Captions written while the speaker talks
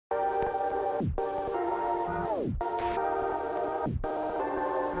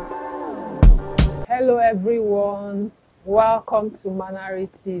Hello everyone, welcome to Manari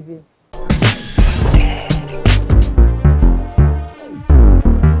TV.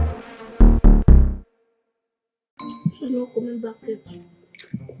 She's not coming back yet.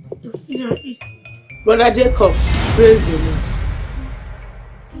 Brother Jacob, praise the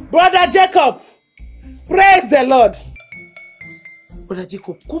Lord. Brother Jacob, praise the Lord. Brother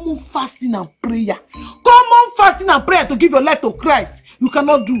Jacob, common fasting and prayer. Common fasting and prayer to give your life to Christ. You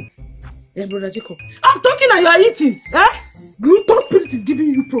cannot do. Brother Jacob, I'm talking and you are eating. Glutton spirit is giving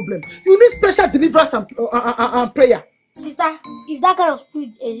you problem. You need special deliverance and prayer. Sister, if that kind of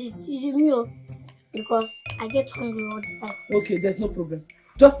spirit exists, is it me? Because I get hungry all the time. Okay, there's no problem.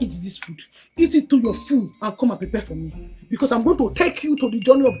 Just eat this food. Eat it to your full and come and prepare for me. Because I'm going to take you to the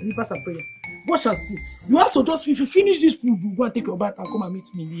journey of deliverance and prayer. Watch and see. You have to just, if you finish this food, you go and take your bath and come and meet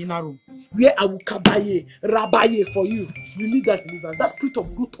me in the inner room. Where I will kabaye, rabaye for you. You need that deliverance. That spirit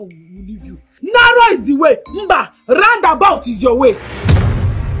of glutton will leave you. Narrow is the way. Mba, roundabout is your way.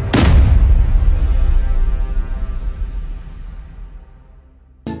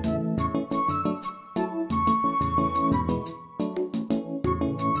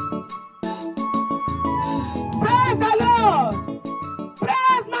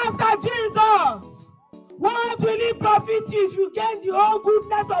 What will it profit you if you gain the whole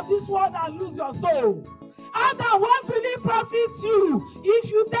goodness of this world and lose your soul? And then what will it profit you if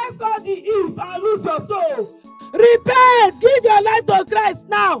you taste all the if and lose your soul? Repent! Give your life to Christ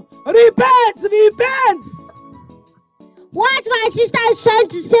now! Repent! Repent! What my sister is trying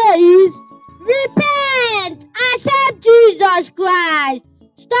to say is, repent! Accept Jesus Christ!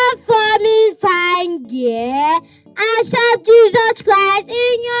 Stop forming fine gear! Accept Jesus Christ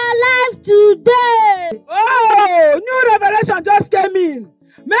in your life today! Oh! New revelation just came in!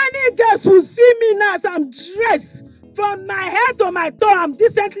 Many girls will see me now as I'm dressed. From my head to my toe, I'm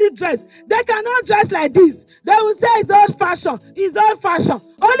decently dressed. They cannot dress like this. They will say it's old fashion. It's old fashion.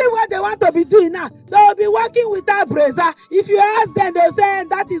 Only what they want to be doing now, they will be working without brazier. If you ask them, they'll say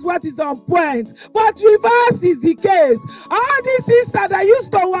that is what is on point. But reverse is the case. All these sisters that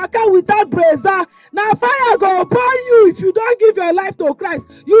used to work out without brazier, now fire go burn you if you don't give your life to Christ.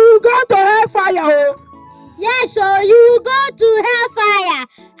 You will go to hellfire. Oh. Yes, so you will go to hellfire.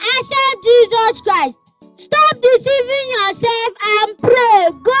 Accept Jesus Christ. Stop deceiving yourself and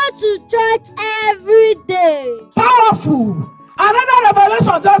pray. Go to church every day. Powerful. Another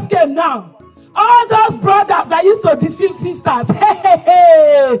revelation just came now. All those brothers that used to deceive sisters.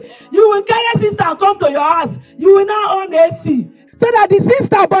 Hey. You will carry sister and come to your house. You will now own AC. So that the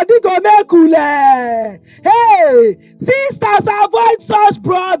sister body go make cool. Hey, sisters, avoid such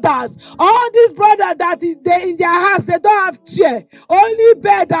brothers. All these brothers that they in their house, they don't have chair, only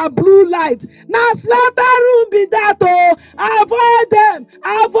bed and blue light. Now slaughter room be that. Oh, avoid them,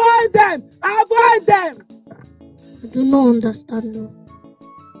 avoid them, avoid them. I do not understand though.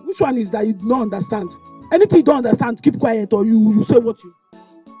 Which one is that you do not understand? Anything you don't understand, keep quiet or you say what you.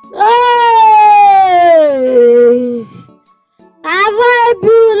 Hey! Avoid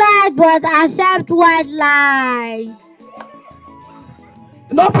blue light but accept white light.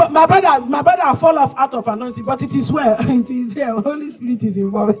 No, my brother fall off out of anointing, but it is well. It is here. Holy Spirit is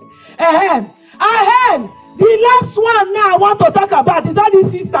involved. The last one now I want to talk about is all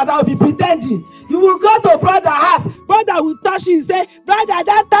these sisters that will be pretending. You will go to brother's house. Brother will touch you. Say, brother,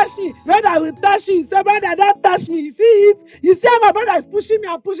 don't touch me. Brother will touch you. Say, brother, don't touch me. You see it? You see how my brother is pushing me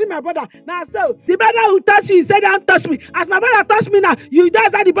and pushing my brother. Now, so the brother will touch you. You say, don't touch me. As my brother touch me now, you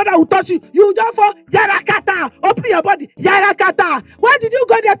just how the brother will touch you. You just for Yarakata. Open your body. Yarakata. Why did you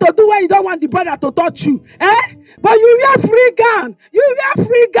go there to do when you don't want the brother to touch you? But you wear free gun. You wear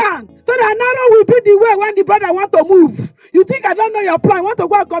free gun. So that narrow will be the way when the brother want to move. You think I don't know your plan? Want to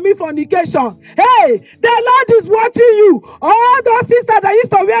go and commit fornication? Hey, the Lord is watching you. All those sisters that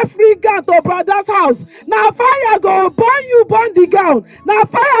used to wear free gown to brother's house. Now fire go burn you, burn the gown. Now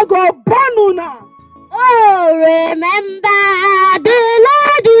fire go burn you now. Oh, remember the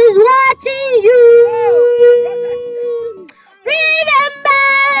Lord is watching you. Remember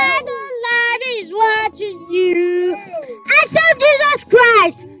the Lord is watching you. Accept Jesus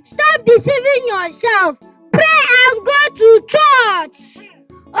Christ. Stop deceiving yourself. Pray and go to church.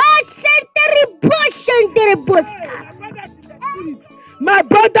 Oh, my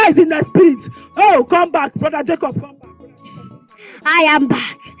brother is in the spirit. Oh, come back, brother Jacob. Come back. I am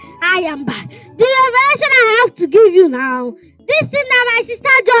back. I am back. The revelation I have to give you now. This thing that my sister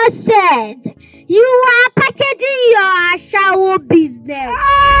just said. You are packaging your shower business.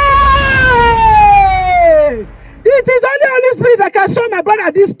 Hey! The It is only Holy Spirit that can show my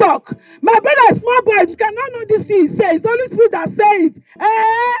brother this talk. My brother is small boy. You cannot know this thing he says. It's Holy Spirit that says it.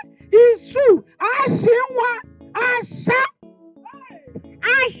 It's true. I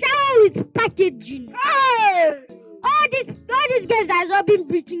shower with packaging. Hey! All these guys are rubbing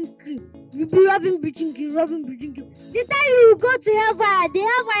bleaching cream. You be rubbing bleaching cream. The time you will go to hellfire, the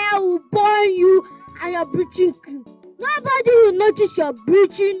hellfire will burn you and your bleaching cream. Nobody will notice your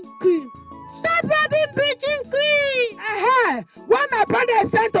bleaching cream. Stop rubbing bleaching cream. What my brother is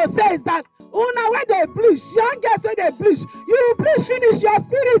trying to say is that when they bleach, young girls when they bleach, you bleach finish your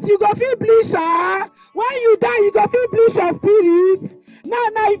spirit, you go feel bleach. When you die, you go feel bleach your spirit. Now,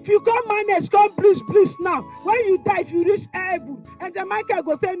 if you come manage, come bleach now. When you die, if you reach heaven, and Jamaica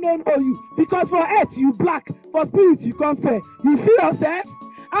go say no you, because for earth you black, for spirit you come fair. You see yourself?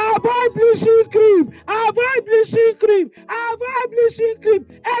 Avoid bleaching cream. Avoid bleaching cream. Avoid bleaching cream.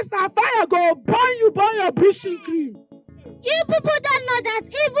 Else na fire go burn your bleaching cream. You people don't know that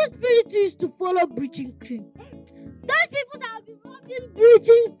evil spirits used to follow bleaching cream. Those people that will be rubbing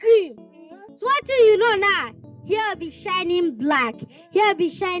bleaching cream. So what do you know now? Here will be shining black. Here will be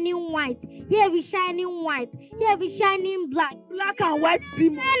shining white. Here will be shining white. Here will be shining black. Black and white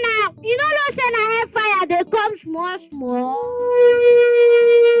demon. Now, you know those say na hellfire, they come small.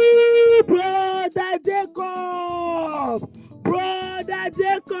 Brother Jacob.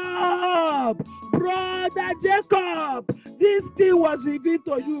 Brother Jacob. This thing was revealed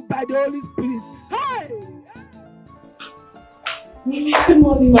to you by the Holy Spirit. Hey! Good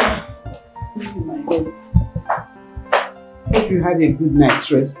morning, ma. Oh my God. Hope you had a good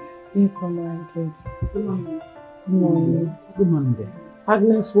night's rest. Yes, Mama, I did. Good morning. Good morning. Good morning, then.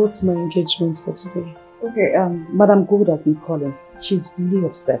 Agnes, what's my engagement for today? Okay, Madam Gold has been calling. She's really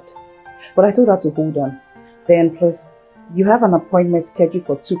upset. But I told her to hold on. Then plus, you have an appointment scheduled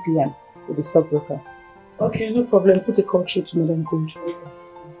for 2 p.m. with the stockbroker. Okay, no problem. Put a call through to Madam Gold.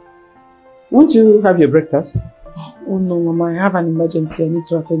 Won't you have your breakfast? Oh no, Mama, I have an emergency. I need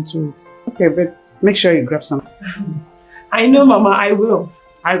to attend to it. Okay, but make sure you grab some. I know, Mama, I will.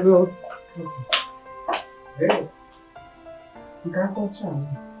 Hey.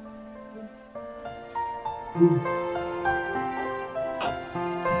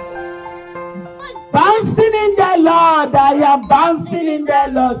 Bouncing in the Lord, I am bouncing in the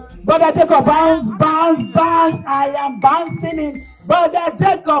Lord. Brother Jacob, bounce. I am bouncing in. Brother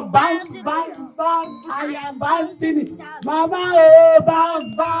Jacob, bounce. I am bouncing in. Mama, oh,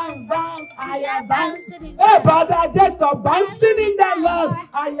 bounce. I am bouncing in. Hey, Brother Jacob, bouncing in the Lord.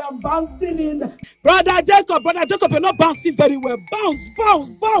 I am bouncing in. Brother Jacob, you're not bouncing very well.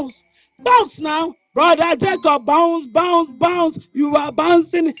 Bounce now. Brother Jacob, bounce. You are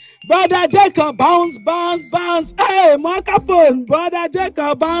bouncing. Brother Jacob, bounce. Hey, microphone. Brother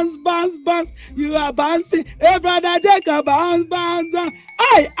Jacob, bounce. You are bouncing. Hey, Brother Jacob, bounce.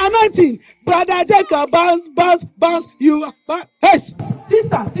 Hey, anointing. Brother Jacob, bounce. You are bounce. Hey,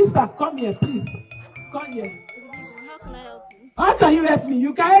 sister, come here, please. Come here. How can I help you? How can you help me?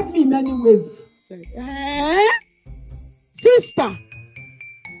 You can help me in many ways. Sister,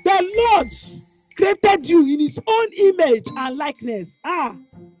 the Lord created you in his own image and likeness.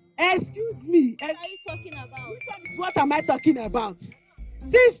 Excuse me. What are you talking about? Which one is what am I talking about?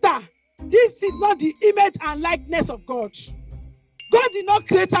 Sister, this is not the image and likeness of God. God did not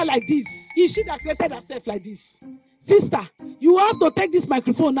create her like this. He should have created herself like this. Sister, you have to take this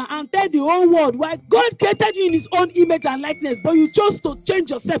microphone now and tell the whole world why God created you in his own image and likeness, but you chose to change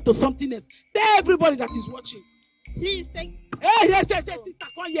yourself to something else. Tell everybody that is watching. Please take. Hey, yes, sister,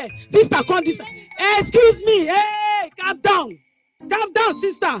 come here. Sister, come this. Excuse me. Hey, calm down,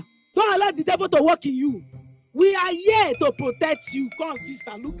 sister. Don't allow the devil to work in you. We are here to protect you. Come,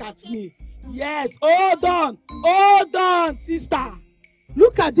 sister, look at me. Yes, hold on, sister.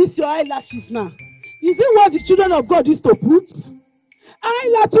 Look at this, your eyelashes now. Is it what the children of God used to put?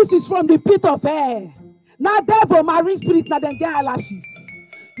 Eyelashes is from the pit of hell. Now devil, marine spirit, now then get eyelashes.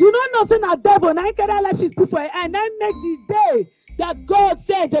 You don't know, say now devil, now get eyelashes put for her, and then make the day that God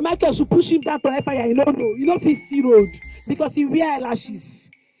said Jamaica should push him down to hellfire. You don't know. You don't feel see road because he wear eyelashes.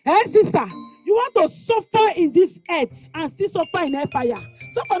 Hey, sister, you want to suffer in this earth and still suffer in hellfire.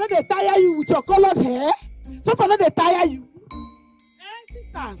 Suffer not they tire you with your colored hair. Suffer not they tire you. Hey,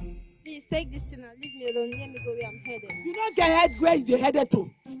 sister. Please take this thing and leave me alone. Let me go where I'm headed. You don't get head where you're headed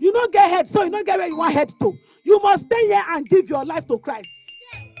to. You don't get head, so you don't get where you want head to. You must stay here and give your life to Christ.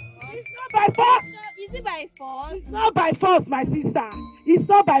 It's not by force. Is it by force? It's not by force, my sister. It's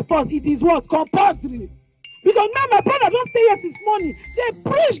not by force. It is what? Compulsory. Because now my brother don't stay here since morning. They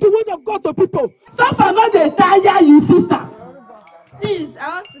preach the word of God to people. Suffer not they tire you, sister. Please, I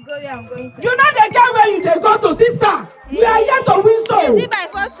want to go where I'm going to. You know the girl where you dey go to, sister. We are here to win soul. Is it by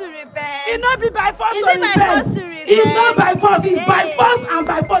force to repent? It not be by force Is to it by repent. force to repent? It's not by force. It's by force and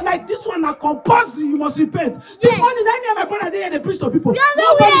by force. Like this one are compulsory. You must repent. This morning, I and my brother they preach to people.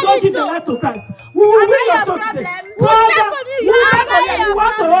 Nobody don't give their life to Christ. We will win your soul today. Brother, you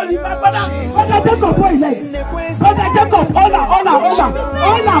want to hold it, my brother. Brother, take up what he likes. Brother, take up honor.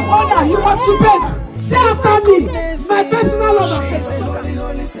 You must repent. Say after me, my personal Lord and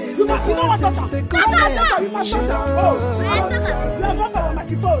Savior. You know what I'm talking about?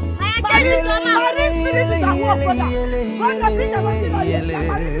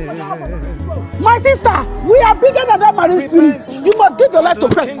 My sister, we are bigger than that marine spirit. You must give your life to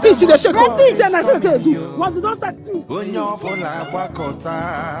Christ. See, she dey shake up. See, and I say do. Once you don't start.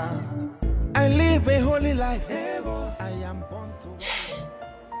 I live a holy life. I am born to.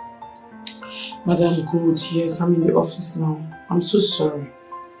 Madam Good, yes, I'm in the office now. I'm so sorry.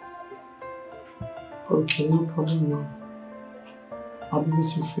 Okay, no problem now. I'll be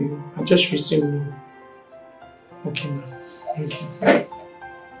waiting for you. I just resumed now. Okay, ma'am. Thank you.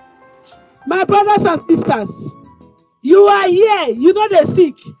 My brothers and sisters, you are here. You know they're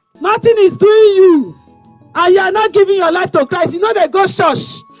sick. Nothing is doing you. And you are not giving your life to Christ. You know they go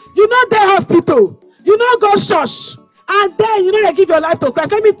church. You know they hospital. You know go church. And then you know they give your life to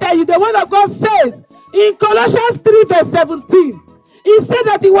Christ. Let me tell you, the word of God says in Colossians 3 verse 17, he said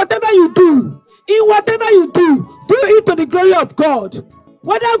that in whatever you do, do it to the glory of God.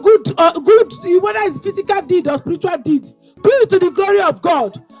 Whether good, whether it's physical deed or spiritual deed, do it to the glory of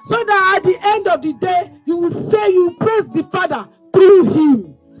God. So that at the end of the day, you will say you praise the Father through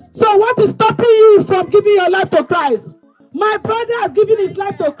him. So what is stopping you from giving your life to Christ? My brother has given his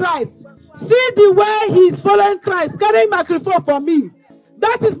life to Christ. See the way he is following Christ, carrying microphone for me.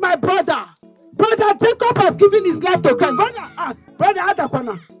 That is my brother. Brother Jacob has given his life to Christ. Brother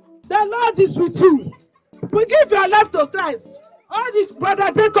Adakwana, the Lord is with you. We give your life to Christ.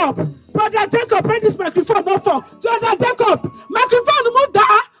 Brother Jacob, bring this microphone more for. Brother Jacob, microphone move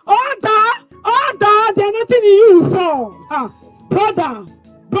down, there's nothing in you for.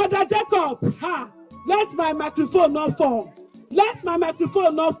 Brother Jacob, let my microphone not fall. Let my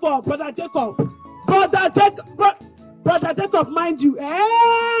microphone not fall, Brother Jacob. Brother Jacob, mind you.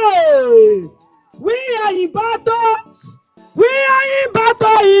 Hey! We are in battle. We are in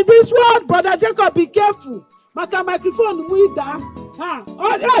battle in this world, Brother Jacob. Be careful. Maka microphone with that.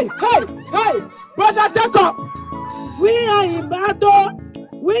 Hey, Brother Jacob. We are in battle.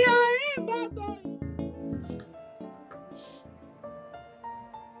 We are in battle.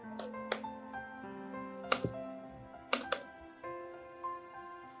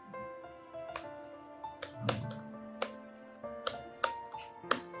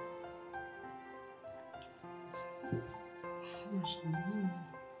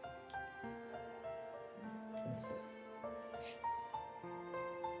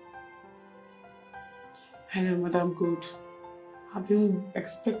 Hello, Madam Good. I've been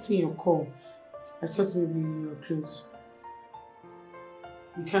expecting your call. I thought maybe you were close.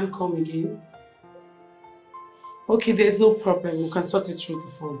 You can't come again? Okay, there's no problem. We can sort it through the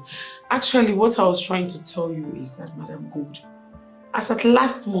phone. Actually, what I was trying to tell you is that, Madam Good, as at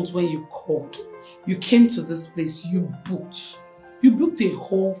last month when you called, you came to this place, you booked a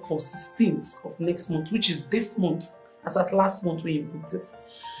hall for 16th of next month, which is this month, as at last month when you booked it.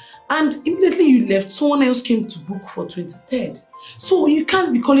 And immediately you left, someone else came to book for 23rd. So you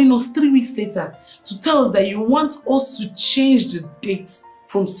can't be calling us 3 weeks later to tell us that you want us to change the date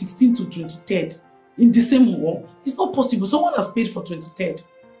from 16th to 23rd in the same hall. It's not possible. Someone has paid for 23rd.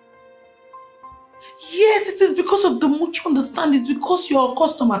 Yes, it is because of the mutual understanding. It's because you're a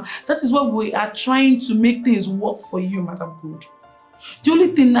customer. That is why we are trying to make things work for you, Madam Good. The only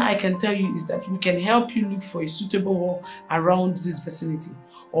thing that I can tell you is that we can help you look for a suitable hall around this vicinity.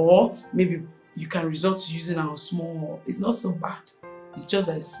 Or maybe you can resort to using our small hall. It's not so bad. It's just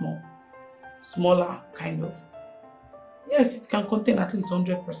that it's smaller kind of. Yes, it can contain at least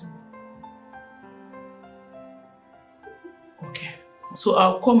 100 persons. Okay. So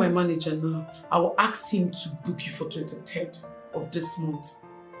I'll call my manager now. I will ask him to book you for 23rd of this month.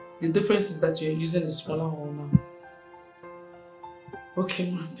 The difference is that you're using a smaller hall now.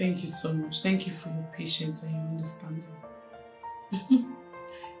 Okay, ma'am. Thank you so much. Thank you for your patience and your understanding.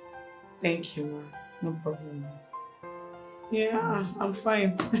 Thank you, ma'am. No problem, ma'am. Yeah, I'm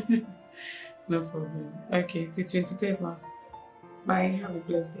fine. No problem. Okay, till 23rd, ma'am. Bye. Have a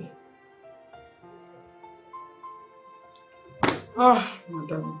blessed day. Oh,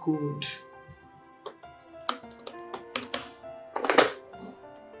 Madam Good.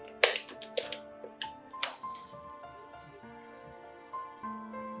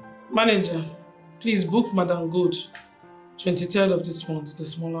 Manager, please book Madam Good 23rd of this month, the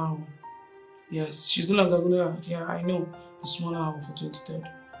smaller hour. Yes, she's no longer gonna, yeah, I know, the smaller hour for 23rd.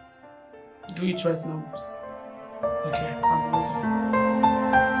 Do it right now, please. Okay, I'll be waiting.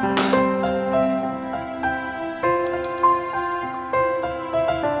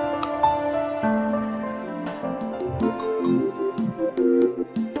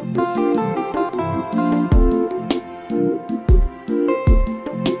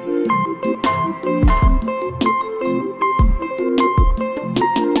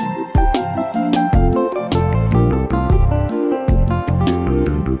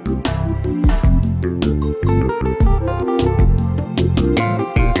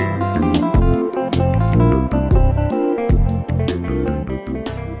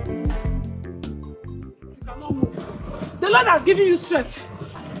 Giving you strength.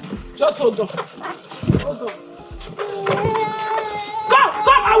 Just hold on. Hold on. Come,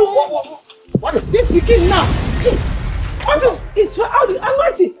 I will move. What is this begin now? What is it's for how the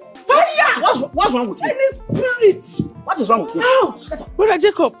anointing? Fire! What's wrong with you? Any spirit. What is wrong with you? Out! Brother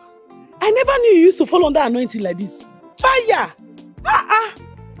Jacob, I never knew you used to fall under anointing like this. Fire!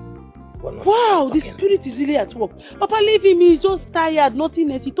 Wow, the spirit is really at work. Papa, leave him, he's just tired,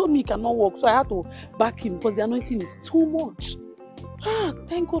 nothing else. He told me he cannot walk, so I had to back him because the anointing is too much.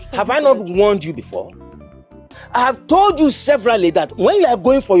 Thank God for Have I not warned you before? I have told you severally that when you are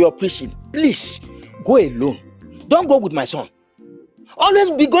going for your preaching, please go alone. Don't go with my son.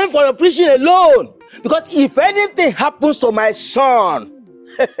 Always be going for your preaching alone. Because if anything happens to my son,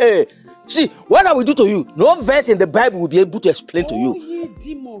 see, what I will do to you, no verse in the Bible will be able to explain to you. Ye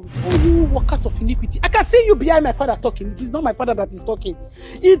demons, you workers of iniquity. I can see you behind my father talking. It is not my father that is talking.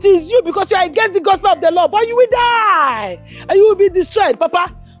 It is you because you are against the gospel of the Lord. But you will die. And you will be destroyed.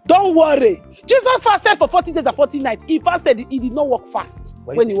 Papa, don't worry. Jesus fasted for 40 days and 40 nights. He fasted. He did not walk fast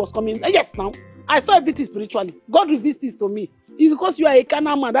when he was coming. Yes, now. I saw everything spiritually. God revealed this to me. It's because you are a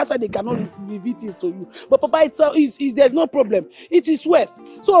carnal man. That's why they cannot reveal things to you. But Papa, there's no problem. It is well.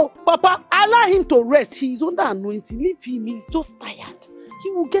 So, Papa, allow him to rest. He is under anointing. Leave him. He's just tired.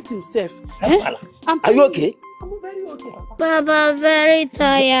 He will get himself. Are you okay? I'm very okay, Papa. Papa, very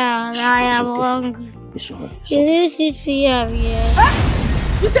tired. I am hungry. It's alright. It is 6 p.m. yet.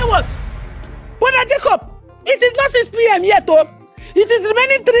 You say what? Brother Jacob, it is not 6 p.m. yet, oh. It is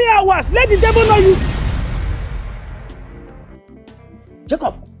remaining 3 hours. Let the devil know you.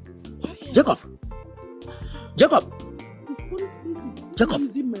 Jacob! Jacob! Jacob! The Holy Spirit is Jacob!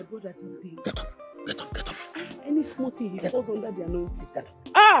 using my brother these days. Get up! Get up! Get up! Any small thing, he falls under the anointing.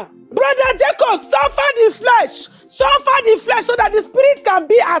 Brother Jacob, suffer the flesh. Suffer the flesh so that the spirit can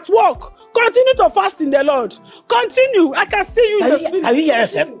be at work. Continue to fast in the Lord. Continue. I can see you in the spirit. Are you here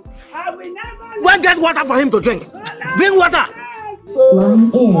yourself? I will never... Go and get water for him to drink. Bring water! Brother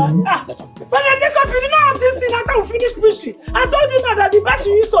Jacob, you did not have this thing after we finish preaching. I told you now that the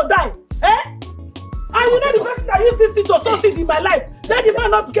battery used to die. And you know the person that used this thing to sow seed in my life. Let the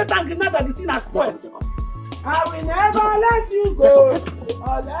man not get angry now that the thing has spoiled. I will never let you go.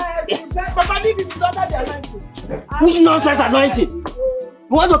 Unless you let Papa leave him under the anointing. Which nonsense anointing? You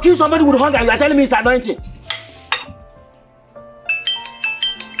want to kill somebody with hunger, you are telling me it's anointing.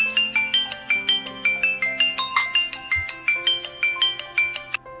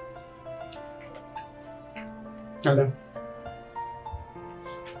 Hello.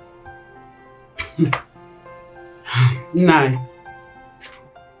 Nine.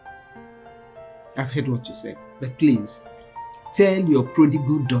 I've heard what you said, but please tell your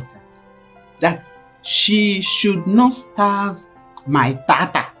prodigal daughter that she should not starve my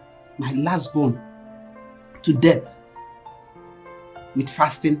tata, my lastborn, to death with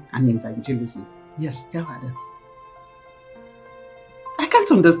fasting and evangelism. Yes, tell her that. I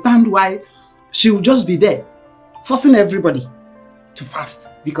can't understand why she will just be there forcing everybody to fast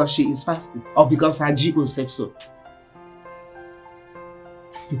because she is fasting or because her Jigo said so.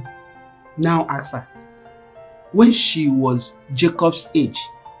 Now ask her, when she was Jacob's age,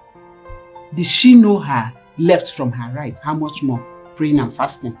 did she know her left from her right? How much more praying and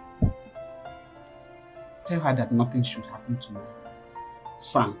fasting? Tell her that nothing should happen to my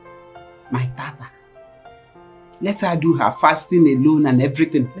son, my tata. Let her do her fasting alone and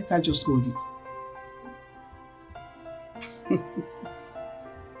everything. Let her just hold it.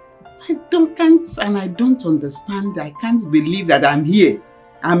 I don't understand. I can't believe that I'm here.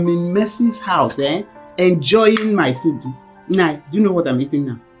 I'm in Mercy's house, enjoying my food. Now, do you know what I'm eating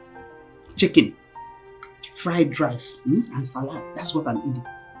now? Chicken, fried rice, and salad. That's what I'm eating.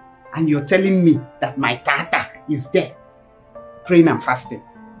 And you're telling me that my tata is there, praying and fasting.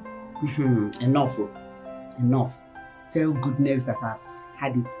 Enough, enough. Tell goodness that I've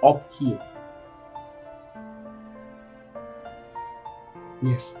had it up here.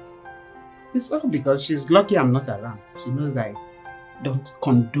 Yes. It's all because she's lucky I'm not around. She knows I don't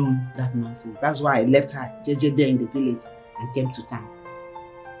condone that nonsense. That's why I left her JJ there in the village and came to town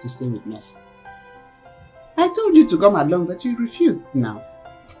to stay with Mercy. I told you to come along, but you refused now.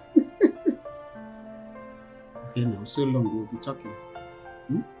 Okay, now, so long we'll be talking.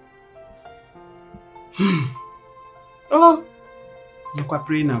 Oh, you're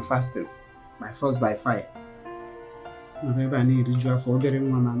praying and fasting. By force, by fire. November, need ritual for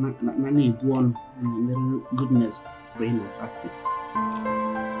goodness, praying and fasting.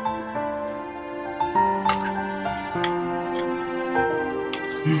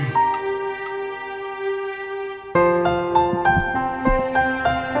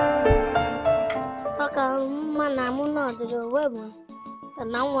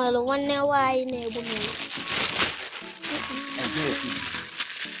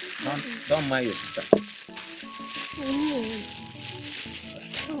 Don't mind your sister.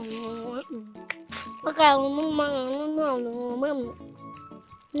 Okay,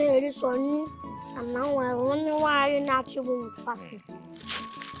 and now I wonder why you're not fasting.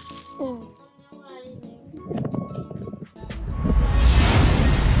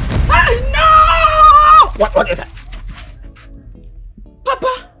 No! What is that?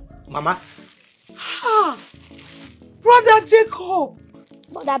 Papa! Mama? Ah! Brother Jacob!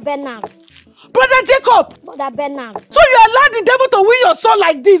 Brother Bernard! Brother Jacob! Brother Bernard! So you allowed the devil to win your soul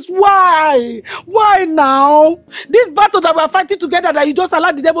like this? Why? Why now? This battle that we're fighting together, that you just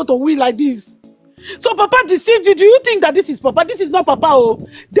allowed the devil to win like this? So Papa deceived you. Do you think that this is Papa? This is not Papa. Oh,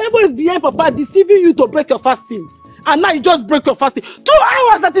 devil is behind Papa, deceiving you to break your fasting. And now you just break your fasting. 2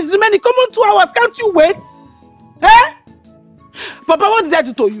 hours that is remaining. Come on, 2 hours. Can't you wait? Eh? Papa, what did I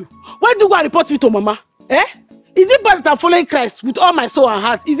do to you? Why do you go and report me to Mama? Eh? Is it bad that I'm following Christ with all my soul and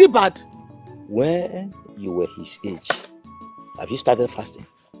heart? Is it bad? When you were his age, have you started fasting?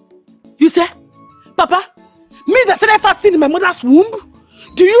 You say? Papa, me that started fasting in my mother's womb?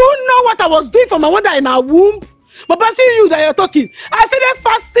 Do you know what I was doing for my mother in her womb? Papa, see you that you're talking. I started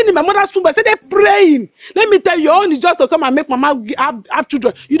fasting in my mother's womb. I started praying. Let me tell you, your own is just to come and make Mama have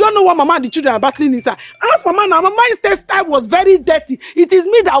children. You don't know what Mama and the children are battling inside. Ask Mama now. Mama's intestine was very dirty. It is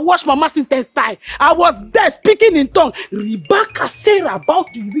me that washed Mama's intestine. I was there speaking in tongue. Rebecca said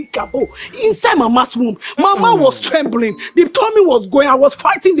about the week ago inside Mama's womb. Mama was trembling. The tummy was going. I was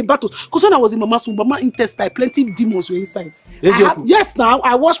fighting the battles. Because when I was in Mama's womb, Mama's intestine, plenty of demons were inside. Yes, now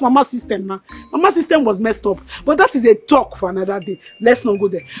I washed Mama's system now. Mama's system was messed up. But that is a talk for another day. Let's not go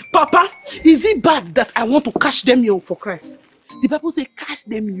there. Papa, is it bad that I want to catch them young for Christ? The Bible says catch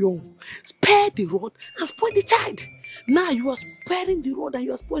them young. Spare the rod and spoil the child. Now you are sparing the rod and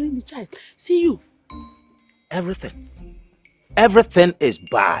you are spoiling the child. See you. Everything is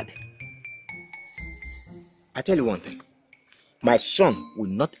bad. I tell you one thing. My son will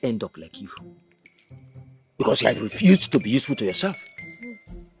not end up like you. Because you have refused to be useful to yourself.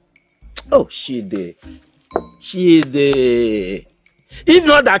 Oh, Shide. If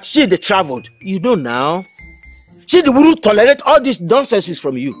not that Shide traveled, you know now. Shide wouldn't tolerate all these nonsenses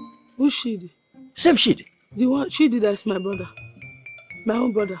from you. Who's Shide? Same Shide. The one Shide that's my brother. My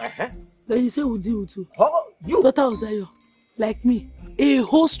own brother. Then you say we deal with you. Oh, you? Daughter of Zion. Like me. A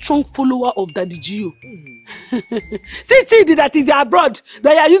whole strong follower of Daddy Gio. See Chidi that is abroad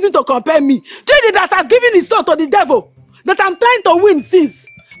that you are using to compare me. Chidi that has given his soul to the devil. That I'm trying to win since.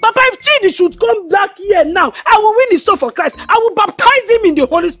 Papa, if Chidi should come back here now, I will win his soul for Christ. I will baptize him in the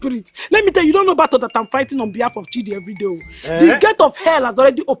Holy Spirit. Let me tell you, you don't know battle that I'm fighting on behalf of Chidi every day. The gate of hell has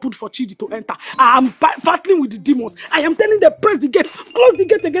already opened for Chidi to enter. I am battling with the demons. I am telling them, press the gate. Close the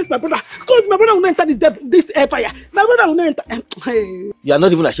gate against my brother. Close, my brother will not enter this fire. My brother will not enter. You are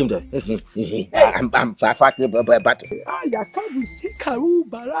not even ashamed of it. I'm fighting a battle.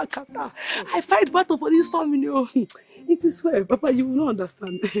 I fight battle for this family. It is well, Papa, you will not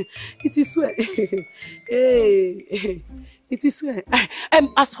understand. It is well. Hey, it is well.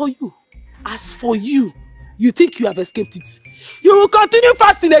 As for you, you think you have escaped it. You will continue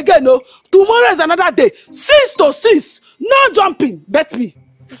fasting again, no? Tomorrow is another day. 6 to 6. No jumping. Bet me.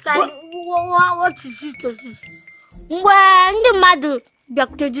 What is 6 to 6? When the mother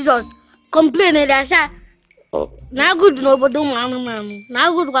back to Jesus complaining that say, na good no bodo man. Na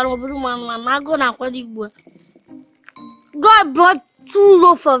good no bodo man. Na go na kwadi. God brought 2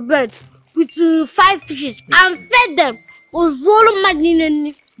 loaves of bread with 5 fishes and fed them.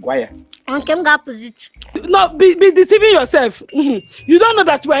 Why? And came got position. No, be deceiving yourself. You don't know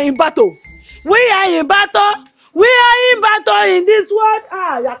that we are in battle. We are in battle. We are in battle in this world.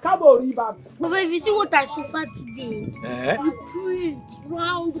 Yakabo Riba. But if you see what I suffered today, we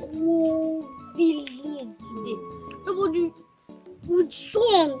round whole village today. Everybody with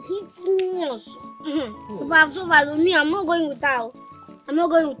song, hitting us. If I have survived with me, I'm not going without. I'm not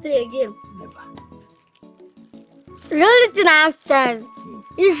going with her again. Never. The only thing I have said,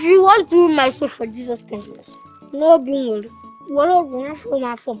 if you want to win my soul for Jesus Christ, no being worried. We're not going to show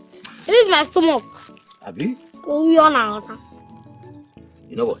my phone. Leave my stomach. Abi? We on our.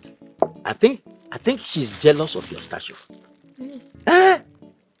 You know what? I think she's jealous of your stature.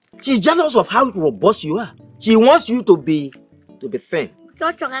 She's jealous of how robust you are. She wants you to be thin.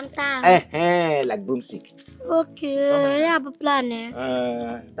 Like broomstick. Okay, I have a plan.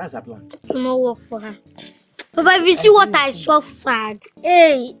 That's a plan. To not work for her. But if you see what I suffered,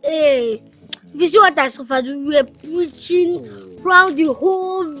 if you see what I suffered, we were preaching throughout the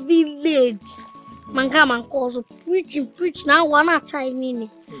whole village. Man calls preaching. Now we're not trying.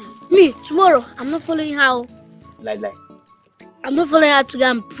 Me, tomorrow, I'm not following her. Like. I'm not following her to go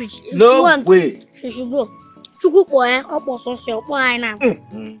and preach. If No way. She should go. To go for her, up or something, up or now.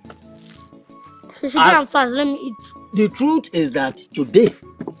 She should go and fast. Let me eat. The truth is that today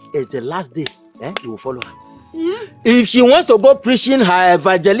is the last day. You will follow her. If she wants to go preaching her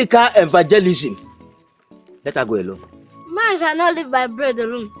evangelical evangelism, let her go alone. Man shall not live by bread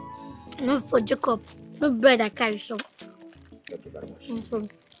alone. Not for Jacob. No bread I carry so. Thank you very much.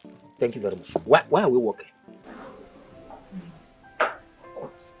 Thank you very much. Why are we walking?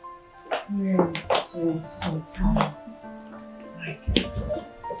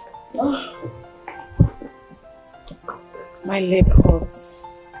 My leg hurts.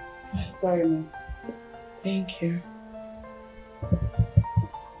 Sorry, ma'am. Thank you.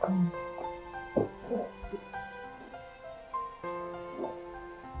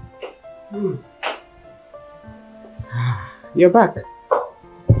 You're back.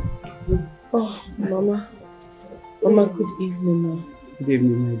 Oh, Mama. Mama, good evening, ma. Good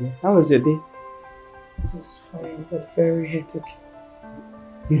evening, my dear. How was your day? It was fine, but very hectic.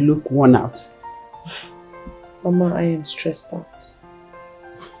 You look worn out. Mama, I am stressed out.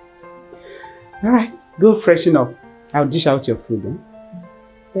 Alright, go freshen up. I'll dish out your food.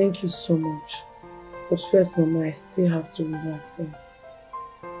 Thank you so much. But first, Mama, I still have to relax.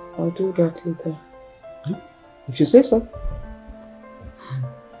 I'll do that later. If you say so.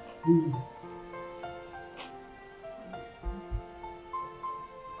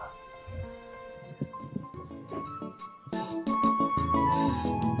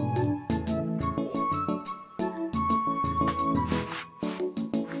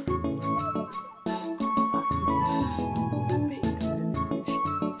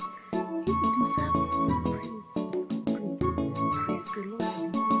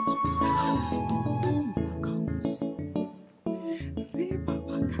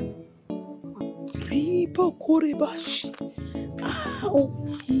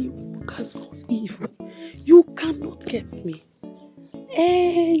 Workers of evil, you cannot get me.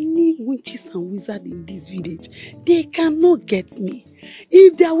 Any witches and wizards in this village, they cannot get me.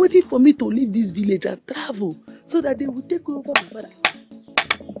 If they are waiting for me to leave this village and travel, so that they will take over my brother.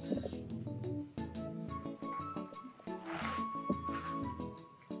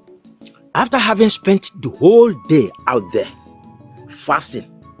 After having spent the whole day out there, fasting,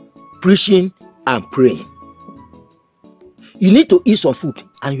 preaching, and praying, you need to eat some food,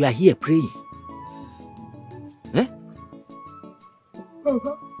 and you are here praying.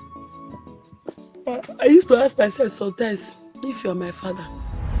 I used to ask myself sometimes, if you are my father,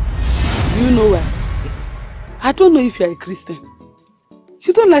 do you know why? I don't know if you are a Christian.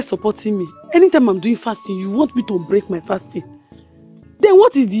 You don't like supporting me. Anytime I'm doing fasting, you want me to break my fasting. Then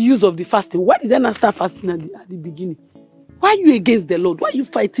what is the use of the fasting? Why did I not start fasting at the beginning? Why are you against the Lord? Why are you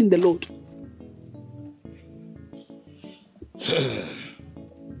fighting the Lord?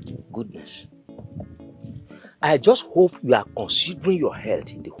 Goodness. I just hope you are considering your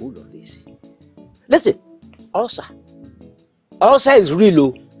health in the whole of this. Listen, ulcer. Ulcer is real,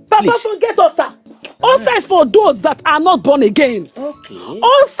 oh. Papa, forget ulcer. Ulcer is for those that are not born again. Okay.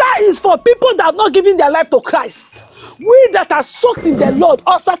 Ulcer is for people that have not given their life to Christ. We that are soaked in the Lord,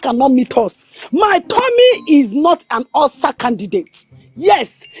 ulcer cannot meet us. My tummy is not an ulcer candidate.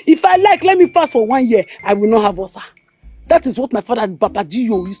 Yes, if I like, let me fast for 1 year, I will not have ulcer. That is what my father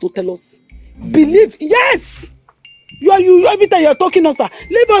Babajiyo used to tell us. Believe, yes! You every time you're talking ulcer,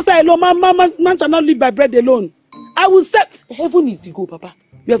 leave ulcer alone. Man shall not live by bread alone. I will say, heaven is the goal, Papa.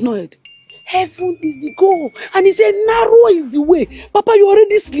 You have not heard. Heaven is the goal. And he said, narrow is the way. Papa, you're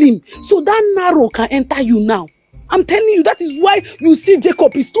already slim. So that narrow can enter you now. I'm telling you, that is why you see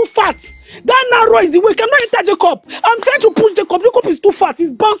Jacob is too fat. That narrow is the way. Cannot enter Jacob. I'm trying to push Jacob. Jacob is too fat.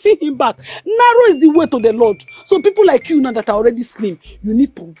 He's bouncing him back. Narrow is the way to the Lord. So people like you now that are already slim, you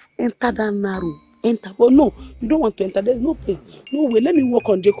need to enter that narrow. Enter. Well, no, you don't want to enter. There's no way. No way. Let me work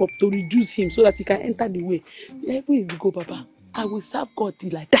on Jacob to reduce him so that he can enter the way. Yeah, where is the go, Papa? I will serve God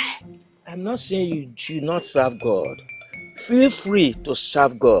till I die. I'm not saying you should not serve God. Feel free to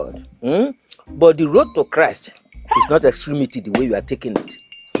serve God. But the road to Christ is not extremity the way you are taking it.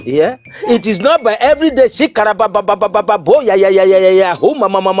 Yeah? It is not by every day. He say,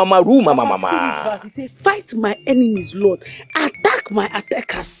 fight my enemies, Lord. Attack my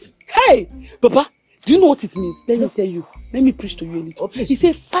attackers. Hey, Papa, do you know what it means? Let me tell you. Let me preach to you a little. He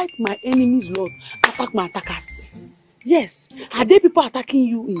said, fight my enemies, Lord. Attack my attackers. Yes. Are there people attacking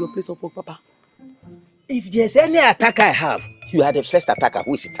you in your place of work, Papa? If there's any attacker I have, you are the first attacker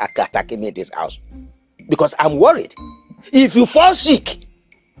who is attacking me in this house. Because I'm worried. If you fall sick,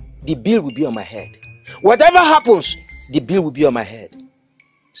 the bill will be on my head. Whatever happens, the bill will be on my head.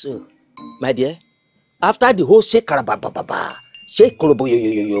 So, my dear, after the whole shake karabababa, shake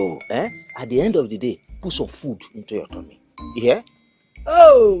koroboyoyoyo, at the end of the day, put some food into your tummy. Yeah?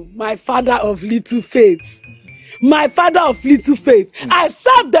 Oh, my father of little faith. My father of little faith. I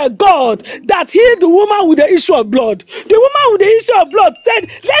serve the God that healed the woman with the issue of blood. The woman with the issue of blood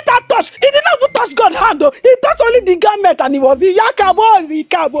said, let her touch. He did not even touch God's hand. He touched only the garment and he was the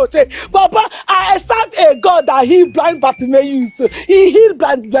yakabo. Papa, I serve a God that healed blind Bartimaeus. He healed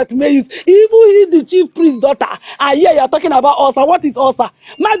blind Bartimaeus. He even healed the chief priest's daughter. And here you're talking about ulcer. What is ulcer?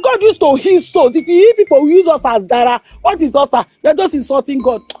 My God used to heal souls. If you heal people who use us as dara, what is ulcer? You're just insulting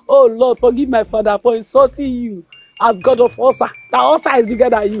God. Oh Lord, forgive my father for insulting you as God of ulcer. That ulcer is bigger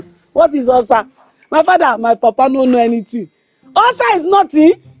than you. What is ulcer? My father, my papa don't know anything. Ulcer is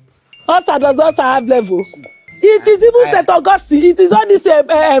nothing. Ulcer does also have level. It is even St. Augustine. It is all this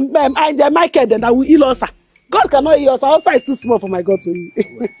Michael that will heal ulcer. God cannot heal ulcer. Ulcer is too small for my God to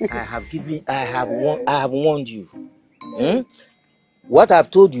heal. I have warned you. What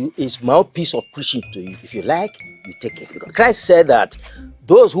I've told you is my piece of preaching to you. If you like, you take it. Because Christ said that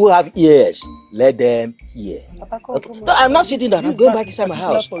those who have ears, let them hear. Okay. No, I'm not sitting down. I'm going back inside my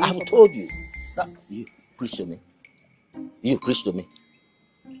house. I've told you. No, you preach to me. You preach to me.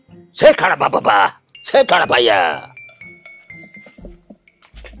 Say karababa. Say karabaya.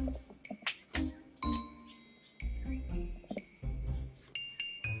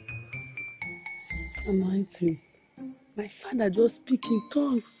 Anointing. My father just speak in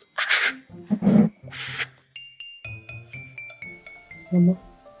tongues. Mama,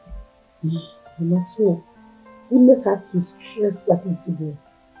 so goodness had to stress that into them.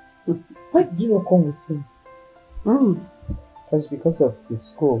 Why did you not come with him? It was because of his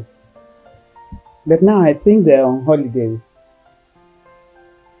school. But now I think they're on holidays.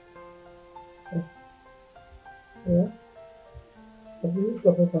 Yeah? I believe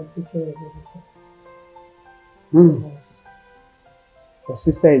Papa can take care of everything. Your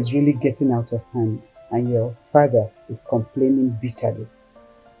sister is really getting out of hand, and your father is complaining bitterly.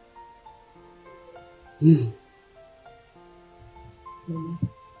 You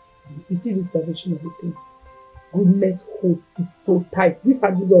see this salvation of the thing? Goodness holds it so tight. This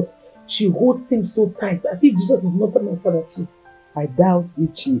is Jesus. She holds him so tight, as if Jesus is not my father too. I doubt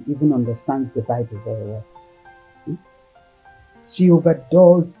if she even understands the Bible very well. She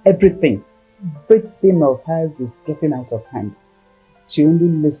overdoes everything. Everything of hers is getting out of hand. She only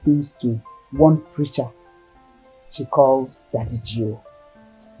listens to one preacher she calls Daddy Gio.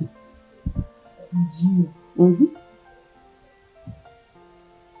 Gio?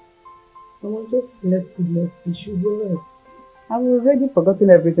 Mama, just let goodness be. She'll be alright. I've already forgotten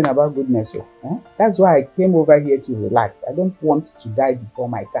everything about goodness. That's why I came over here to relax. I don't want to die before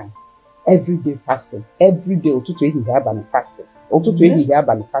my time. Every day fasting. Every day, fasting.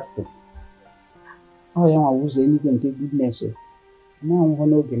 Fasting. Oh, yeah, I was anything to goodness. Now I'm going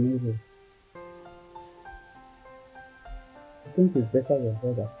to get married. I think it's better your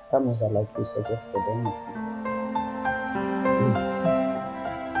brother come over like you suggested.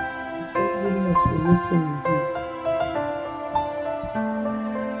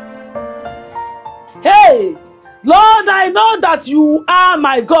 Hey, Lord, I know that you are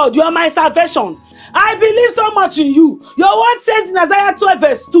my God. You are my salvation. I believe so much in you. Your word says in Isaiah 12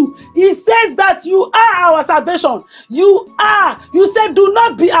 verse 2, it says that you are our salvation. You are. You said, do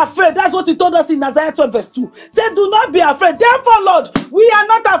not be afraid. That's what you told us in Isaiah 12 verse 2. Say, do not be afraid. Therefore, Lord, we are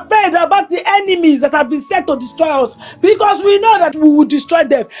not afraid about the enemies that have been sent to destroy us, because we know that we will destroy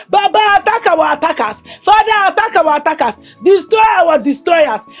them. Baba, attack our attackers. Father, attack our attackers. Destroy our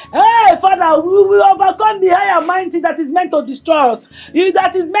destroyers. Hey, Father, we will overcome the higher mighty that is meant to destroy us.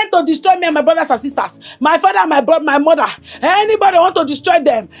 That is meant to destroy me and my brothers and sisters. My father, my brother, my mother. Anybody want to destroy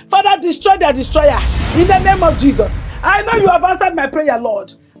them, Father, destroy their destroyer. In the name of Jesus. I know you have answered my prayer,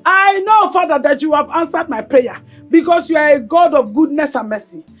 Lord. I know, Father, that you have answered my prayer, because you are a God of goodness and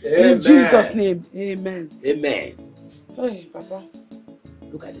mercy. Amen. In Jesus' name, amen. Amen. Hey, Papa.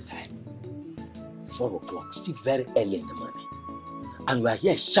 Look at the time. 4 o'clock, still very early in the morning. And we are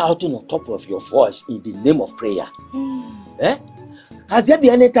here shouting on top of your voice in the name of prayer. Eh? Has there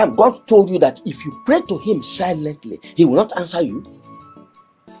been any time God told you that if you pray to him silently, he will not answer you?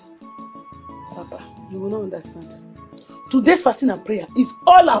 Papa, you will not understand. Today's fasting and prayer is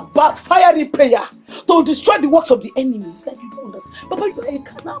all about fiery prayer to destroy the works of the enemy. It's like you don't understand. Papa, you are a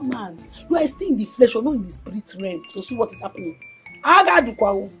carnal man. You are still in the flesh or not in the spirit realm to see what is happening.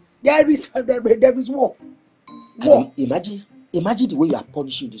 There is war. War. Imagine the way you are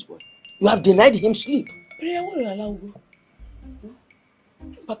punishing this boy. You have denied him sleep. Prayer will allow you.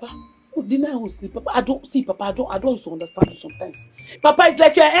 Papa, deny him sleep. Papa, I don't used to understand you sometimes. Papa, it's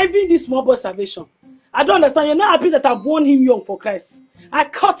like you are envying this small boy's salvation. I don't understand. You're not happy that I've born him young for Christ. I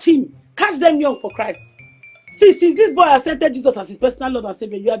caught him. Catch them young for Christ. See, since this boy accepted Jesus as his personal Lord and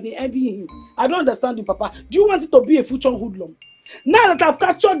Savior, you have been envying him. I don't understand you, Papa. Do you want it to be a future hoodlum? Now that I've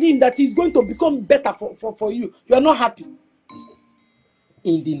captured him, that he's going to become better for you, you are not happy.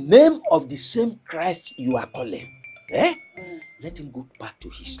 In the name of the same Christ you are calling, let him go back to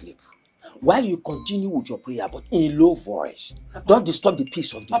his sleep. While you continue with your prayer, but in low voice. Papa, don't disturb the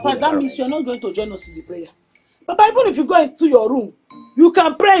peace of the Papa, that means you're not going to join us in the prayer. Papa, even if you go into your room, you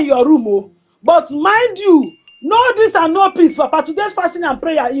can pray in your room, oh. But mind you, no this and no peace, Papa. Today's fasting and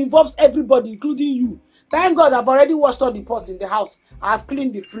prayer involves everybody, including you. Thank God I've already washed all the pots in the house. I've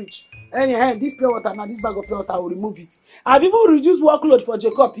cleaned the fridge. Anyhow, this pure water now, this bag of pure water, I will remove it. I've even reduced workload for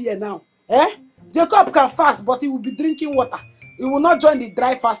Jacob here now. Jacob can fast, but he will be drinking water. He will not join the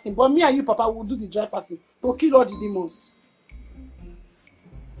dry fasting. But me and you, Papa, will do the dry fasting to kill all the demons.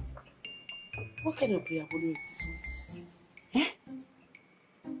 What kind of prayer is this one?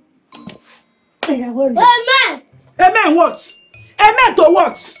 Amen! Amen what? Amen to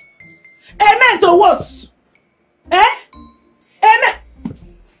what? Amen to what? Amen.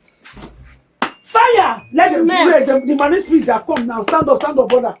 Fire! Let them pray. The money spirit that come now. Stand up,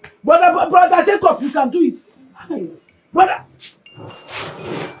 brother. Brother Jacob, you can do it. Brother.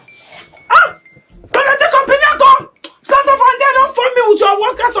 Brother Jacob, come. Stand up and there. Don't phone me with your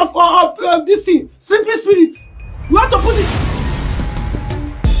workers of this thing. Sleeping spirits. You have to put it.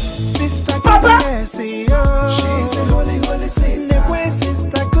 Sister Papa. Goodness, she's a holy sister.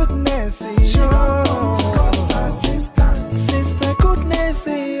 Sister Goodness, Sister Goodness,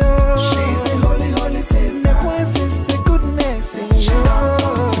 she's a holy sister. Sister Goodness, It's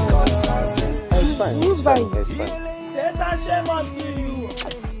fine. Who's buying? It's fine. Shame unto you.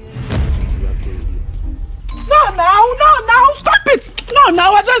 No, stop it.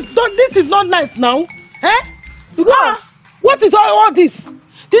 No, this is not nice now. What is all this?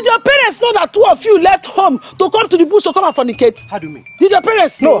 Did your parents know that 2 of you left home to come to the bush to come and fornicate? How do you mean? Did your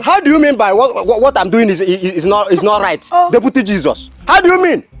parents know? No, how do you mean by what I'm doing is not right? Deputy Jesus. How do you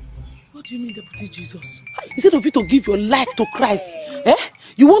mean? What do you mean, Deputy Jesus? Instead of you to give your life to Christ,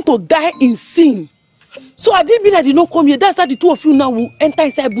 you want to die in sin. So I didn't mean I did not come here. That's how the 2 of you now will enter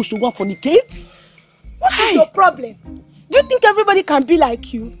inside bush to go and fornicate. What is your problem? Do you think everybody can be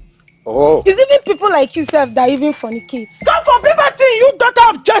like you? Oh. It's even people like yourself that even fornicate. Come for liberty, you daughter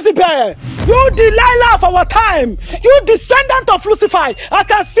of Jezebel. You Delilah of our time. You descendant of Lucifer. I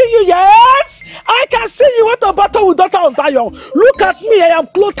can see you, yes. I can see you want to battle with daughter of Zion. Look at me, I am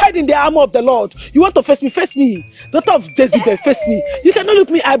clothed in the armor of the Lord. You want to face me? Face me. Daughter of Jezebel, face me. You cannot look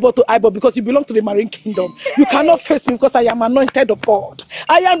me eyeball to eyeball because you belong to the marine kingdom. You cannot face me because I am anointed of God.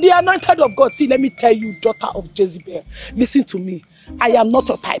 I am the anointed of God. See, let me tell you, daughter of Jezebel. Listen to me. I am not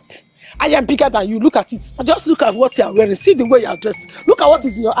your type. I am bigger than you. Look at it. Just look at what you are wearing. See the way you are dressed. Look at what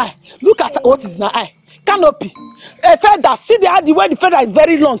is in your eye. Look at what is in her eye. Canopy. A feather. See the way the feather is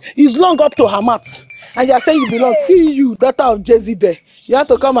very long. It's long up to her mat. And you are saying you belong. See you, daughter of Jezebel. You have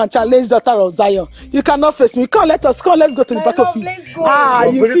to come and challenge daughter of Zion. You cannot face me. Come, let's go to the battlefield. Let's go.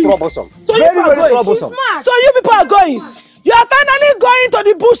 You very see. troublesome. So very you people are going. troublesome. So you people are going. You are finally going into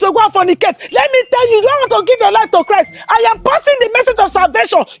the bush to go and fornicate. Let me tell you, you don't want to give your life to Christ. I am passing the message of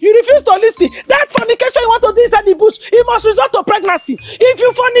salvation. You refuse to listen. That fornication you want to do inside the bush, it must result to pregnancy. If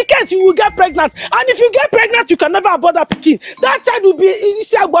you fornicate, you will get pregnant. And if you get pregnant, you can never abort that pikin. That child will be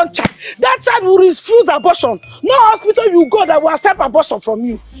one child. That child will refuse abortion. No hospital you go that will accept abortion from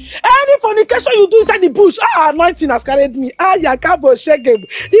you. Any fornication you do inside the bush, anointing has carried me. Yakabo Shegem.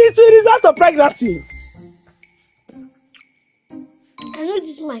 It will result to pregnancy. I know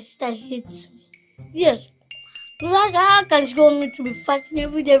this my sister hates me. Yes. Like, how can she go me to be fasting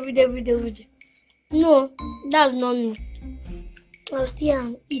every day? No, that's not me. I'll stay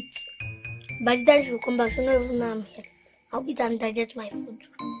and eat. By the time she will come back, she'll not even know I'm here. I'll eat and digest my food.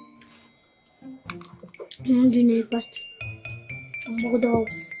 I'm not doing any fasting. I'm bored out.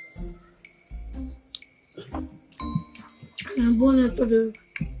 I'm born into the...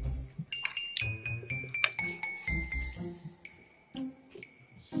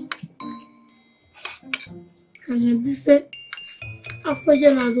 And the buffet, I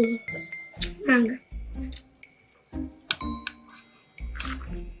forget how to do. Hang.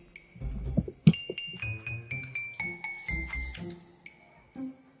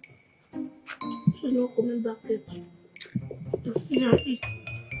 She's not coming back yet.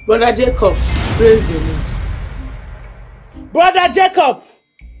 Brother Jacob, praise the Lord. Brother Jacob,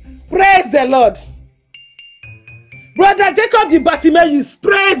 praise the Lord. Brother Jacob the Bartimaeus,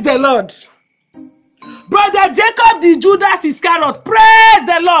 praise the Lord. Brother Jacob the Judas Iscariot, praise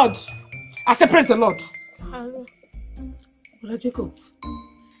the Lord. I said praise the Lord. Hello. Brother Jacob,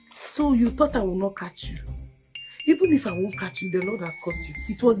 so you thought I will not catch you. Even if I won't catch you, the Lord has caught you.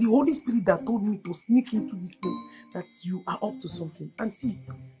 It was the Holy Spirit that told me to sneak into this place, that you are up to something. And see it.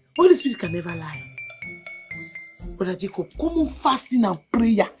 Holy Spirit can never lie. Brother Jacob, come on fasting and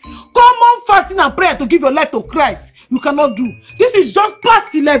prayer. Come on fasting and prayer to give your life to Christ. You cannot do. This is just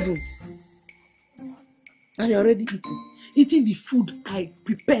past 11. And you're already eating. Eating the food I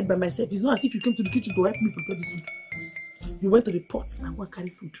prepared by myself. It's not as if you came to the kitchen to help me prepare this food. You went to the pot and go and carry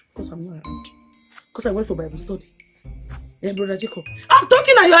food because I'm not around. Because I went for Bible study. Yeah, Brother Jacob. I'm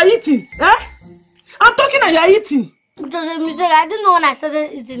talking and you're eating. Eh? I'm talking and you're eating. It was a mistake. I didn't know when I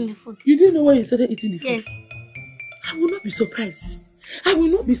started eating the food. You didn't know when you started eating the food? Yes. I will not be surprised. I will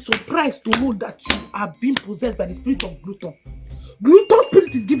not be surprised to know that you are being possessed by the spirit of glutton. Glutton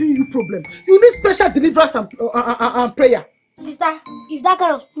spirit is giving you problem. You need special deliverance and prayer. Sister, if that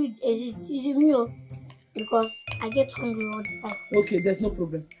kind of spirit exists, is it me? Because I get hungry all the time. Okay, there's no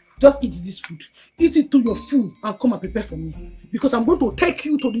problem. Just eat this food. Eat it to your full and come and prepare for me. Because I'm going to take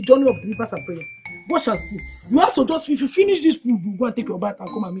you to the journey of deliverance and prayer. Watch and see. You have to just, if you finish this food, you go and take your bath and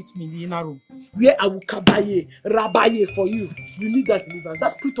come and meet me in the inner room. Where I will kabaye, rabaye for you. You need that deliverance.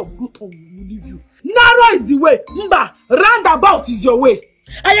 That spirit of glutton will leave you. Narrow is the way. Mba, roundabout is your way.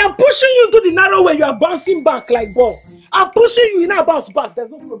 I am pushing you to the narrow way. You are bouncing back like ball. I'm pushing you, you now bounce back. There's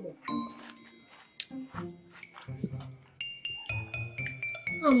no problem.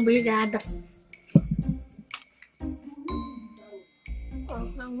 Obrigada.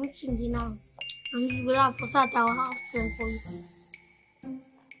 I'm watching you now. I'm just going for that. I'll have to for you.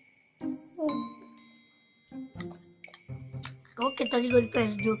 Okay, that's good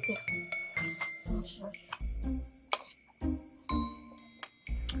first joke.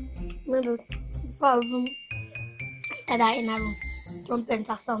 Maybe if I was in a room, don't pen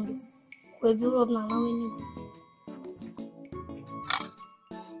that sound. We'll be up now.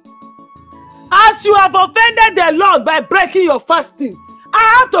 As you have offended the Lord by breaking your fasting, I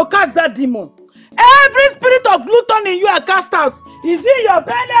have to cast that demon. Every spirit of glutton in you are cast out. Is in your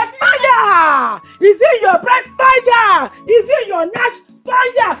belly, fire! Is in your breast, fire! Is in your nash,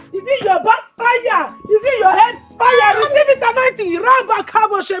 fire! Is in your back, fire! Is in your head, fire! Receive it anointing.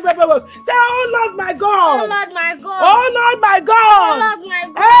 Say, oh Lord my God! Oh Lord my God! Oh Lord my God! Oh Lord my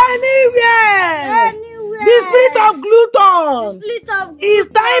God! Anywhere! The spirit of glutton is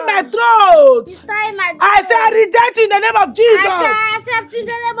tying my throat. I say I reject you in the name of Jesus. I say I accept in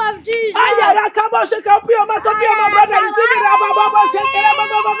the name of Jesus.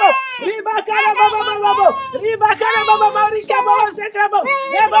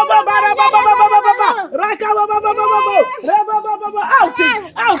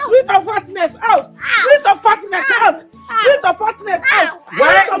 Out, spirit of fatness, out, spirit of fatness, out, spirit of fatness, out.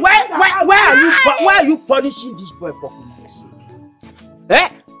 Why are you punishing this boy for goodness sake? Eh?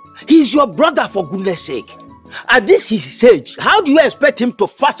 He's your brother for goodness sake. At this his age, how do you expect him to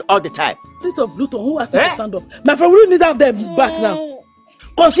fast all the time? Spirit of glutton, who has to stand up? My friend, we need to have them back now.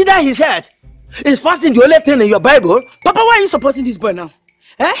 Consider his head. Is fasting the only thing in your Bible? Papa, why are you supporting this boy now?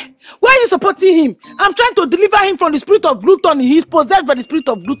 Eh? Why are you supporting him? I'm trying to deliver him from the spirit of gluttony. He's possessed by the spirit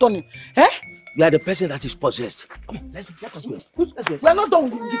of gluttony. Eh? You are the person that is possessed. Come on, let us go. Let's go. We are not done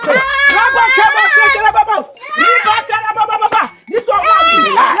with the prayer. This one is a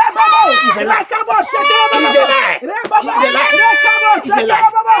lie. He's a lie. He's a lie. He's a lie.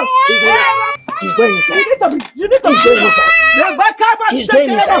 He's going inside. You need to He's going inside. He's going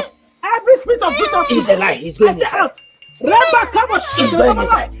inside. Every spirit of gluttony. He's a lie. He's going inside. He's going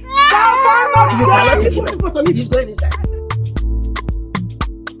inside. You cannot take him. He's going inside.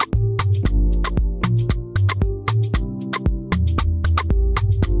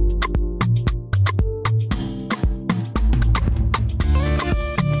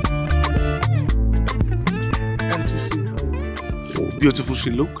 Beautiful she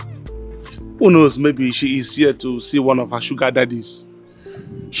look. Who knows, maybe she is here to see one of her sugar daddies.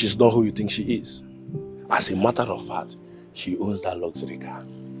 She's not who you think she is. As a matter of fact, she owns that luxury car.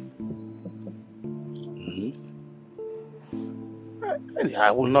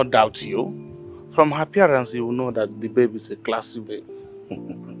 I will not doubt you. From her appearance, you will know that the babe is a classy babe.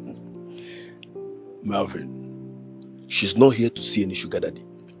 Melvin, she's not here to see any sugar daddy.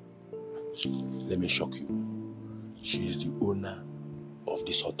 Let me shock you. She is the owner of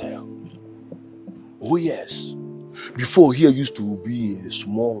this hotel. Oh yes. Before here used to be a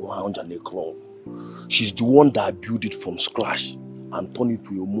small lounge and a club. She's the one that built it from scratch and turned it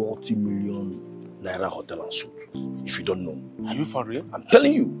to a multi-million naira hotel and suite. If you don't know. Are you for real? I'm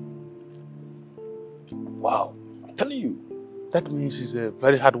telling you. Wow. I'm telling you. That means she's a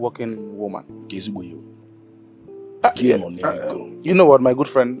very hard-working woman. You know what, my good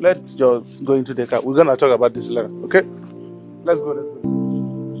friend? Let's just go into the car. We're going to talk about this later, okay? Let's go.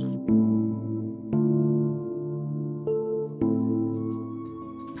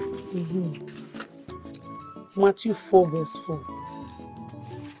 Matthew 4 verse 4.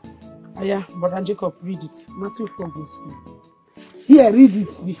 Yeah, Brother Jacob, read it. Matthew 4 verse 4. Here, read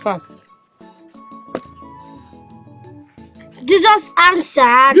it. Be fast. Jesus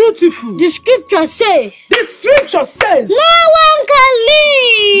answered. Beautiful. The scripture says. The scripture says. No one can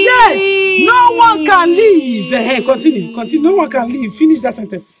live. Yes. No one can live. Continue. No one can live. Finish that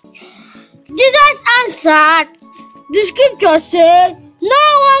sentence. Jesus answered. The scripture says.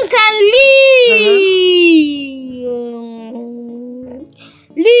 No one can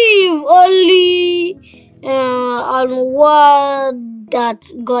live only on what that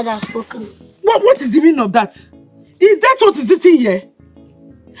God has spoken. What is the meaning of that? Is that what is written here?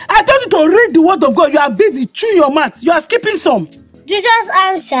 I told you to read the word of God. You are busy chewing your mouth. You are skipping some. Jesus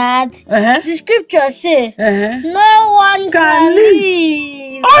answered. The scripture says, no one can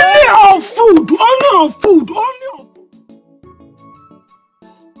live. Only on food. Only on food. Only on food.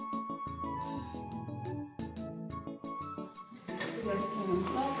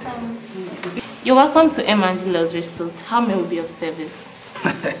 You're welcome to Angela's Resort. How may we be of service?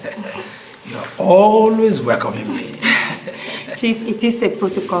 You're always welcoming me. Chief, it is a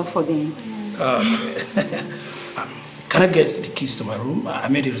protocol for them. Okay. Can I get the keys to my room? I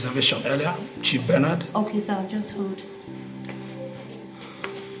made a reservation earlier. Chief Bernard. Okay, sir, just hold.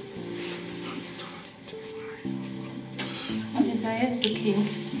 Okay, sir, here's the key.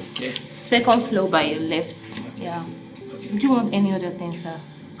 Okay. Second floor by your left. Yeah. Okay. Do you want any other thing, sir?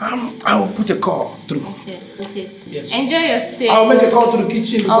 I will put a call through. Okay. Yes. Enjoy your stay. I'll make a call to the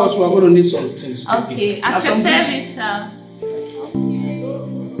kitchen because we are going to need some things. Okay. At your service, sir.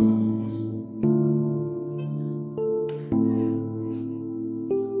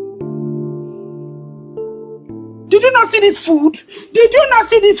 Did you not see this food? Did you not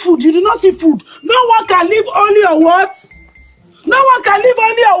see this food? You did not see food. No one can live only on what? No one can live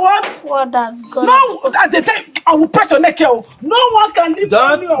only on what? What does God? No, at the time, I will press your neck here. No one can live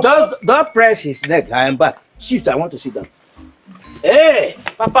only on what? Don't press his neck. I am back. Shift, I want to sit down. Hey!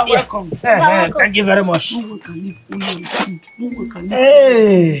 Papa, welcome. Welcome. Thank you very much. No one can live only on food. No one can live.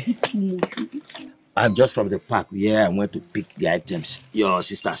 Hey! Eat too much. I'm just from the park. Yeah, I went to pick the items your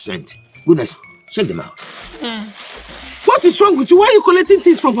sister sent. Goodness, check them out. What is wrong with you? Why are you collecting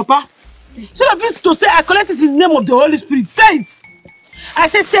things from Papa? Should have used to say, I collected it in the name of the Holy Spirit. Say it. I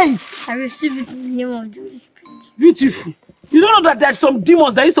said, say it. I received it in the name of the Holy Spirit. Beautiful. You don't know that there's some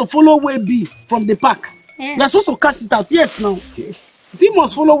demons that used to follow way B from the park. Yeah. You're supposed to cast it out. Yes, now. Okay.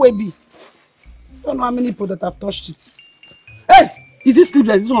 Demons follow way B. I don't know how many people that have touched it. Hey! Is it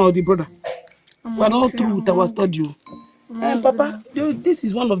sleepless? This one or the brother? We're not through with our studio. Papa, this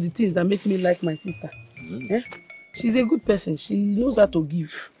is one of the things that make me like my sister. Yeah? She's a good person. She knows how to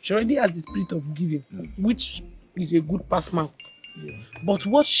give. She already has the spirit of giving, which is a good pass mark. Yeah. But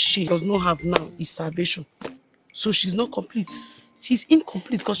what she does not have now is salvation. So she's not complete. She's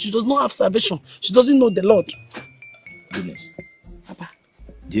incomplete because she does not have salvation. She doesn't know the Lord. Goodness. Papa.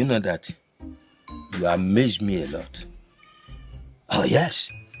 Do you know that you amaze me a lot? Oh, yes.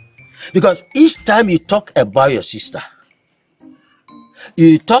 Because each time you talk about your sister,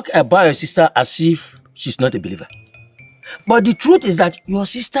 you talk about your sister as if she's not a believer. But the truth is that your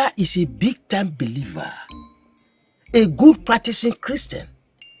sister is a big-time believer. A good practicing Christian.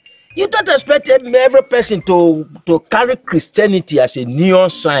 You don't expect every person to carry Christianity as a neon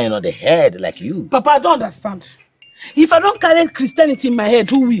sign on the head like you. Papa, I don't understand. If I don't carry Christianity in my head,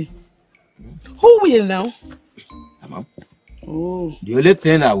 who will? Who will now? Mama. Oh. The only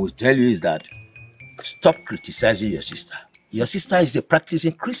thing I will tell you is that stop criticizing your sister. Your sister is a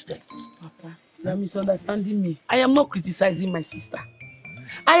practicing Christian. Papa, you are misunderstanding me. I am not criticizing my sister.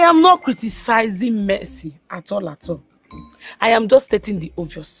 I am not criticizing Mercy at all. I am just stating the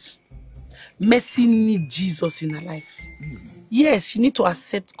obvious. Mercy needs Jesus in her life. Yes, she needs to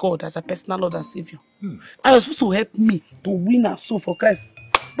accept God as a personal Lord and Savior. And you're supposed to help me to win her soul for Christ.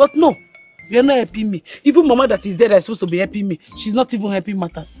 But no, you're not helping me. Even Mama that is there that is supposed to be helping me, she's not even helping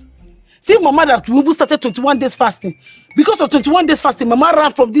matters. See Mama that we even started 21 days fasting. Because of 21 days fasting, Mama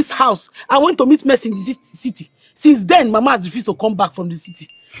ran from this house and went to meet Mercy in the city. Since then, Mama has refused to come back from the city.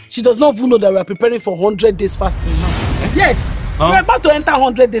 She does not even know that we are preparing for 100 days fasting now. Yes, we're about to enter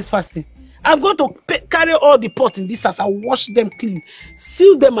 100 days fasting. I'm going to carry all the pots in this house and wash them clean,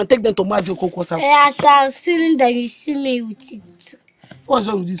 seal them and take them to Mazi Okoko's house. As I'm sealing them, you see me with it too. What's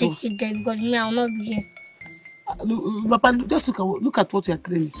wrong with this one? Take it there because me, I will not be here. Papa, just look at what you are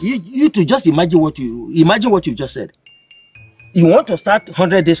training. You to just imagine what you just said. You want to start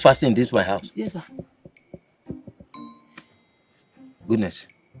 100 days fasting in this my house? Yes, sir. Goodness.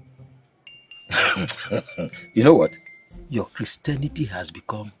 You know what? Your Christianity has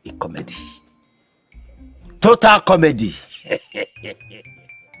become a comedy. Total comedy.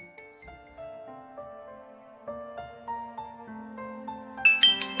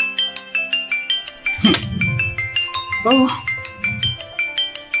 Oh.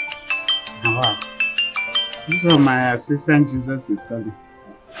 Wow. This is my assistant Jesus is calling.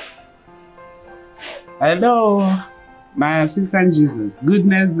 Hello. My assistant Jesus.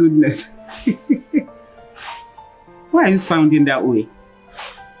 Goodness. Why are you sounding that way?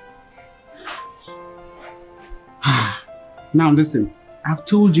 Now listen, I've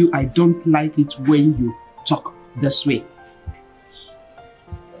told you I don't like it when you talk this way.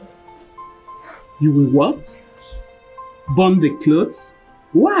 You will what? Burn the clothes?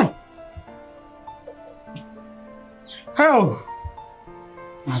 Why? Oh,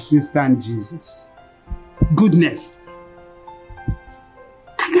 Assistant Jesus. Goodness.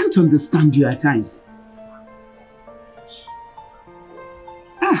 I can't understand you at times.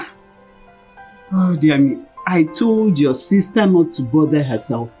 Oh dear me, I told your sister not to bother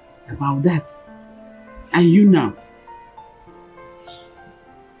herself about that. And you now?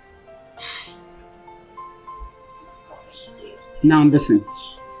 Now listen,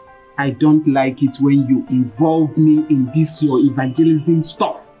 I don't like it when you involve me in this your evangelism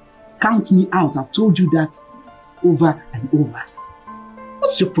stuff. Count me out, I've told you that over and over.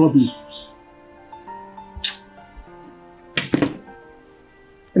 What's your problem? What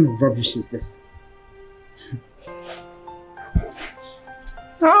kind of rubbish is this?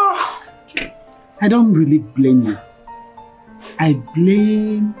 Oh, I don't really blame you. I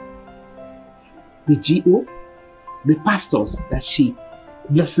blame the GO, the pastors that she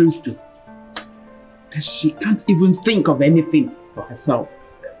listens to. That she can't even think of anything for herself.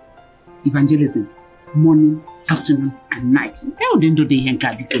 Evangelism, morning, afternoon, and night. What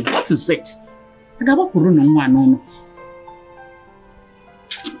is it?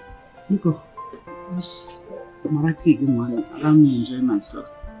 Nico, this Marathi good morning. Allow me to enjoy myself.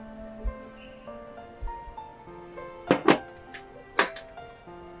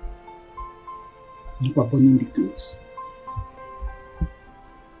 You are burning the clothes.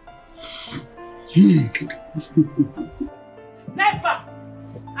 Never!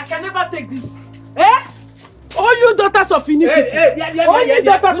 I can never take this. Eh? All you daughters of iniquity. All you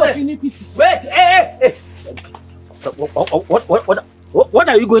daughters of iniquity. Wait, hey. What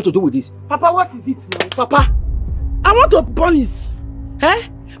are you going to do with this? Papa, what is it now? Papa, I want to burn it. Eh?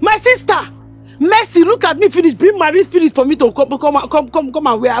 My sister, Mercy, look at me, finish. Bring Marie spirit for me to come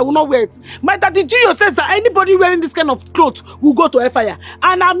and wear. I will not wear it. My daddy Gio says that anybody wearing this kind of clothes will go to hellfire.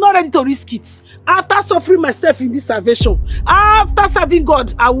 And I'm not ready to risk it. After suffering myself in this salvation, after serving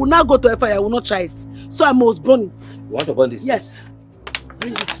God, I will not go to hellfire. I will not try it. So I must burn it. You want to burn this? Yes.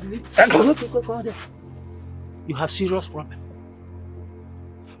 Bring it to me. Go there. You have serious problem.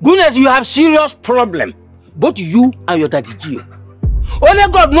 Goodness, you have serious problem. Both you and your daddy Gio. Only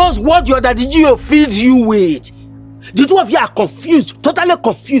God knows what your daddy Gio feeds you with. The two of you are confused, totally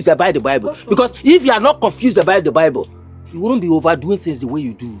confused about the Bible. Because if you are not confused about the Bible, you wouldn't be overdoing things the way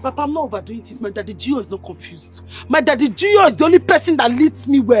you do. Papa, I'm not overdoing things. My daddy Gio is not confused. My daddy Gio is the only person that leads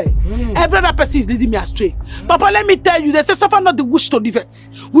me well. Every other person is leading me astray. Papa, let me tell you, they say suffer not the wish to live it.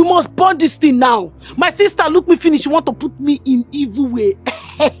 We must burn this thing now. My sister look me finish. She want to put me in evil way.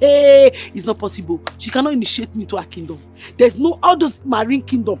 It's not possible. She cannot initiate me to her kingdom. There's no all those marine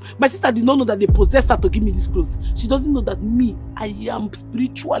kingdom. My sister did not know that they possessed her to give me these clothes. She doesn't know that me, I am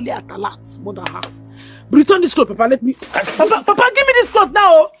spiritually at a lot more than her. Return this cloth, Papa. Let me. Papa, give me this cloth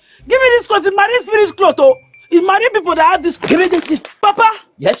now. Give me this cloth. It's marine spirit cloth. Oh, it's marine people that have this cloth. Give me this thing. Papa.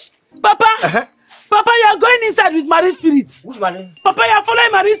 Yes. Papa. Papa, you are going inside with marine spirits. Which marine? Papa, you are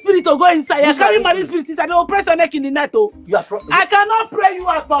following marine spirit to go inside. You are carrying marine spirit inside. They will press your neck in the night. Oh. You are I cannot pray you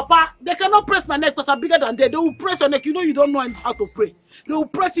out, Papa. They cannot press my neck because I'm bigger than them. They will press your neck. You know you don't know how to pray. They will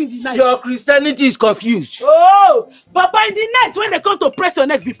press you in the night. Your Christianity is confused. Oh, Papa, in the night when they come to press your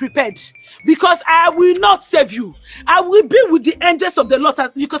neck, be prepared. Because I will not save you. I will be with the angels of the Lord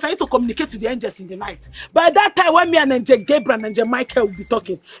because I used to communicate with the angels in the night. By that time, when me and Angel Gabriel and Angel Michael will be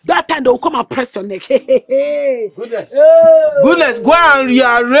talking, that time they will come and press your neck. Goodness. Goodness, go and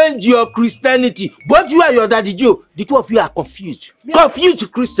rearrange your Christianity. Both you and your daddy Joe, the two of you are confused.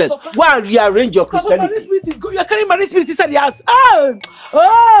 Confused Christians. Papa, go and rearrange your Christianity. Papa, spirit is good. You are carrying my spirit inside the house.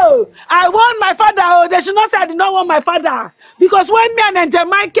 Oh, I want my father. Oh, they should not say I did not want my father. Because when me and Angel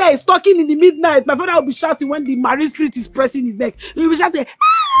Michael is talking in the midnight, my father will be shouting when the marine spirit is pressing his neck. He will be shouting,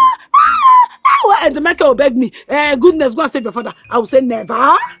 and Michael will beg me, goodness, go and save your father. I will say,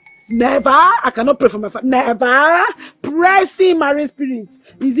 never, never. I cannot pray for my father. Never. Pressing marine spirits.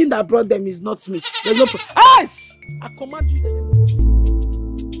 It's him that brought them, is not me. There's no yes! I command you.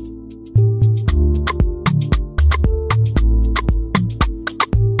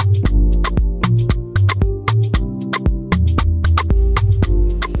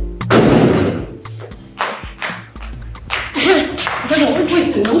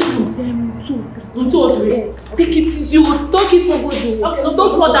 Take it easy. Don't kiss somebody. Okay, no,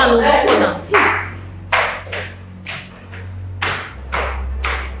 don't fall down. Don't fall down.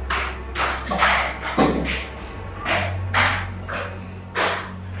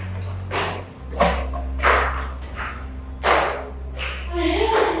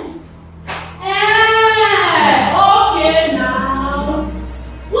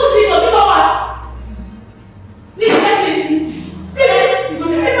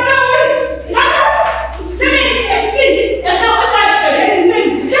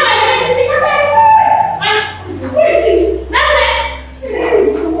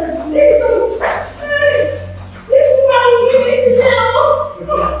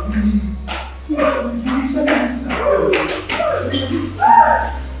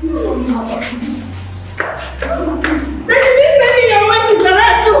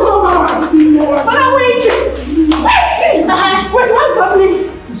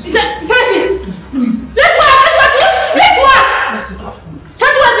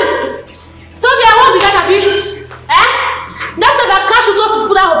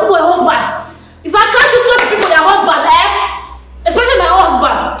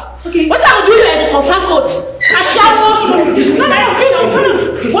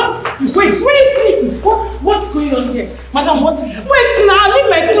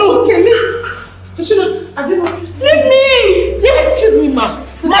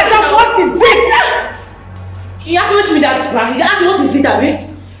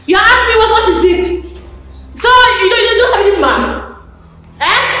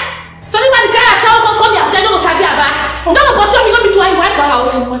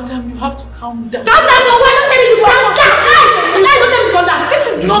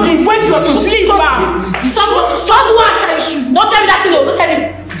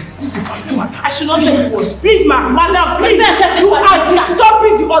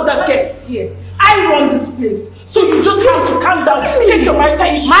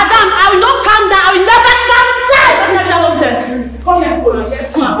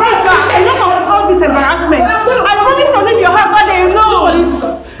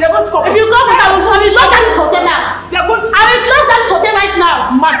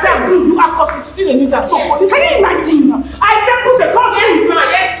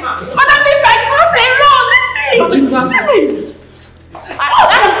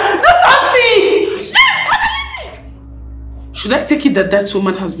 That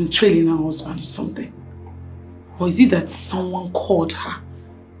woman has been trailing her husband or something? Or is it that someone called her?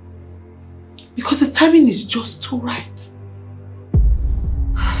 Because the timing is just too right.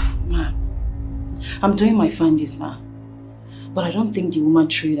 Ma, I'm doing my findings, ma. But I don't think the woman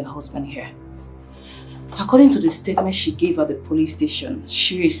threw her husband here. According to the statement she gave at the police station,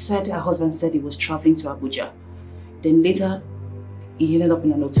 she said her husband said he was traveling to Abuja. Then later, he ended up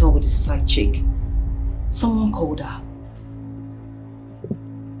in an hotel with his side chick. Someone called her.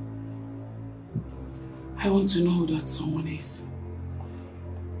 I want to know who that someone is.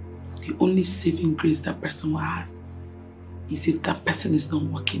 The only saving grace that person will have is if that person is not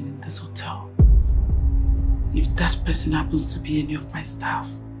working in this hotel. If that person happens to be any of my staff,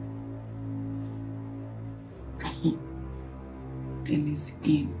 then he's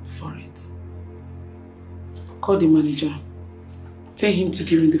in for it. Call the manager. Tell him to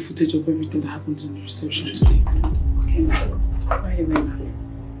give me the footage of everything that happened in the reception today. Okay, ma'am. Right away, ma'am.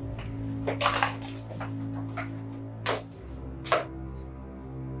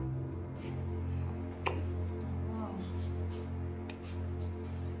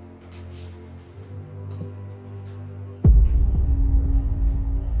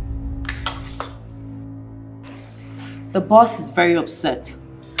 The boss is very upset.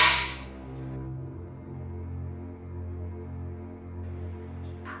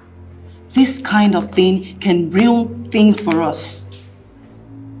 This kind of thing can ruin things for us.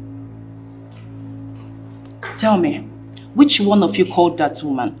 Tell me, which one of you called that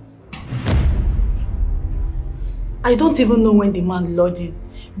woman? I don't even know when the man lodged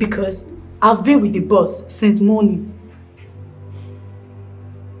because I've been with the boss since morning.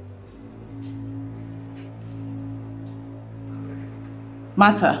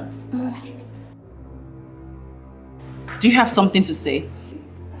 Martha, do you have something to say?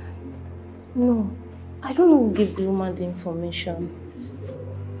 No, I don't know who gave the woman the information.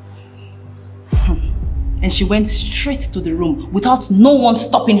 And she went straight to the room without no one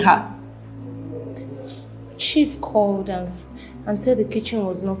stopping her. Chief called and said the kitchen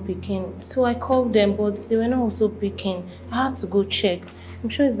was not picking. So I called them, but they were not also picking. I had to go check. I'm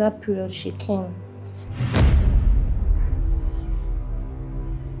sure it's that period she came.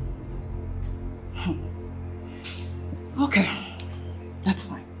 Okay, that's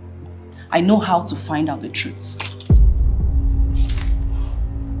fine. I know how to find out the truth.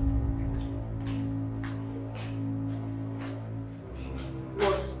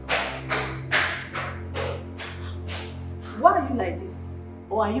 Why are you like this?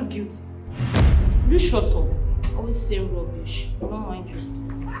 Or are you guilty? You shut up. Always saying rubbish. I don't mind your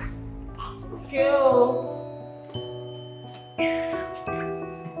business. Okay.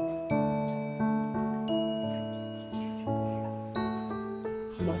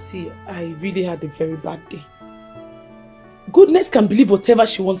 See, I really had a very bad day. Goodness can believe whatever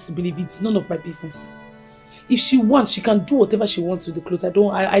she wants to believe. It's none of my business. If she wants, she can do whatever she wants with the clothes.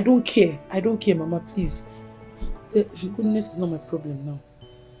 I don't care. I don't care, Mama, please. Goodness is not my problem now.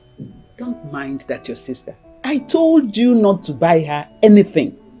 Don't mind that your sister. I told you not to buy her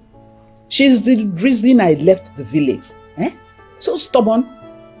anything. She's the reason I left the village. Eh? So stubborn.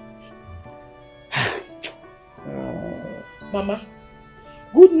 Mama,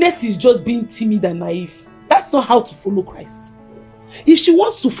 goodness is just being timid and naive. That's not how to follow Christ. If she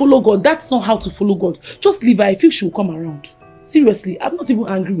wants to follow God, that's not how to follow God. Just leave her. I feel she will come around. Seriously, I'm not even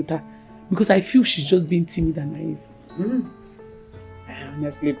angry with her because I feel she's just being timid and naive. I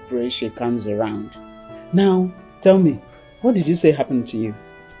honestly pray she comes around. Now, tell me, what did you say happened to you?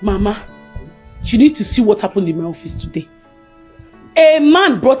 Mama, you need to see what happened in my office today. A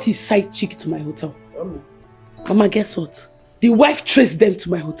man brought his side chick to my hotel. Mama, guess what? The wife traced them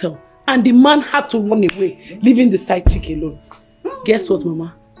to my hotel and the man had to run away, leaving the side chick alone. Guess what,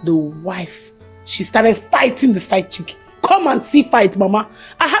 Mama? The wife, she started fighting the side chick. Come and see fight, Mama.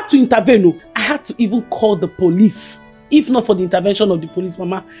 I had to intervene. I had to even call the police. If not for the intervention of the police,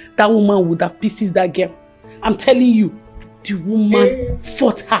 Mama, that woman would have pieces that girl. I'm telling you, the woman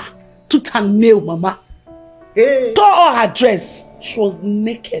fought her tooth and nail, Mama. Tore all her dress. She was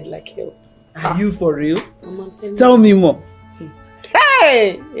naked like hell. Are you for real? Mama, tell me more.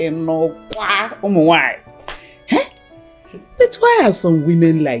 Hey! Why? But why are some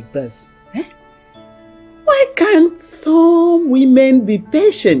women like this? Why can't some women be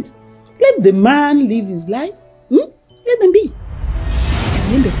patient? Let the man live his life. Let him be. At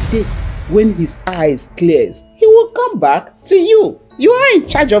the end of the day, when his eyes clears, he will come back to you. You are in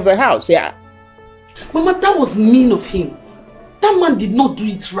charge of the house, yeah? Mama, that was mean of him. That man did not do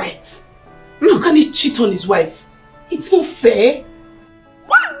it right. How can he cheat on his wife? It's not fair.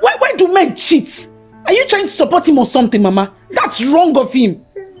 Why do men cheat? Are you trying to support him or something, Mama? That's wrong of him.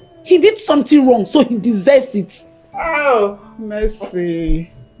 He did something wrong, so he deserves it. Oh,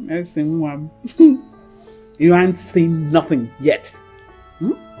 mercy. Mercy, Mom. You aren't seen nothing yet.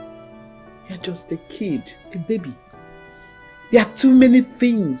 You're just a kid, a baby. There are too many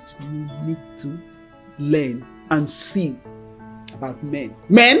things you need to learn and see about men.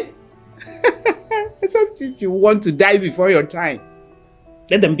 Men? Except if you want to die before your time.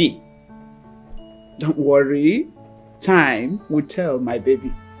 Let them be. Don't worry. Time will tell, my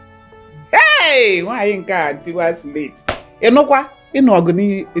baby. Hey! Why ain't God? It was late. You know what? You know I'm going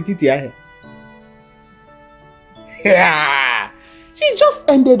to eat here. Yeah. She just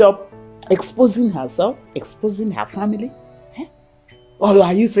ended up exposing herself, exposing her family. Eh? Or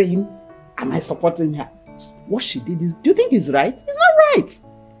are you saying, am I supporting her? What she did is, do you think it's right? It's not right.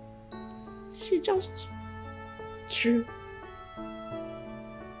 She just threw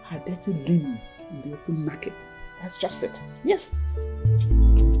her dirty leaves in the open market. That's just it. Yes.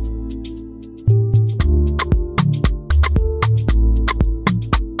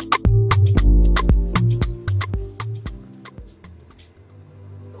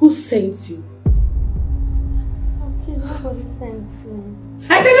 Who sent you? Oh, please, nobody sent me.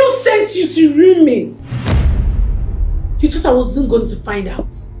 I said who sent you to ruin me? You thought I wasn't going to find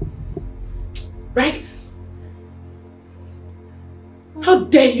out. Right? How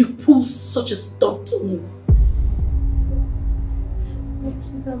dare you pull such a stunt on me? Oh,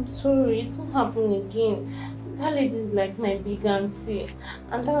 please, I'm sorry. It won't happen again. That lady is like my big auntie.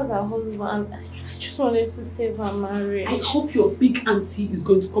 And that was her husband. I just wanted to save her marriage. I hope your big auntie is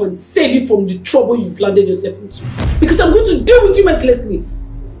going to come and save you from the trouble you've landed yourself into. Because I'm going to deal with you mercilessly.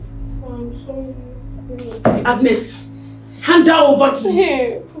 Oh, I'm sorry. Agnes, hand her over to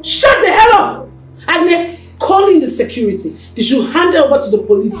me. Shut the hell up! Agnes, call in the security. They should hand her over to the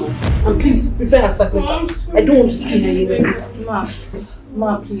police. And please, prepare her sack letter. I don't want to see her here. Ma,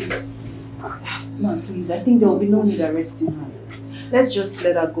 please. Ma, please. I think there will be no need arresting her. Let's just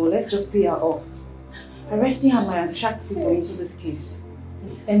let her go. Let's just pay her off. Arresting her might attract people into this case.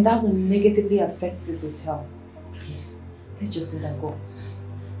 And that will negatively affect this hotel. Please, let's just let her go.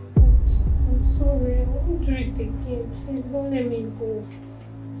 I'm sorry. I won't do it again. Please don't let me go.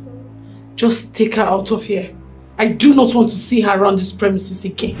 Just take her out of here. I do not want to see her around this premises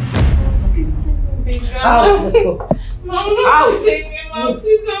again. Okay. Out, let's go. Mom, out! Take me, Mom,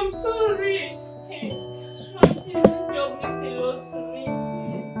 please, I'm sorry. Hey, Mom, please, this job means a lot to me.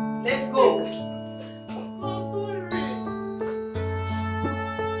 Let's go. I'm sorry.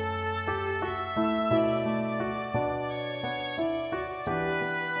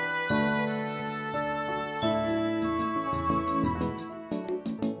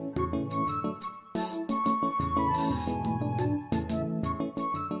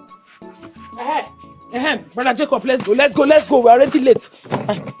 Brother Jacob, let's go. We're already late.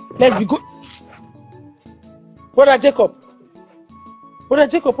 Let's be good. Brother Jacob,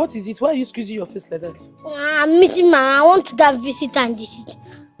 what is it? Why are you squeezing your face like that? I'm missing Mama. I want to go and visit her in the city.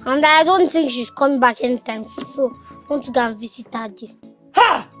 And I don't think she's coming back anytime soon. So I want to go and visit her there.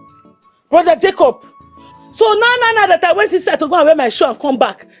 Ha! Brother Jacob, so now that I went inside to go and wear my shoe and come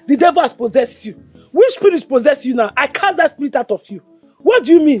back, the devil has possessed you. Which spirit possessed you now? I cast that spirit out of you. What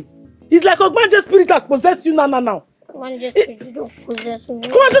do you mean? It's like Ogbanje's spirit has possessed you now. Ogbanje's spirit don't possess me.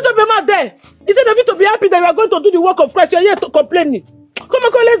 Come on, shut up your mouth there. Instead of you to be happy that you are going to do the work of Christ, you are here to complain. Come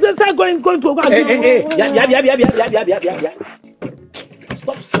on, let's just start going to go and Yeah.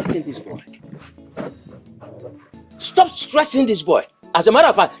 Stop stressing this boy. Stop stressing this boy. As a matter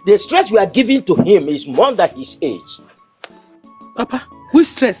of fact, the stress we are giving to him is more than his age. Papa, which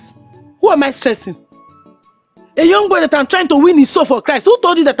stress? Who am I stressing? A young boy that I'm trying to win his soul for Christ. Who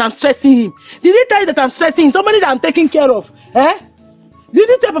told you that I'm stressing him? Did he tell you that I'm stressing him? Somebody that I'm taking care of. Eh? Did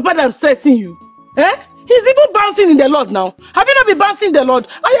you tell Papa that I'm stressing you? Eh? He's even bouncing in the Lord now. Have you not been bouncing in the Lord?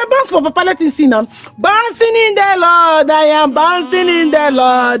 I am bouncing for Papa, let him see now. Bouncing in the Lord. I am bouncing in the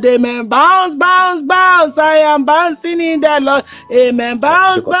Lord. Amen. Bounce, bounce, bounce. I am bouncing in the Lord. Amen.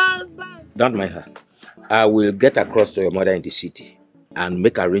 Bounce, bounce, bounce. Don't mind her. I will get across to your mother in the city and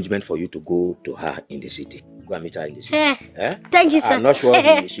make arrangement for you to go to her in the city. Go and meet her in the city. Eh? Thank you, sir. I'm not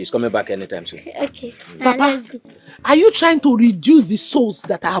sure she's coming back anytime soon. Okay. Papa, are you trying to reduce the souls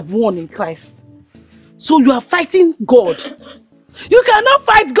that I have won in Christ? So you are fighting God. You cannot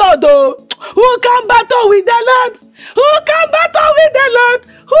fight God, though. Who can battle with the Lord? Who can battle with the Lord?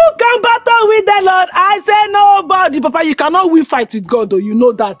 Who can battle with the Lord? I say nobody. Papa, you cannot win fight with God, though. You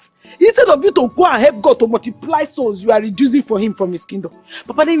know that. Instead of you to go and help God to multiply souls, you are reducing for him from his kingdom.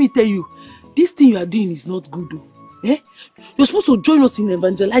 Papa, let me tell you, this thing you are doing is not good, though. Eh? You're supposed to join us in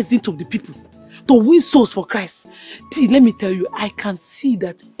evangelizing to the people, to win souls for Christ. See, let me tell you, I can see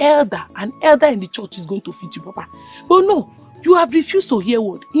that an elder in the church is going to feed you, Papa. But no, you have refused to hear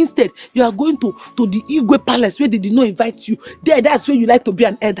word. Instead, you are going to the Igwe Palace where they did not invite you. That's where you like to be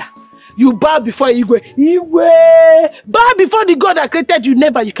an elder. You bow before Igwe. Igwe! Bow before the God that created you.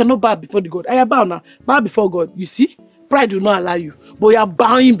 Never. You cannot bow before the God. I bow now. Bow before God. You see? Pride will not allow you. But you are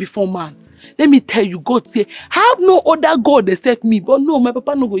bowing before man. Let me tell you, God say, have no other God except me. But no, my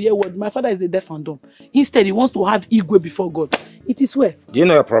papa no go hear word. My father is a deaf and dumb. Instead, he wants to have Igwe before God. It is where? Do you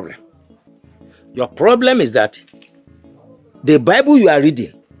know your problem? Your problem is that the Bible you are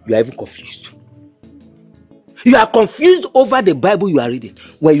reading, you are even confused. You are confused over the Bible you are reading.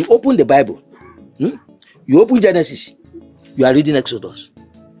 When you open the Bible, you open Genesis, you are reading Exodus.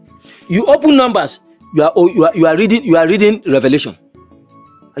 You open Numbers, you are reading Revelation.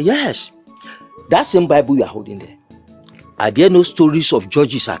 Yes, that same Bible you are holding there. Are there no stories of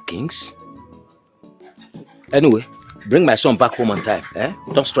judges or kings? Anyway, bring my son back home on time.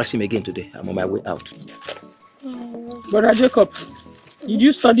 Don't stress him again today. I'm on my way out. Brother Jacob, did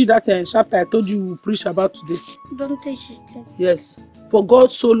you study that chapter I told you preach about today? Don't touch his thing. Yes. For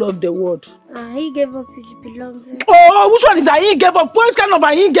God so loved the world. He gave up his beloved. Oh, which one is that? He gave up. What kind of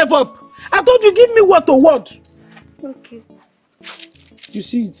he gave up? I told you, give me word to word. Okay. You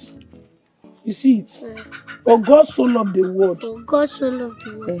see it? You see it? For God so loved the world. For God so loved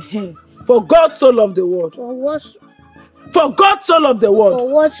the world. For God so loved the world. For what? For God so loved the world. For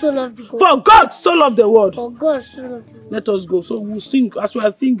what so loved the world? For God so loved the world. For God so loved the world. Let us go. So we'll sing. As we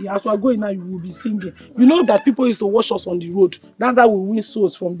are singing, as we are going now, you will be singing. You know that people used to watch us on the road. That's how we win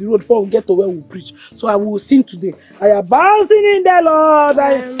souls from the road before we get to where we preach. So I will sing today. I am bouncing in the Lord.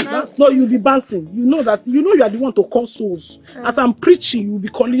 No, you'll be bouncing. You know that. You know you are the one to call souls. As I'm preaching, you will be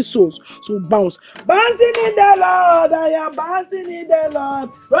calling souls. So bounce. Bouncing in the Lord. I am bouncing in the Lord.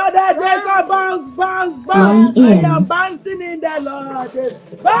 Brother Jacob, bounce, bounce, bounce. I am bouncing in the Lord.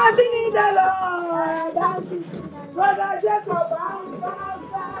 Bouncing in the Lord. Bouncing. Brother Jacob, bounce,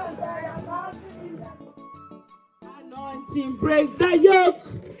 bounce, bounce. I am bouncing in the Lord. Anointing breaks the yoke.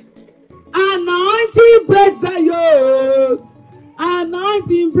 Anointing breaks the yoke.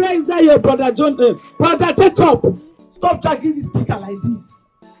 Anointing breaks the yoke. Brother Jacob, stop dragging the speaker like this.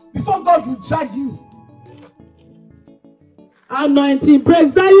 Before God will drag you. Anointing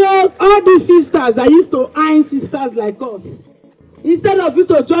breaks the yoke. All these sisters that used to iron sisters like us. Instead of you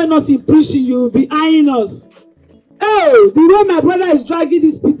to join us in preaching, you will be eyeing us. Oh, the way my brother is dragging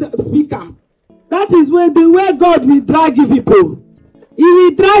this speaker, that is where the way God will drag you people. He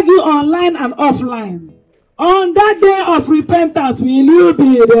will drag you online and offline. On that day of repentance, will you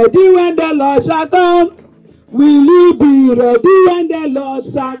be ready when the Lord shall come? Will you be ready when the Lord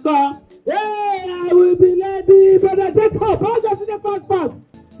shall come? Hey, I will be ready. Brother Jacob, I'll just in the first part.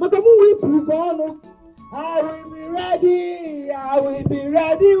 I will be ready. I will be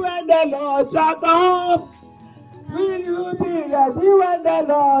ready when the Lord shall come. Will you be ready when the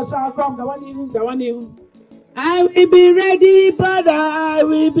Lord shall come? I will be ready, brother. I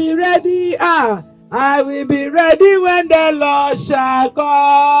will be ready. I will be ready when the Lord shall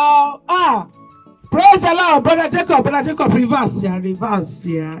come. Praise the Lord, brother Jacob. Brother Jacob, reverse here, reverse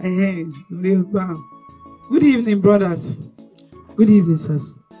here. Good evening, brothers. Good evening,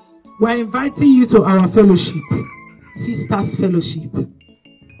 sirs. We are inviting you to our fellowship, Sisters Fellowship.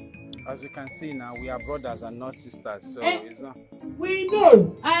 As you can see now, we are brothers and not sisters. So it's not. We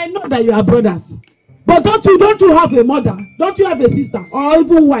know. I know that you are brothers. But don't you have a mother? Don't you have a sister or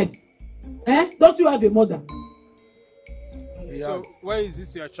even wife? Don't you have a mother? Yeah. So where is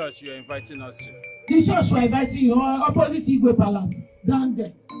this your church you are inviting us to? The church we are inviting you opposite Igwe Palace, down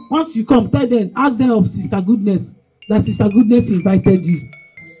there. Once you come, tell them, ask them of Sister Goodness. That Sister Goodness invited you.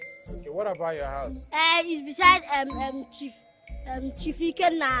 Okay, what about your house? It's beside Chief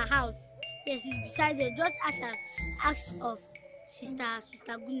Ekene house. Yes, it's beside there. Just ask of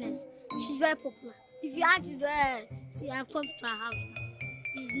Sister Goodness. She's very popular. If you ask her, you have come to her house now.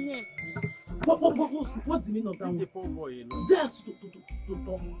 It's near. What's the meaning of that one? They ask you to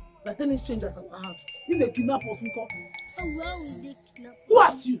talk. Like telling strangers at our house. If they kidnap us, we come. Where will they kidnap us? Who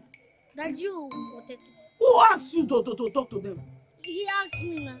asked you? That you wanted to. Who asked you to talk to them? He asked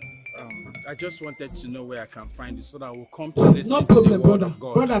me now. I just wanted to know where I can find it so that we'll come to listen No to the problem, word brother. of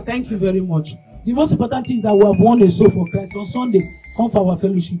God. Brother, thank you very much. The most important thing is that we have won a soul for Christ. On Sunday, come for our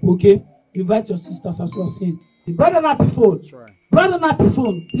fellowship, okay? Invite your sisters as well, saying. Brother Nappy phone. Brother Nappy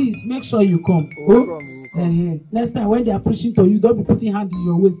phone, please make sure you come. We'll come. Next time when they are preaching to you, don't be putting hand in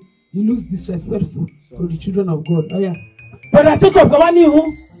your waist. You look disrespectful to the children of God. Oh yeah. Brother Jacob, go on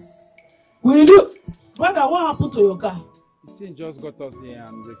you. Will you? Brother, what happened to your car? The thing just got us here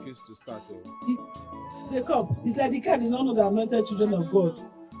and refused to start. Jacob, it's like the car did not know the anointed children of God.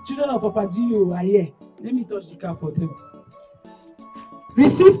 Children of Papa Gio are here. Let me touch the car for them.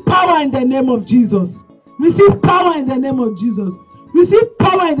 Receive power in the name of Jesus. Receive power in the name of Jesus. Receive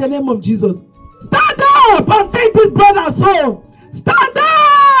power in the name of Jesus. Stand up and take this brother's home. Stand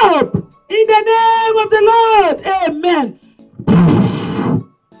up in the name of the Lord. Amen.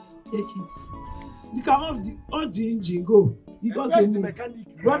 Take it. You can off the engine. Go. You got the mechanic.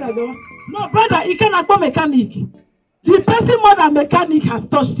 Brother, go. No, brother, you cannot be mechanic. The person more than mechanic has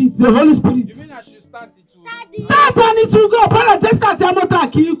touched it. The Holy Spirit. You mean I should start it? Start and it will go. Brother, just start your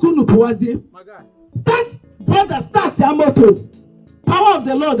motor. Start, brother, start your motor. Power of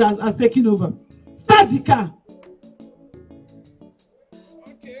the Lord has taken over. Start the car.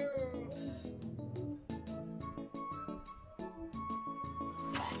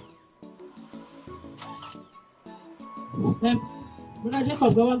 Brother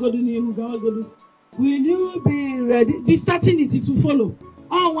Jacob, will you be ready? Be starting it, it will follow.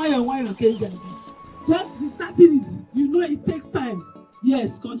 Oh, why, okay, just be starting it. You know it takes time.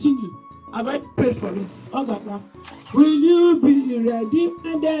 Yes, continue. I've already prayed for it. Oh, God. Will you be ready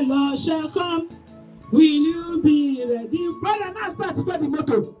and the Lord shall come? Will you be ready? Brother, now start to the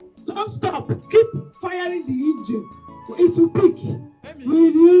motor. Don't stop. Keep firing the engine. It will pick.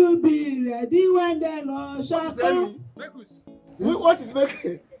 Will you be ready when the Lord shall come? What is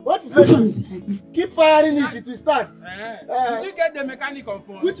making? What is making? Keep firing it, it will start. Did you get the mechanic on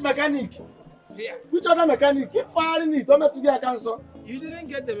phone? Which mechanic? Here. Which other mechanic? Keep firing it. Don't let you get cancer. You didn't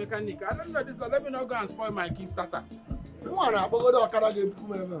get the mechanic. I don't know this, so let me not go and spoil my Kickstarter. You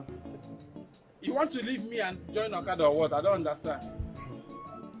want to leave me and join Okada or what? I don't understand.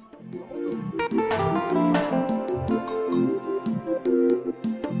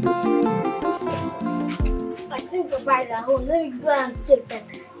 I think the bike at home. Let me go and check that.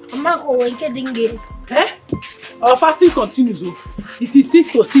 I'm not going to get it. Our fasting continues. It is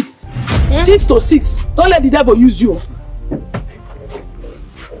 6 to 6. 6 to 6. Don't let the devil use you.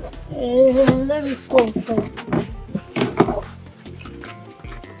 Let me go first.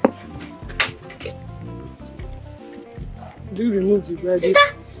 Do you remove the bread?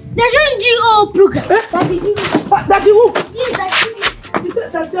 Sister, they're showing GO program. Daddy, who? Yes,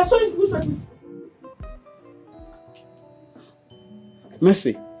 Daddy. They're showing who's that?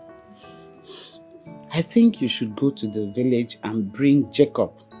 Mercy, I think you should go to the village and bring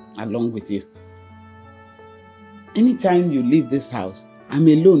Jacob along with you. Anytime you leave this house, I'm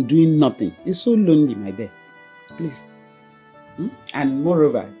alone doing nothing. It's so lonely, my dear. Please. And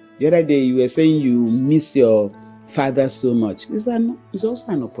moreover, the other day you were saying you miss your father so much. It's also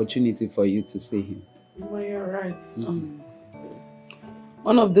an opportunity for you to see him. Well, you're right.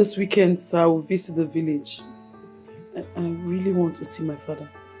 One of those weekends I will visit the village. I really want to see my father.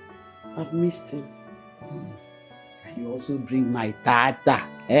 I've missed him. You also bring my tata,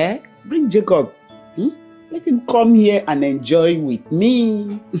 Bring Jacob. Let him come here and enjoy with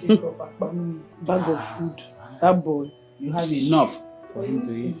me. Jacob, bag of food. That boy. You have enough for him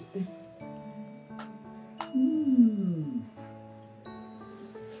to eat.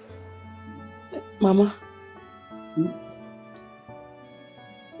 Mama,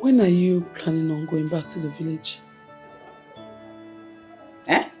 when are you planning on going back to the village?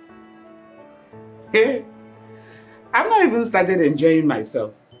 I've not even started enjoying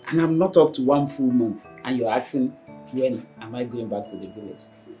myself. And I'm not up to 1 full month. And you're asking, when am I going back to the village?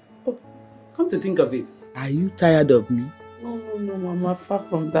 Oh, come to think of it, are you tired of me? No, Mama, far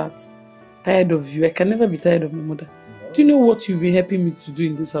from that. Tired of you. I can never be tired of my mother. No. Do you know what you've been helping me to do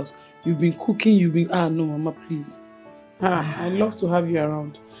in this house? You've been cooking, no, Mama, please. I love to have you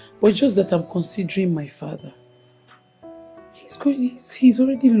around. But just that I'm considering my father. He's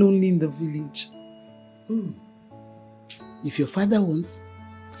already lonely in the village. If your father wants,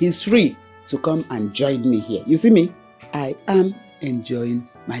 he's free to come and join me here. You see me? I am enjoying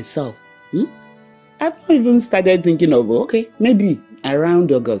myself. I've not even started thinking of, okay, maybe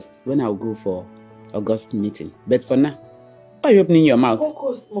around August when I'll go for August meeting. But for now, why are you opening your mouth?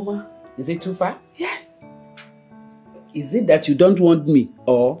 Focus, Mama. Is it too far? Yes. Is it that you don't want me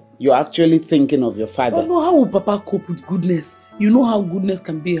or you're actually thinking of your father? I don't know how will Papa cope with goodness. You know how goodness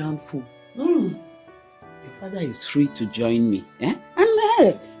can be a handful. Your father is free to join me. And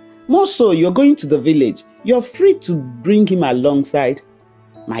more so, you're going to the village. You're free to bring him alongside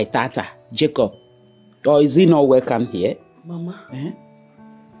my tata, Jacob. Or is he not welcome here? Mama,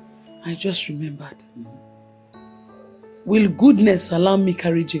 I just remembered. Will goodness allow me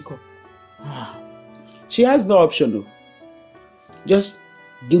carry Jacob? She has no option though. Just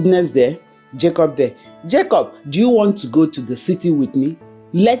goodness there, Jacob there. Jacob, do you want to go to the city with me?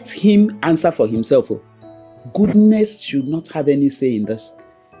 Let him answer for himself. Goodness should not have any say in this.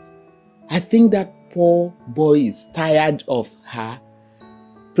 I think that poor boy is tired of her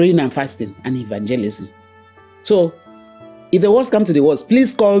praying and fasting and evangelism. So, If the worst come to the worst,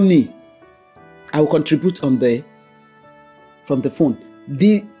 please call me. I will contribute from the phone.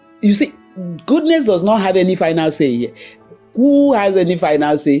 You see, goodness does not have any final say here. Who has any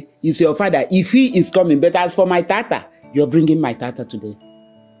final say? Is your father. If he is coming, but as for my tata, you're bringing my tata today.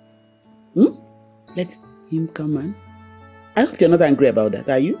 Let him come on. I hope you're not angry about that,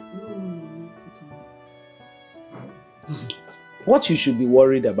 are you? What you should be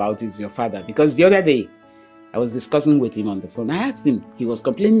worried about is your father, because the other day I was discussing with him on the phone. I asked him, he was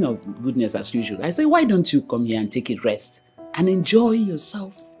complaining of goodness as usual. I said, why don't you come here and take a rest and enjoy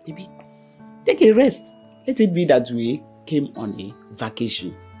yourself, baby? Take a rest. Let it be that we came on a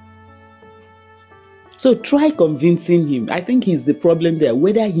vacation. So try convincing him. I think he's the problem there,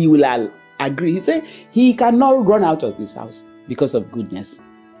 whether he will agree. He said he cannot run out of his house because of goodness.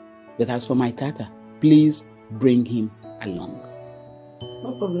 But as for my tata, please bring him along.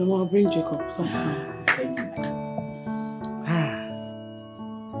 No problem, I'll bring Jacob. Thank you.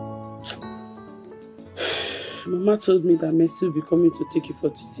 Mama told me that Mercy will be coming to take you for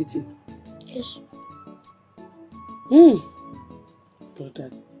the city. Yes.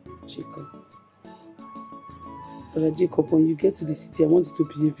 Brother Jacob, when you get to the city, I want you to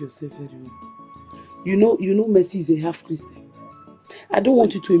behave yourself very well. You know Mercy is a half Christian. I don't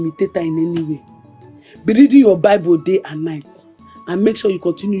want you to imitate her in any way. Be reading your Bible day and night. And make sure you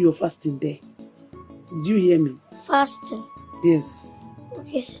continue your fasting there. Did you hear me? Fasting? Yes.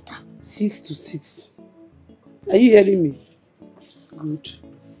 Okay, sister. 6 to 6. Are you hearing me? Good.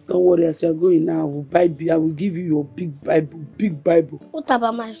 Don't worry, as you're going now, I will give you your big Bible. What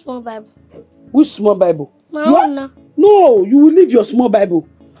about my small Bible? Which small Bible? My own now. No, you will leave your small Bible.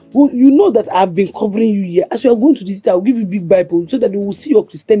 Well, you know that I've been covering you here. As you are going to the city, I will give you big Bible so that they will see your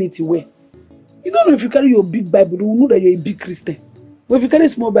Christianity well. You don't know if you carry your big Bible, they will know that you're a big Christian. But if you carry a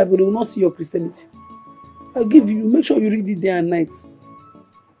small Bible, they will not see your Christianity. I'll give you, make sure you read it day and night.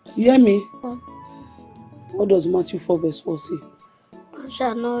 You hear me? What does Matthew 4 verse 4 say? Man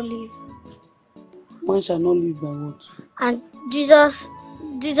shall not live. Man shall not live by what? And Jesus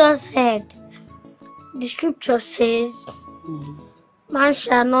said, the scripture says, man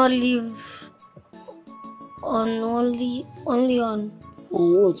shall not live on only on.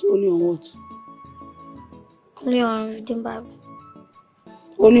 On what? Only on what? Only on reading Bible.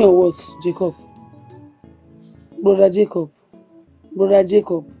 Only on what, Jacob? Brother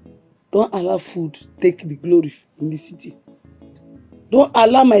Jacob, don't allow food take the glory in the city. Don't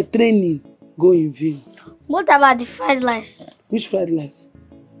allow my training go in vain. What about the fried rice? Which fried rice?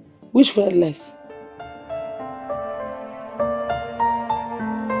 Which fried rice?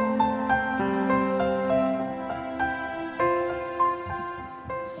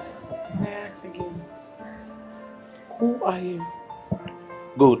 Can I ask again? Who are you?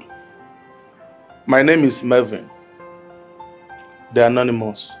 Good. My name is Mervyn, the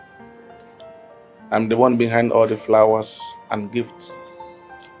Anonymous. I'm the one behind all the flowers and gifts.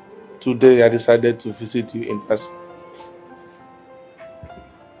 Today I decided to visit you in person.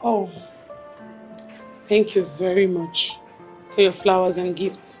 Oh, thank you very much for your flowers and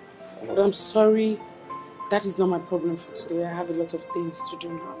gifts. But I'm sorry, that is not my problem for today. I have a lot of things to do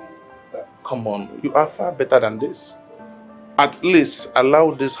now. Come on, you are far better than this. At least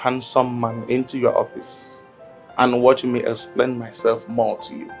allow this handsome man into your office and watch me explain myself more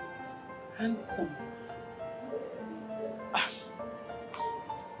to you. Handsome.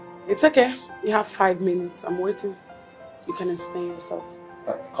 It's okay. You have 5 minutes. I'm waiting. You can explain yourself.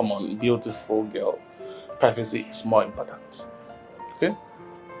 Come on, beautiful girl. Privacy is more important. Okay?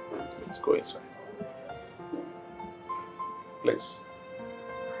 Let's go inside. Please.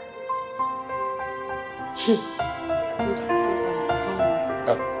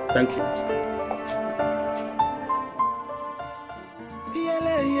 Thank you.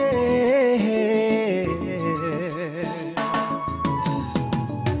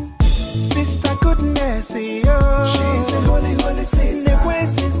 Sister Goodness, yo. She's a holy, holy sister.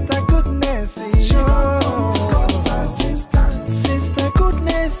 Sister Goodness, yo. God's assistant. Sister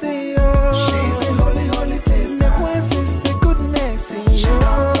Goodness, yo. She's a holy, holy sister. Sister Goodness, yo.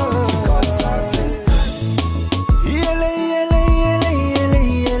 God's assistant.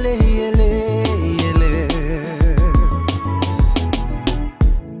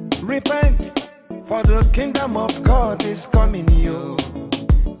 Repent, for the kingdom of God is coming, yo.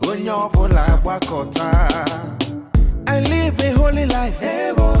 I live a holy life.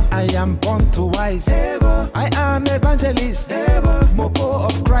 I am born to wise. I am evangelist. Mopo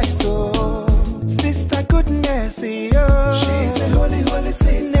of Christ. Sister Goodness. She's a holy, holy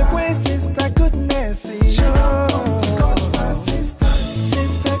sister. Sister Goodness. God's assistant.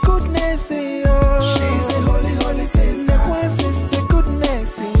 Sister Goodness. She's a holy, holy sister.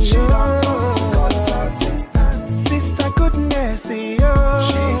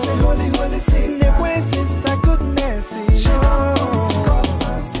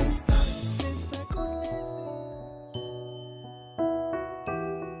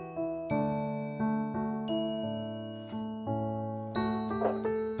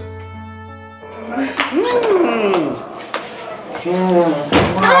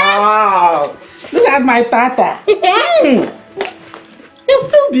 Wow! Look at my tata. You're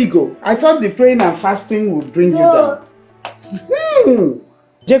still big. Oh. I thought the praying and fasting would bring you down.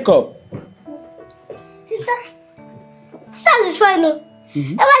 Jacob. Sister is fine. No?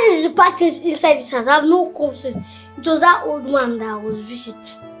 Ever since you practice inside this house, I have no conscience. It was that old man that I was visiting.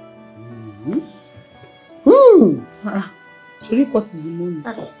 Should we cut his money?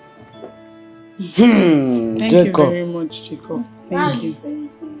 Thank Jacob. you very much, Jacob. Thank you. Very,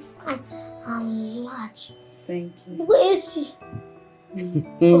 very fine and large. Thank you. Look at AC.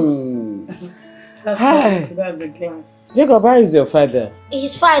 Hi. That's the glass. Jacob, how is your father?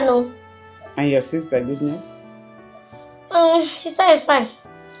 He's fine, no? And your sister, goodness? Sister is fine.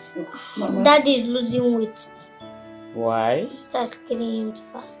 Mama. Daddy is losing weight. Why? Sister is killing him too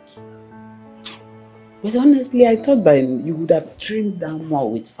fast. But honestly, I thought by you would have trimmed down more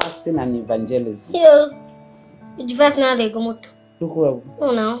with fasting and evangelism. Yeah. With the 5 now they go moto. Look well.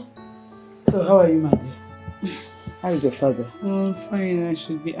 Oh, now. So how are you, my dear? How is your father? Oh, fine. I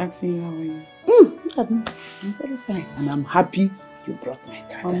should be asking you how are you. Look at me. I'm very fine. And I'm happy you brought my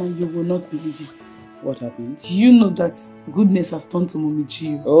tata. Mama, you will not believe it. What happened? Do you know that goodness has turned to Mommy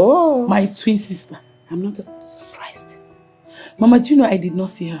Gio? Oh. My twin sister. I'm not surprised. Mama, do you know I did not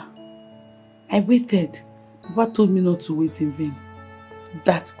see her? I waited. Papa told me not to wait in vain.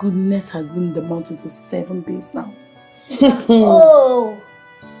 That goodness has been in the mountain for 7 days now. Oh.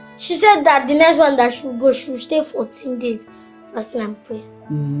 She said that the next one that she will go, she will stay 14 days fasting and pray.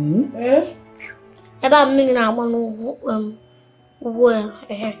 About a minute now, one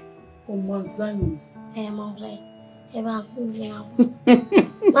Mount Zion. Mount Zion. About a minute now.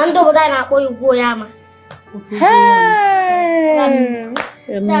 Man, don't die now. You go, Yama. Hey!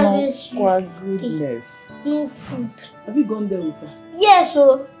 Goodness. No food. Have you gone there with her? Yes,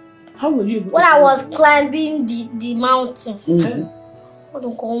 so. How were you able when to I was climbing the mountain. What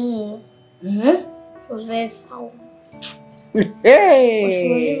don't come It was very foul. Hey! She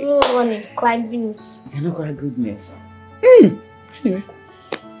was even running, climbing it. Look at goodness. Anyway,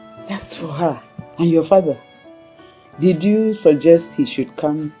 that's for her. And your father? Did you suggest he should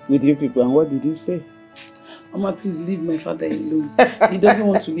come with you people, and what did he say? Mama, please leave my father alone. He doesn't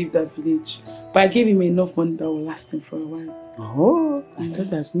want to leave that village. But I gave him enough money that will last him for a while. Oh, I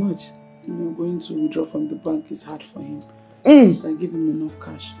thought as much. You know, going to withdraw from the bank is hard for him. So I gave him enough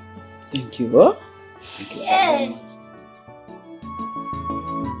cash. Thank you. Oh? Thank you very much.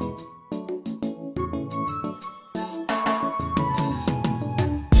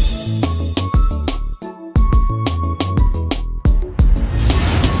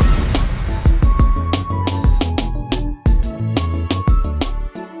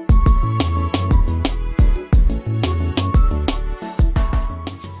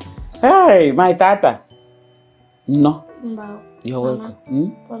 Hey, my tata. No. Mbao. You're welcome.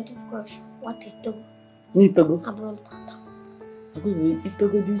 Point of question. What is Togo? Ni Togo? Abron tata.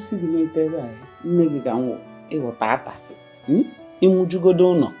 Togo do see me teza. Negi ganwo. Ewo tata.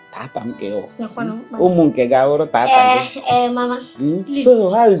 Imujugodo no. Tata mkeo. Umu nke ga oro tata. Mama. So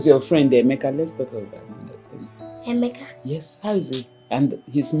how is your friend Emeka? Let's talk about that. Emeka? Yes, how is he? And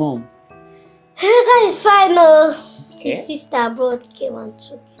his mom? Emeka is fine, no. Okay. His sister abroad came and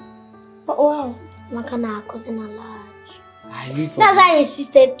took him. Oh, wow. Makana cousin large. That's why I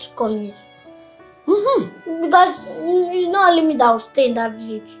insisted to come here. Because it's not only me that will stay in that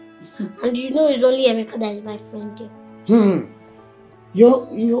village. And you know it's only Emeka that is my friend here.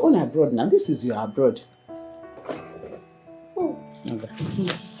 You're on abroad now. This is your abroad.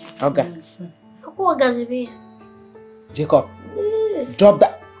 Okay. Jacob, drop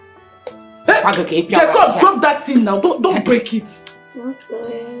that. Hey, Jacob, drop that thing now. Don't break it.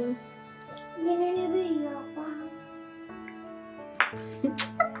 Okay.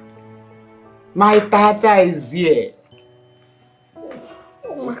 My tata is here.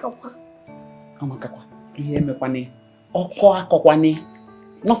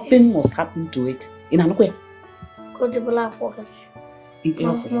 Nothing must happen to it. In a way.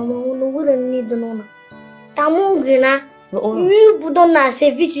 Mama, wouldn't need the nona. I'm hungry now. You put on as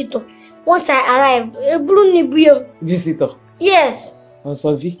a visitor. Once I arrive, a blue visitor? Yes.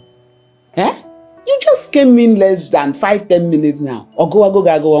 Osovi? Eh? You just came in less than 5-10 minutes now. Go.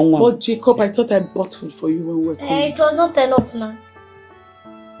 But Jacob, I thought I bought food for you when we were coming. It was not enough now.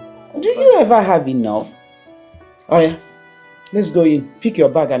 Do you ever have enough? Oh yeah. Let's go in. Pick your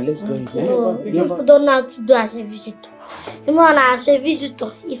bag and let's go in. No, people don't know how to do as a visitor. You know, as a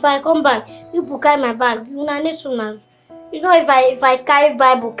visitor, if I come back, you carry my bag. You need to. You know, if I carry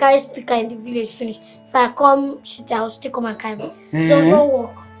Bible, carry speaker in the village, finish. If I come sit, I'll still come and carry. It does not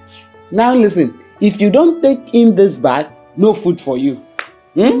work. Now listen, if you don't take in this bag, no food for you.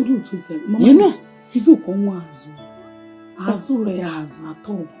 You know. He's so cool.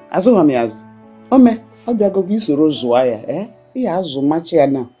 Azu hami azu. Ome, obi ago gi soro zua ya, eh? I azu machi ya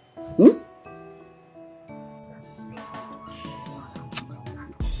na.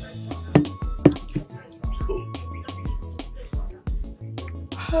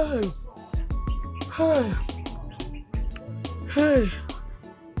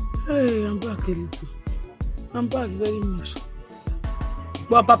 Hey, I'm back a little. I'm back very much.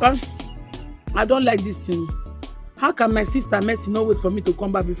 But Papa, I don't like this thing. How can my sister Mercy not wait for me to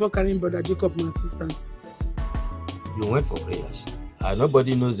come back before carrying Brother Jacob, my assistant? You went for prayers.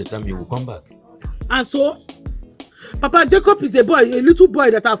 Nobody knows the time you will come back. And so, Papa, Jacob is a boy, a little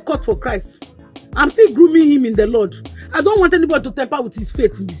boy that I've caught for Christ. I'm still grooming him in the Lord. I don't want anybody to tamper with his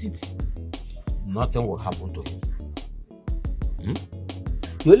faith in the city. Nothing will happen to him.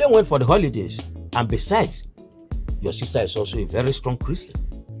 You only went for the holidays. And besides, your sister is also a very strong Christian.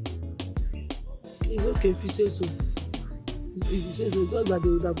 It's okay if you say so. If you say so, God that they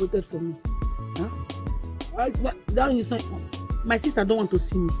would have voted for me. Huh? Down you say, my sister don't want to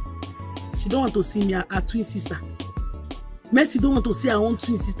see me. She don't want to see me, her twin sister. Mercy don't want to see her own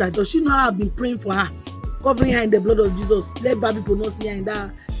twin sister. Does she know how I've been praying for her? Covering her in the blood of Jesus. Let bad people not see her in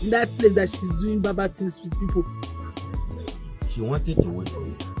that place that she's doing bad things with people. She wanted to wait for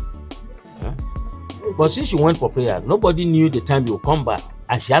you. Huh? But since she went for prayer, nobody knew the time you will come back.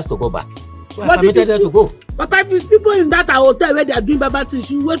 And she has to go back. So I permitted her to go. But if it's people in that hotel where they are doing bad things,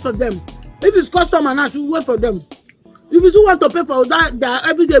 she will wait for them. If it's customer now, she will wait for them. If you want to pay for that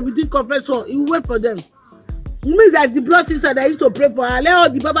every day within conference hall, you will wait for them. It means that the blood sister that used to pray for her, let all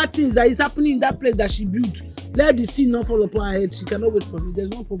the bad things that is happening in that place that she built, let the sin not fall upon her head. She cannot wait for me. There's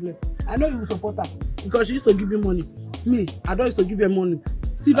no problem. I know you will support her because she used to give you money. Me, I don't used to give her money.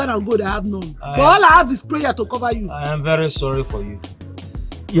 See, when I'm good, I have none. But all I have is prayer to cover you. I am very sorry for you.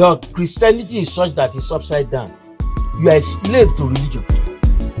 Your Christianity is such that it's upside down. You are a slave to religion.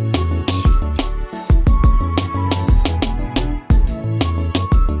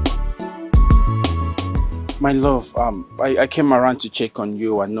 My love, I came around to check on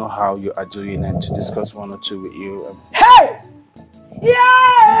you and know how you are doing and to discuss one or two with you. Hey!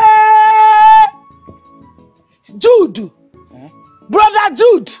 Yeah! Jude! Brother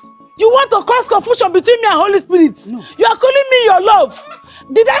Jude! You want to cause confusion between me and Holy Spirit? No. You are calling me your love.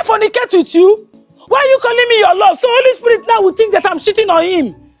 Did I fornicate with you? Why are you calling me your love? So Holy Spirit now will think that I'm cheating on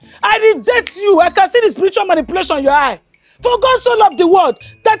him. I reject you. I can see the spiritual manipulation in your eye. For God so loved the world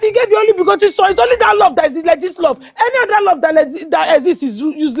that he gave the only begotten son. It's only that love that is like this love. Any other love that exists is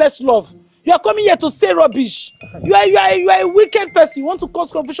useless love. You are coming here to say rubbish. You are a wicked person. You want to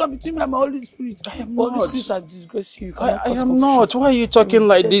cause confusion between me and my Holy Spirit. I am not. Holy Spirit has disgraced you. I am not. Why are you talking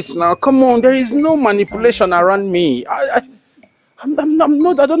like this now? Come on, there is no manipulation around me. I'm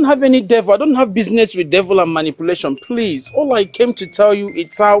not. I don't have any devil. I don't have business with devil and manipulation. Please, all I came to tell you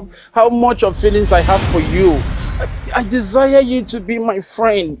is how much of feelings I have for you. I desire you to be my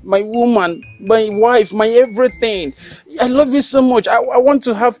friend, my woman, my wife, my everything. I love you so much. I want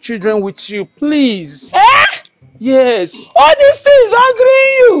to have children with you, please. Eh? Yes. All this thing is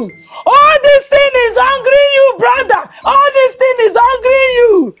angering you. All this thing is angering you, brother. All this thing is angering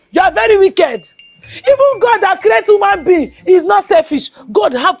you. You are very wicked. Even God that created human being is not selfish.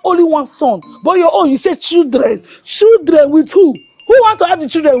 God have only one son. But your own, you say children. Children with who? Who want to have the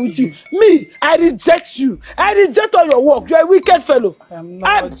children with you? Me. I reject you. I reject all your work. You are a wicked fellow.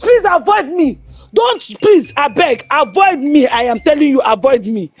 Please avoid me. Don't, please, I beg, avoid me. I am telling you, avoid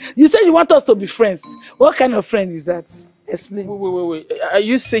me. You say you want us to be friends. What kind of friend is that? Explain. Wait. Are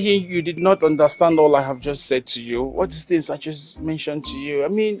you saying you did not understand all I have just said to you? What is this I just mentioned to you? I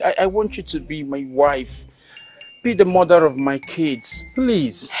mean, I want you to be my wife. Be the mother of my kids.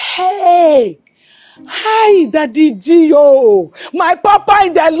 Please. Hey! Hi, Daddy Gio. My papa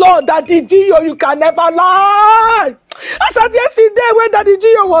in the Lord, Daddy Gio, you can never lie. As at yesterday when Daddy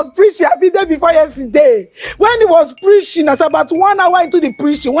Gio was preaching, I've been there before yesterday. When he was preaching, as about 1 hour into the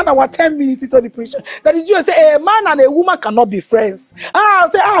preaching, 1 hour 10 minutes into the preaching, Daddy Gio said, a man and a woman cannot be friends. I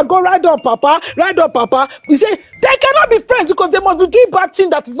say, go ride on, Papa, ride on, Papa. We say, they cannot be friends because they must be doing bad thing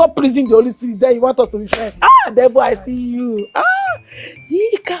that is not pleasing the Holy Spirit. Then you want us to be friends. Devil, I see you.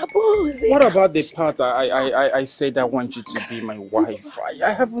 What about the part I said I want you to be my wife?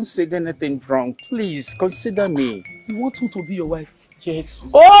 I haven't said anything wrong. Please, consider me. You want who to be your wife? Yes.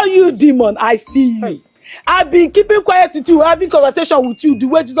 Oh, you demon, I see you. Hey. I've been keeping quiet with you, having conversation with you, the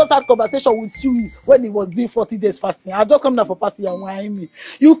way Jesus had conversation with you when he was doing 40 days fasting. I just come down for fasting and whine me.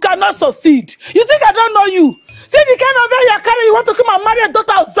 You cannot succeed. You think I don't know you? See the kind of way you're carrying, you want to come and marry a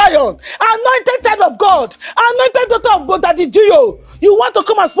daughter of Zion, anointed child of God, anointed daughter of God, Daddy Gio. You want to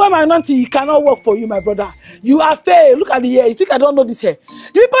come and spoil my anointing, it cannot work for you, my brother. You are fair. Look at the hair. You think I don't know this hair?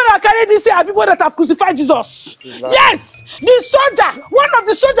 The people that carry this hair are people that have crucified Jesus. Yes, the soldier, one of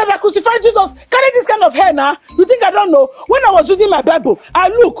the soldiers that crucified Jesus, carry this kind of hair now. You think I don't know? When I was reading my Bible, I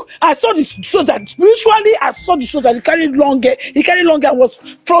saw the soldier. Spiritually, I saw the soldier. He carried long hair. And was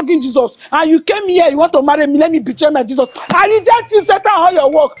flogging Jesus. And you came here, you want to marry me, let me betray my Jesus. I reject you, Satan, all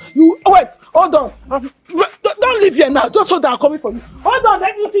your work. You wait, hold on. Don't leave here now. Just hold on, I'm coming for you. Hold on,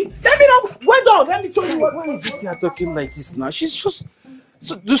 let me know. Wait on, let me show you what. Why is this guy talking like this now? She's just...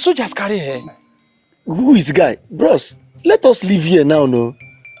 So, the soldiers carry her. Who is the guy? Bros, let us leave here now, no?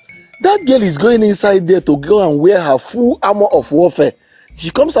 That girl is going inside there to go and wear her full armor of warfare. She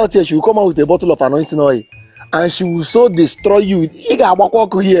comes out here, she will come out with a bottle of anointing oil. And she will so destroy you. Here.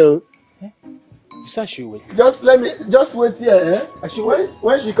 You said she will. Just wait here, eh?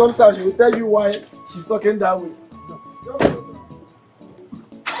 When she comes out, she will tell you why she's talking that way.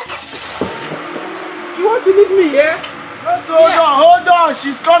 You want to leave me here? Just hold on,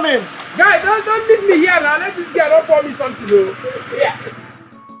 she's coming. Guy, don't leave me here now. Let this girl not pour me something though. Yeah.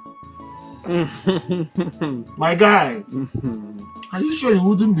 My guy, are you sure you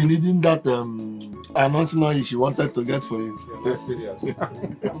wouldn't be needing that anointing oil she wanted to get for you? You're not serious.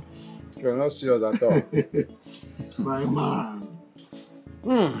 You're not serious at all. My man.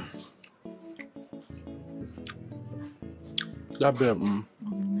 That babe,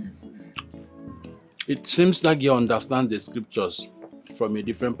 it seems that you understand the scriptures from a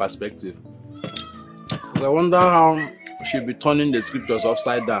different perspective. I wonder how she'll be turning the scriptures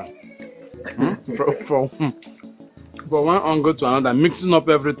upside down. From one angle to another, mixing up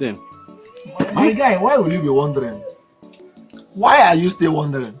everything. My guy, why will you be wondering? Why are you still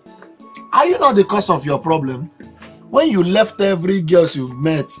wondering? Are you not the cause of your problem? When you left every girl you've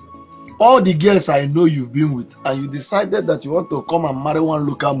met, all the girls I know you've been with, and you decided that you want to come and marry one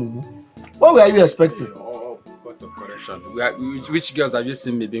local mumu, what were you expecting? Point of correction. Which girls have you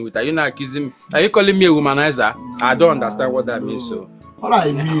seen me being with? Are you not accusing me? Are you calling me a womanizer? I don't understand what that means. So what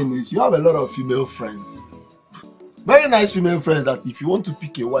I mean is you have a lot of female friends. Very nice female friends that if you want to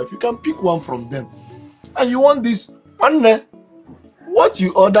pick a wife, you can pick one from them. And you want this one. What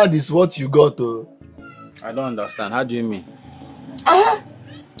you ordered is what you got. I don't understand. How do you mean?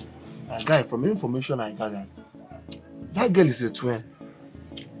 Guy, from information I gathered, that girl is a twin.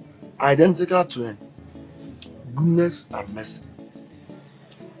 Identical twin. Goodness and Mercy.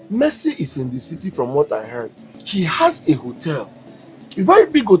 Mercy is in the city from what I heard. She has a hotel. A very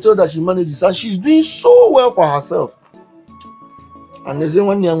big hotel that she manages, and she's doing so well for herself. And there's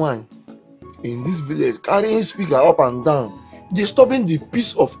one young one in this village carrying speaker up and down, disturbing the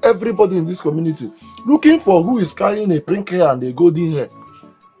peace of everybody in this community, looking for who is carrying a pink hair and a golden hair,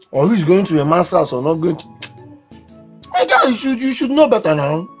 or who is going to a man's house or not going to. My guy, you should know better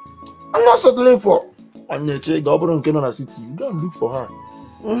now. I'm not settling for city. You don't look for her.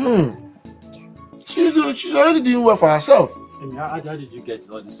 She's already doing well for herself. How did you get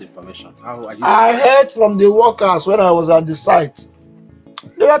all this information? How are you? I heard from the workers when I was at the site.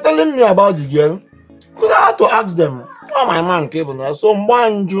 They were telling me about the girl. Because I had to ask them, oh my man came here, so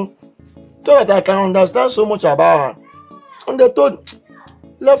manju, so that I can understand so much about her. And they told,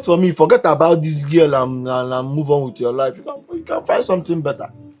 left for me, forget about this girl and move on with your life. You can find something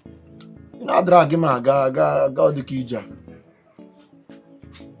better. You know, drag him out, go the kija.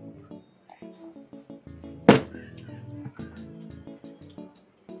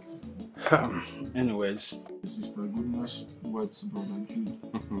 Anyways. This is my goodness words, brother Jude.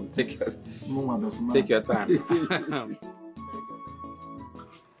 Take your time. It's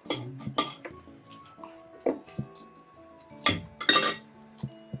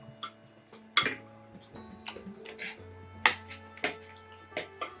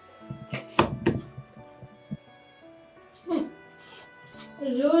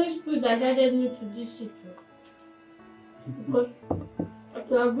the Holy Spirit that guided me to this city. Because I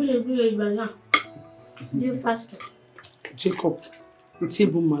could have been in a village by now. You faster. Jacob,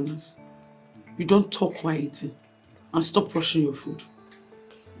 table manners. You don't talk while eating. And stop rushing your food.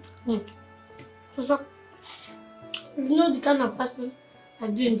 So, you know the kind of fasting I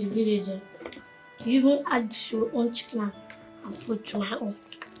do in the village. You even add your own chicken and food to my own.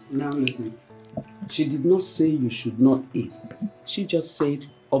 Now listen. She did not say you should not eat. She just said,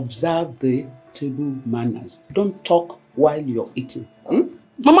 observe the table manners. Don't talk while you're eating.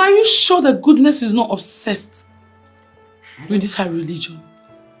 Mama, are you sure that goodness is not obsessed with this her religion?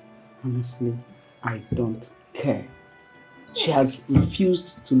 Honestly, I don't care. She has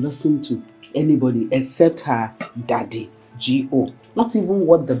refused to listen to anybody except her daddy, G.O. Not even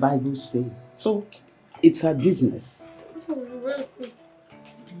what the Bible says. So, it's her business.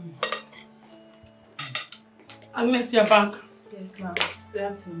 Agnes, you're back. Yes, ma'am. Good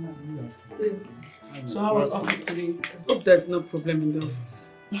afternoon. So how was office today? Hope there's no problem in the office.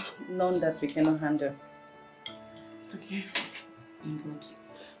 None that we cannot handle. Okay. Thank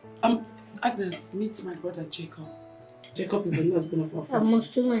God. Agnes, meet my brother Jacob. Jacob is the new husband of our I family.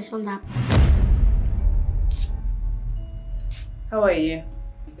 must do my son that. How are you?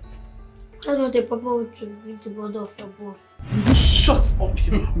 That's not a proper way to greet the brother of your boss. You shut up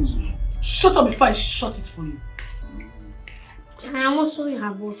your mouth. Shut up before I shut it for you. I'm also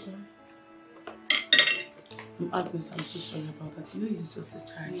her boss now. Agnes, I'm so sorry about that. You know he's just a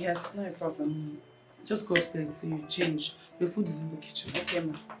child. Yes, no problem. Just go upstairs so you change. Your food is in the kitchen. Okay,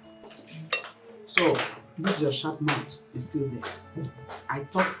 ma'am. So, this your sharp mouth is still there. I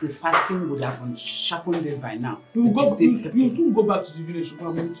thought the fasting would have sharpened it by now. You soon go back to the village.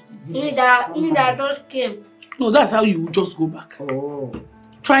 Me that just came. No, that's how you just go back. Oh.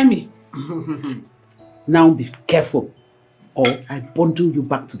 Try me. Now be careful, or I bundle you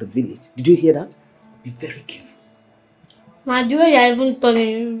back to the village. Did you hear that? Be very careful. My the way you're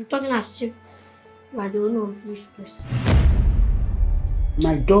even talking as if you are the owner of this place.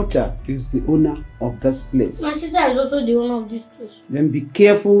 My daughter is the owner of this place. My sister is also the owner of this place. Then be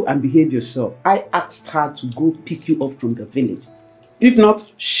careful and behave yourself. I asked her to go pick you up from the village. If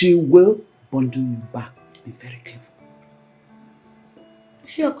not, she will bundle you back. Be very careful.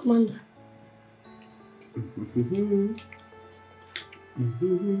 Sure, Commander.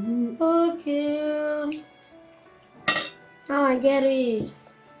 Okay. Now I get it.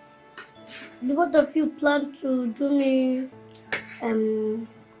 The both of you plan to do me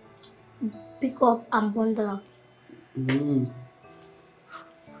pick up and bundle out.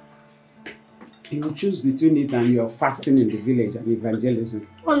 You will choose between it and your fasting in the village and evangelism.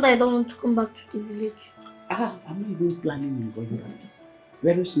 One day I don't want to come back to the village. I'm not even planning on going back.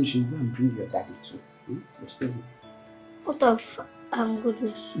 Very soon she'll go and bring your daddy too. Stay. What of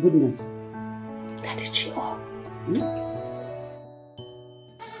goodness? Goodness. That is G.O.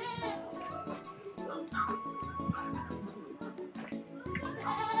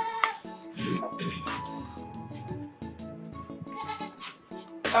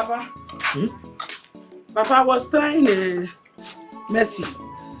 Papa. Papa, I was trying Mercy,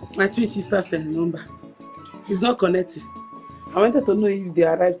 my twin sister's number. It's not connected. I wanted to know if they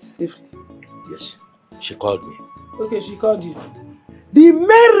arrived safely. Yes, she called me. Okay, she called you. The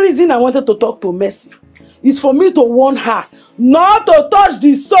main reason I wanted to talk to Mercy is for me to warn her not to touch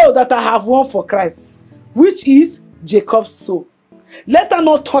the soul that I have won for Christ, which is Jacob's soul. Let her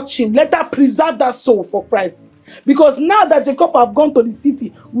not touch him. Let her preserve that soul for Christ. Because now that Jacob have gone to the city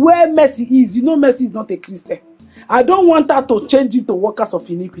where Mercy is, you know Mercy is not a Christian. I don't want her to change into workers of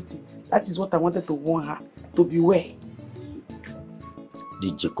iniquity. That is what I wanted to warn her, to beware.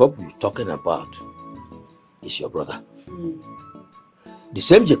 The Jacob you're talking about is your brother. The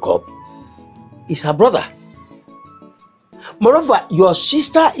same Jacob is her brother. Moreover, your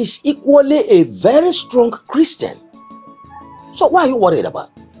sister is equally a very strong Christian. So what are you worried about?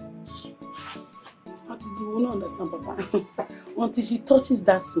 You will not understand, Papa. Until she touches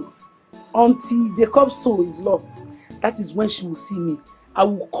that soul, until Jacob's soul is lost, that is when she will see me. I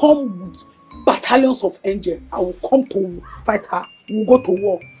will come with battalions of angels. I will come to fight her. We will go to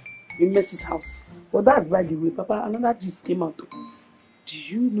war in Mercy's house. But that's by the way, Papa, another gist came out. Do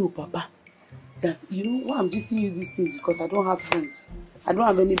you know, Papa, that you know why I'm just using these things? Because I don't have friends. I don't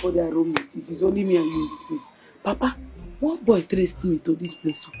have anybody I roam with. It is only me and you in this place. Papa, one boy traced me to this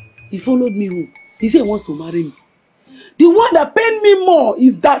place. He followed me home. He said he wants to marry me. The one that pained me more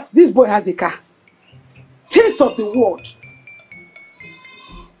is that this boy has a car. Things of the world.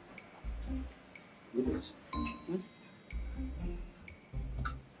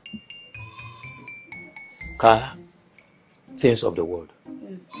 Car, things of the world.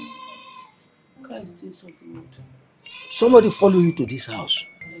 Car is things of the world. Somebody follow you to this house.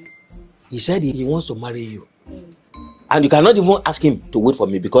 He said he wants to marry you. And you cannot even ask him to wait for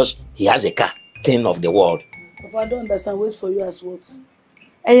me because he has a car. Thing of the world. Papa, I don't understand. Wait for you as what?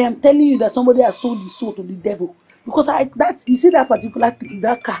 I am telling you that somebody has sold the soul to the devil. Because you see that particular thing,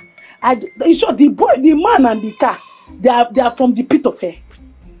 that car. In short, the boy, the man and the car, they are from the pit of hell.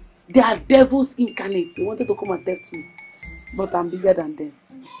 They are devils incarnate. They wanted to come and tempt me. But I'm bigger than them.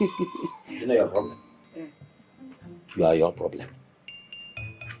 You know your problem? Yeah. You are your problem.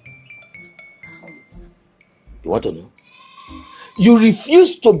 You want to know? You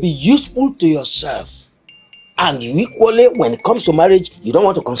refuse to be useful to yourself. And you equally, when it comes to marriage, you don't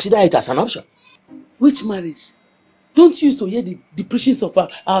want to consider it as an option. Which marriage? Don't you used to hear the preachings of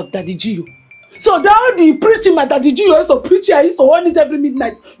Daddy Gio? So that the preaching my Daddy Gio used to preach, I used to warn it every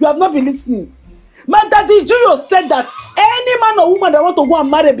midnight. You have not been listening. My Daddy Gio said that any man or woman that want to go and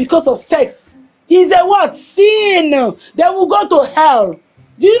marry because of sex is a what? Sin. They will go to hell.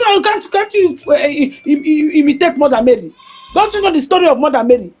 Do you know you can't imitate Mother Mary? Don't you know the story of Mother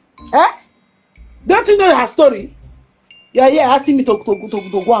Mary? Eh? Don't you know her story? Yeah, asking me to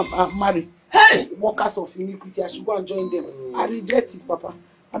go and marry. Hey, workers of iniquity, I should go and join them. I reject it, Papa.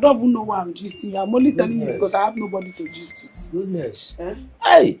 I don't even know why I'm gisting you. I'm only telling you because I have nobody to gist with. Goodness. Eh?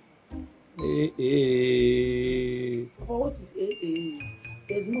 Hey! Papa, what is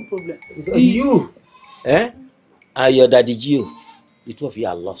There's no problem. You, and your Daddy Gio, the two of you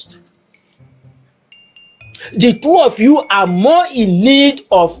are lost. The two of you are more in need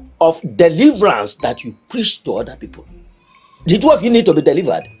of deliverance that you preach to other people. The two of you need to be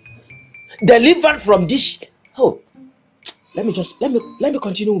delivered. Delivered from this. Oh, let me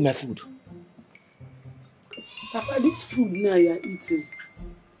continue with my food. Papa, this food now you are eating.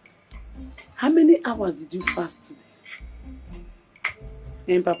 How many hours did you fast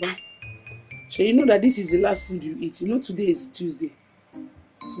today? Papa? So you know that this is the last food you eat. You know today is Tuesday.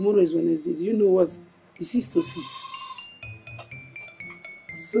 Tomorrow is Wednesday. Do you know what? It's 6 to 6.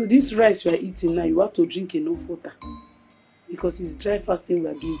 So this rice you are eating now, you have to drink enough water. Because it's dry fasting we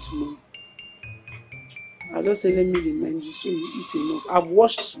are doing tomorrow. I just say let me remind you so you eat enough. I've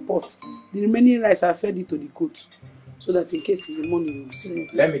washed pots. The remaining rice I fed it to the goat. So that in case in the morning you will see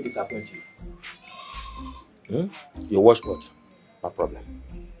nothing. Let me disappoint you. You wash pot. No problem.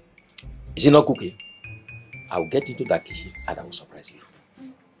 Is it not cooking? I will get into that kitchen and I will surprise you.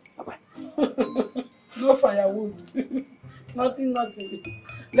 Bye-bye. No firewood. Nothing.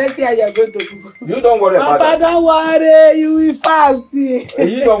 Let's see how you are going to cook. You don't worry about Papa, that. don't worry. You will fast. You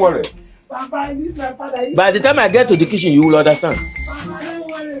don't worry. Papa, this is my father. By the time I get to the kitchen, you will understand. Papa,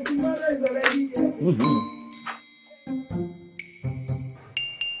 don't worry. Tomorrow is already here.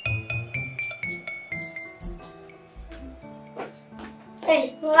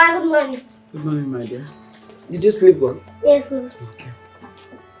 Hey, good morning. Good morning, my dear. Did you sleep well? Yes, sir. Okay.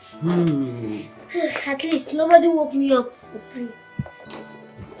 At least nobody woke me up for prayer.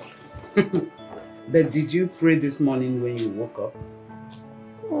 But did you pray this morning when you woke up?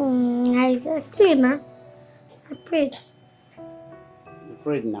 I prayed now. I prayed. You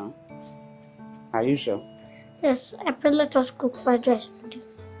prayed now? Are you sure? Yes, I prayed let us cook fried rice today.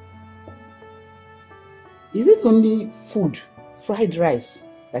 Is it only food, fried rice,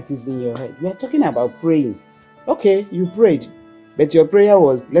 that is in your head? We are talking about praying. Okay, you prayed. But your prayer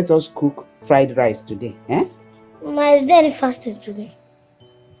was, let us cook fried rice today. Eh? Mama, is there any fasting today?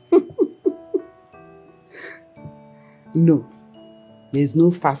 No. There is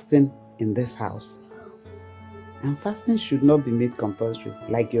no fasting in this house. And fasting should not be made compulsory,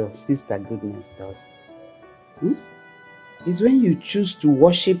 like your sister Goodness does. It's when you choose to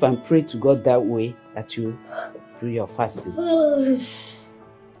worship and pray to God that way that you do your fasting.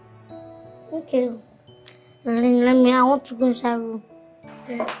 Okay. I want to go inside room.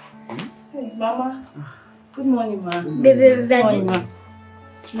 Hey, Mama. Good morning, ma. Baby,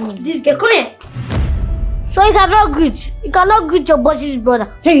 this girl, come here. So you cannot greet your boss's brother.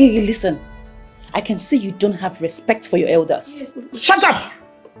 Hey, listen. I can see you don't have respect for your elders. Shut up!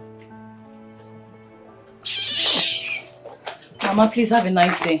 Mama, please have a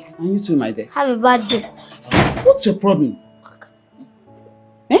nice day. And you too, my dear. Have a bad day. What's your problem?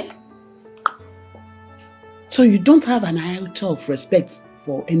 So you don't have an iota of respect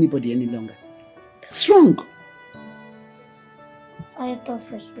for anybody any longer. That's wrong. Iota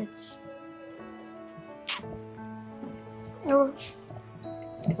of respect. Oh.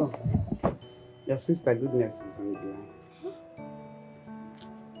 Your sister Goodness is on the line.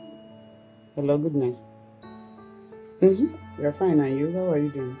 Hello, Goodness. You're fine, and you? How are you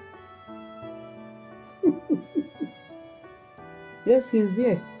doing? Yes, he's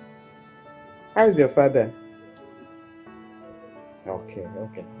here. How is your father?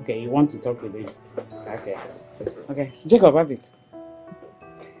 Okay, you want to talk with him? Okay, Jacob, have it.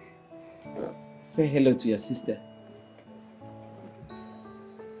 Say hello to your sister.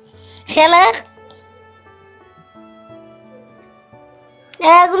 Hello?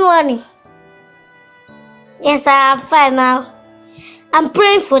 Good morning. Yes, I'm fine now. I'm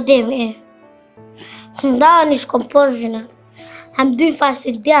praying for them. That one is compulsory now. I'm doing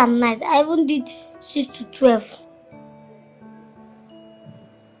fasting day and night. I even did 6 to 12.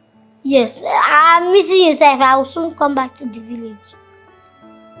 Yes, I'm missing you, sir. I will soon come back to the village.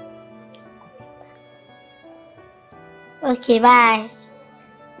 Okay, bye.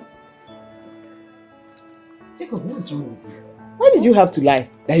 Jacob, what's wrong with you? Why did you have to lie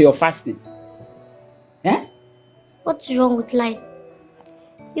that you're fasting? Eh? What's wrong with lying?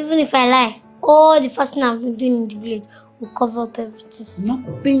 Even if I lie, all the fasting I've been doing in the village will cover up everything.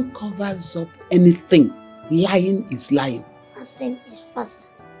 Nothing covers up anything. Lying is lying. Fasting is fasting.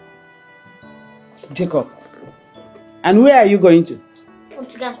 Jacob, and where are you going to? I want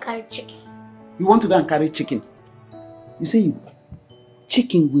to go and carry chicken. You want to go and carry chicken? You say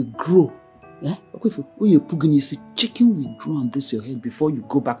chicken will grow. Yeah? Okay, when you're pugging, you see chicken will grow on this your head before you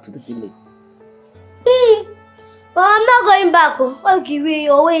go back to the village. But I'm not going back. Okay,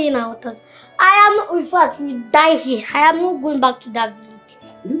 you're waiting out us. I am, in fact, we die here. I am not going back to that village.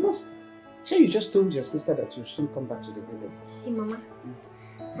 You must. Sure, you just told your sister that you'll soon come back to the village. See, Mama,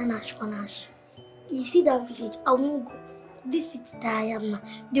 Anash. You see that village? I won't go. This city that I am now,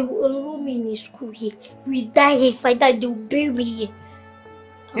 they will enroll me in a school here. We die here. If I die, they will bury me here.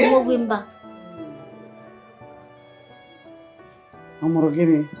 I'm not going back. I'm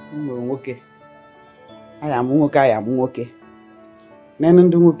okay. I am okay.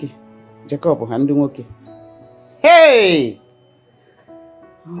 Nanandungoke. Jacob, Handungoke. Hey!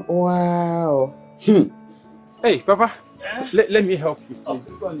 Wow. Hey, Papa. Let me help you. Oh,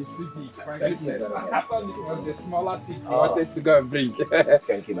 this one is too big. My goodness. I thought it was the smaller seat you wanted to go and bring.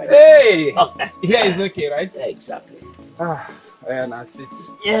 Thank you, my dear. Hey! Here is okay, right? Yeah, exactly. And I sit.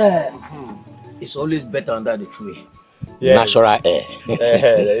 Yeah. It's always better under the tree. Yeah. Natural air.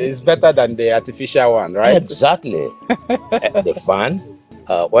 It's better than the artificial one, right? Exactly. The fan.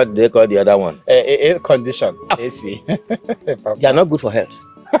 What do they call the other one? Air condition. AC. They are not good for health.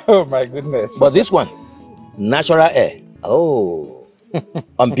 Oh my goodness. But this one, natural air. Oh,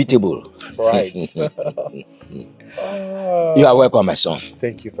 unbeatable. Right. You are welcome, my son.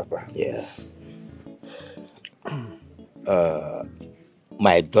 Thank you, Papa. Yeah.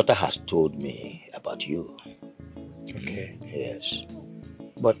 My daughter has told me about you. Okay. Yes.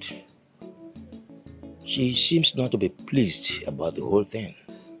 But she seems not to be pleased about the whole thing.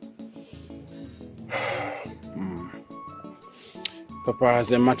 Papa,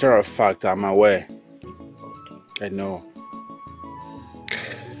 as a matter of fact, I'm aware. I know.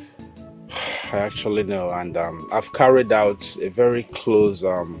 I actually know, and I've carried out a very close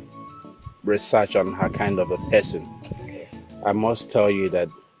research on her kind of a person. I must tell you that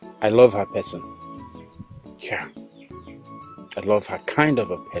I love her person. Yeah. I love her kind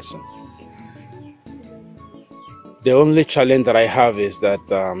of a person. The only challenge that I have is that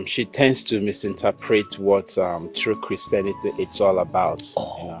she tends to misinterpret what true Christianity it's all about,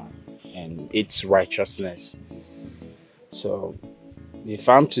 you know, and its righteousness. So, if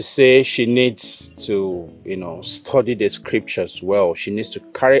I'm to say she needs to, you know, study the scriptures well, she needs to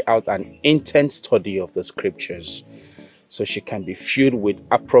carry out an intense study of the scriptures, so she can be filled with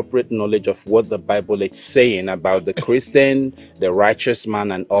appropriate knowledge of what the Bible is saying about the Christian, the righteous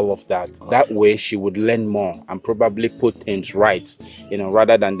man, and all of that. Okay. That way she would learn more and probably put things right, you know,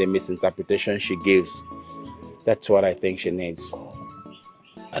 rather than the misinterpretation she gives. That's what I think she needs.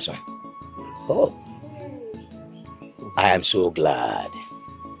 That's right. Oh. I am so glad.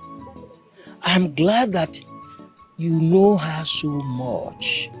 I am glad that you know her so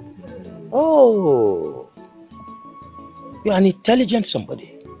much. Oh. You are an intelligent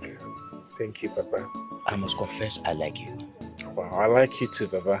somebody. Thank you, Papa. I must confess, I like you. Wow, I like you too,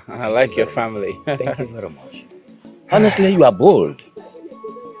 Papa. I like your family. Thank you very much. Honestly, you are bold.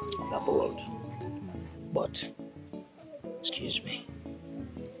 You are bold. But, excuse me,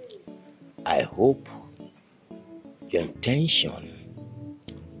 I hope your intention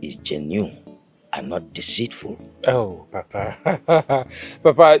is genuine and not deceitful. Oh, Papa.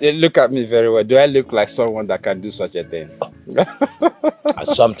 Papa, look at me very well. Do I look like someone that can do such a thing?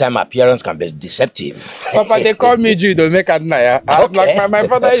 Sometimes appearance can be deceptive. Papa, they call me Judo, make a naya. Like my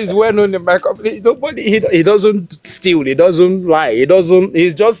father is well known in my company. Nobody, he doesn't steal, he doesn't lie,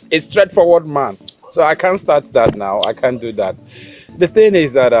 he's just a straightforward man. So I can't start that now. I can't do that. The thing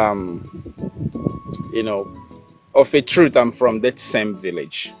is that, you know, of a truth, I'm from that same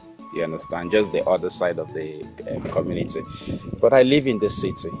village. You understand? Just the other side of the community. But I live in the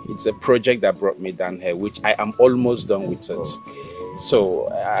city. It's a project that brought me down here, which I am almost done with it. Okay. So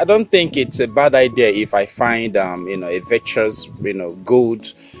I don't think it's a bad idea if I find, you know, a virtuous, you know,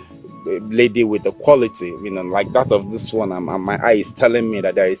 good lady with the quality, you know, like that of this one. My eye is telling me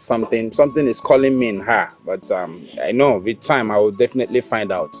that there is something is calling me in her. But I know with time I will definitely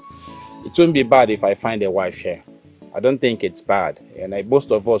find out. It won't be bad if I find a wife here. I don't think it's bad. And most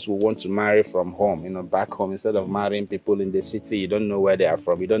of us will want to marry from home, back home, instead of marrying people in the city. You don't know where they are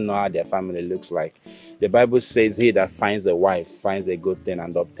from. You don't know how their family looks like. The Bible says, he that finds a wife finds a good thing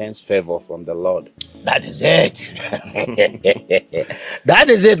and obtains favor from the Lord. That is it. That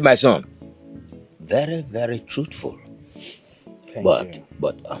is it, my son. Very, very truthful. But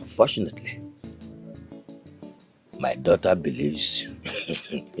unfortunately, my daughter believes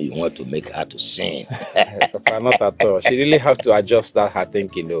you want to make her to sin. Papa, not at all. She really have to adjust that her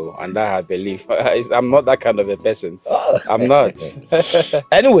thinking, though, and that her belief. I'm not that kind of a person. I'm not.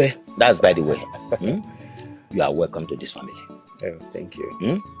 Anyway, that's by the way. You are welcome to this family. Oh, thank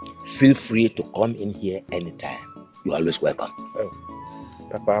you. Feel free to come in here anytime. You are always welcome. Oh,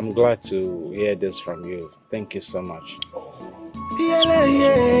 Papa, I'm glad to hear this from you. Thank you so much.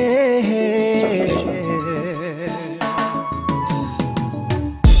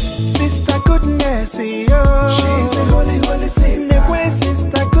 Sister goodness, yo. She's a holy, holy sister.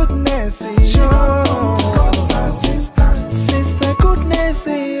 Sister goodness, yo. God's assistant. Sister goodness,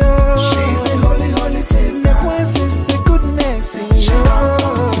 yo. She's a holy, holy sister. Sister goodness, yo.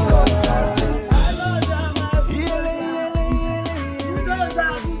 God's assistant.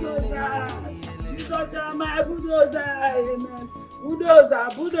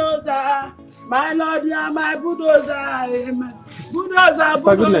 Bulldozer, my Lord, you are my bulldozer, amen.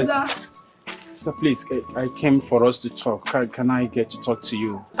 Bulldozer. Sister, please, I came for us to talk. Can I get to talk to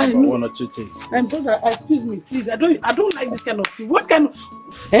you about one or two things? And brother, excuse me, please. I don't like this kind of thing. What kind of...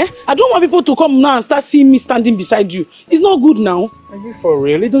 I don't want people to come now and start seeing me standing beside you. It's not good now. Are you for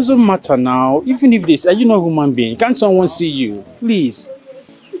real? It doesn't matter now. Even if this, are you not a human being? Can't someone see you? Please.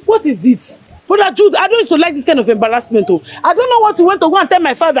 What is it? Brother Jude, I don't used to like this kind of embarrassment. I don't know what you want to go and tell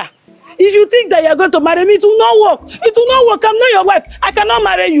my father. If you think that you're going to marry me, it will not work. It will not work. I'm not your wife. I cannot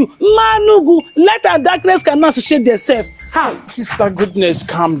marry you. Manugu, light and darkness cannot shade themselves. How? Sister goodness,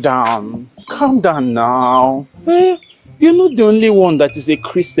 calm down. Calm down now. You're not the only one that is a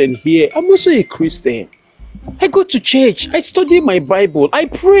Christian here. I'm also a Christian. I go to church. I study my Bible. I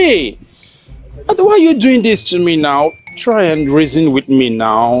pray. And why are you doing this to me now? Try and reason with me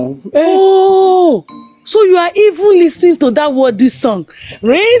now. Oh, so you are even listening to that word, this song.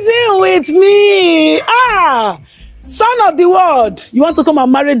 Reason with me. Son of the world. You want to come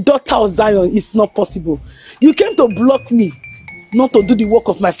and marry daughter of Zion? It's not possible. You came to block me, not to do the work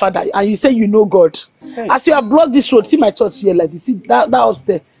of my father, and you say you know God. Hey. As you have blocked this road, see my church here like this. See that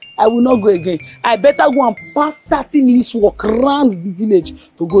upstairs. I will not go again. I better go and pass 30 minutes walk around the village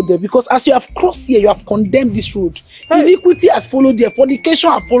to go there. Because as you have crossed here, you have condemned this road. Hey. Iniquity has followed here.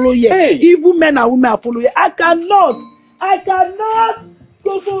 Fornication has followed here. Hey. Evil men and women have followed here. I cannot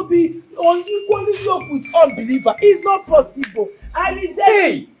also be unequally yoked with unbeliever. It's not possible. I reject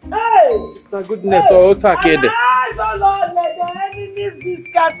it. Hey! Sister goodness, arise, oh Lord, let the enemies be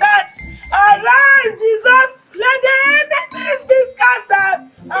scattered. Arise, Jesus. Let the enemies be scattered.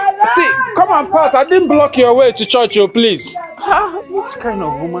 Arise. See, come and pass. I didn't block your way to church, please. Which kind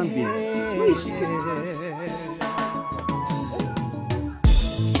of woman being? Where is she?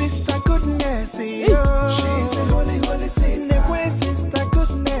 Sister goodness, yo. She's a holy, holy sister. Sister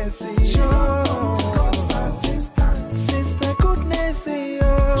goodness, yo. God's assistant. Sister goodness,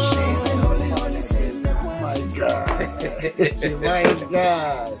 yo. She's a holy, holy sister. My God. My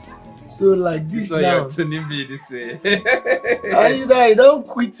God. So like this so now. You're telling me this way. I don't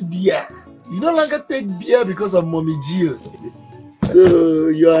quit beer. You no longer take beer because of Mommy Gio. So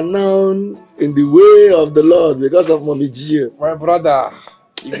you are now in the way of the Lord because of Mommy Gio. My brother,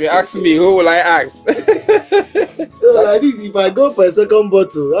 if you ask me, who will I ask? So like this, if I go for a second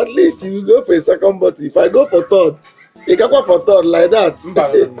bottle, at least you will go for a second bottle. If I go for third, you can go for third like that.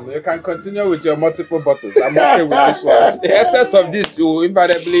 You can continue with your multiple bottles. I'm okay with this one. The excess of this will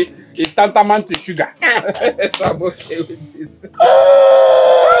invariably is tantamount to sugar. So I'm okay with this.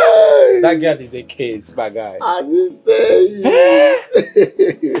 That girl is a case, my guy. I didn't tell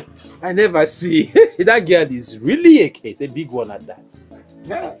you. I never see. That girl is really a case, a big one at that.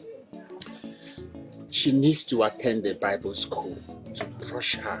 Yeah. She needs to attend the Bible school to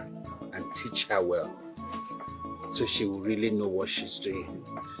brush her and teach her well, so she will really know what she's doing.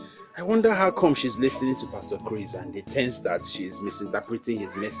 I wonder how come she's listening to Pastor Chris and they thinks that she's misinterpreting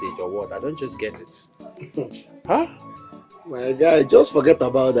his message or what. I don't just get it. Huh? My guy, just forget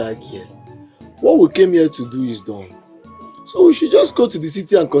about that girl. What we came here to do is done. So we should just go to the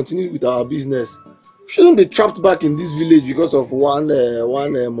city and continue with our business. We shouldn't be trapped back in this village because of one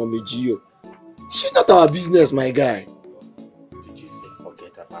Mommy Gio. She's not our business, my guy. Did you say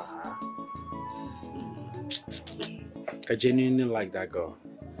forget about her? I genuinely like that girl.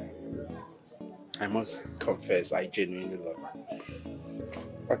 I must confess, I genuinely love her.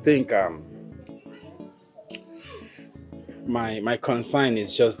 I think my concern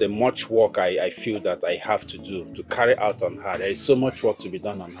is just the much work I feel that I have to do to carry out on her. There is so much work to be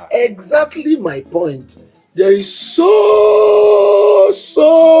done on her. Exactly my point. There is so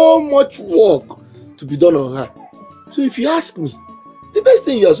much work to be done on her. So if you ask me, the best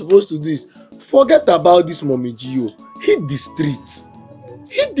thing you are supposed to do is forget about this mommy Gio. Hit the street.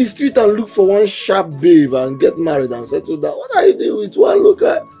 Hit the street and look for one sharp babe and get married and settle down. What are you doing with one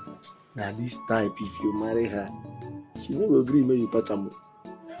local? Now this type, if you marry her, she will agree when you touch her.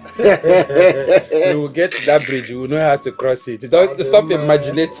 We will get to that bridge. We will know how to cross it. Don't stop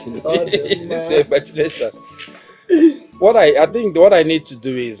imaginating. It's imagination. What I think what I need to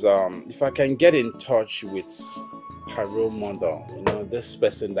do is if I can get in touch with her role model, you know, this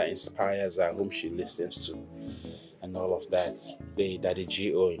person that inspires her, whom she listens to, and all of that, the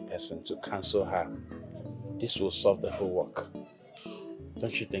GO in person to counsel her, this will solve the whole work.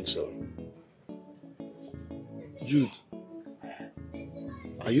 Don't you think so? Jude,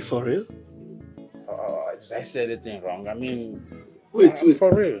 are you for real? Did I say anything wrong? I mean, wait.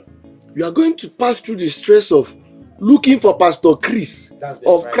 For real. You are going to pass through the stress of looking for Pastor Chris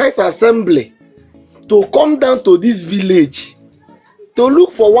of Christ Assembly to come down to this village to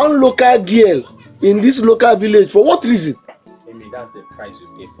look for one local girl in this local village. For what reason? I mean, that's the price you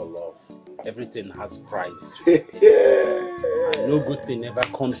pay for love. Everything has prices to pay. And no good thing ever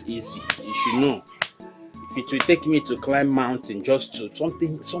comes easy. You should know. If it will take me to climb mountain just to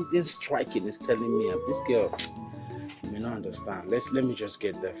something striking is telling me this girl, you may not understand. Let me just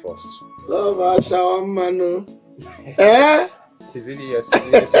get there first. Love our manu. Eh? Is it your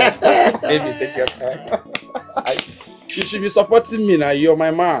serious? Baby, take your time. You should be supporting me now. You're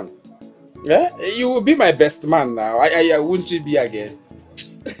my man. Yeah? You will be my best man now. I won't you be again?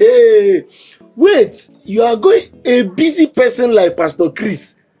 Hey, wait. You are going a busy person like Pastor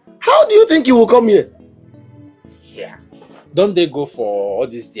Chris. How do you think he will come here? Yeah. Don't they go for all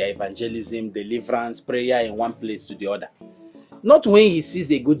this their evangelism, deliverance, prayer in one place to the other? Not when he sees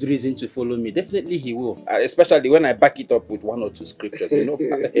a good reason to follow me. Definitely he will. Especially when I back it up with 1 or 2 scriptures. You know,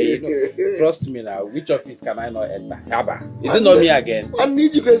 trust me now. Which office can I not enter? Haba. Is it not me again? I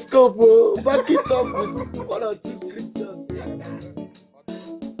need you to scope. Back it up with 1 or 2 scriptures.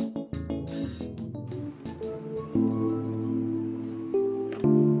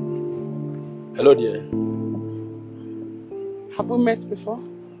 Hello, dear. Have we met before?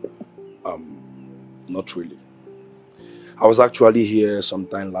 Not really. I was actually here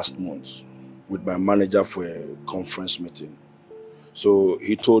sometime last month with my manager for a conference meeting. So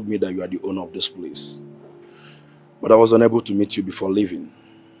he told me that you are the owner of this place. But I was unable to meet you before leaving.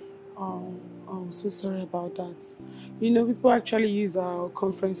 Oh, I'm so sorry about that. You know, people actually use our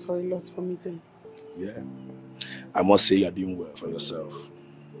conference hall a lot for meeting. Yeah. I must say you're doing well for yourself.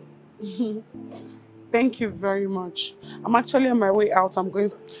 Thank you very much. I'm actually on my way out. I'm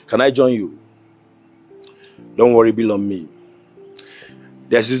going... Can I join you? Don't worry, Bill, on me.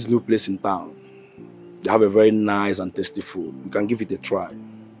 There's this new place in town. They have a very nice and tasty food. We can give it a try.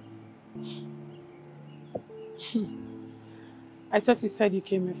 I thought you said you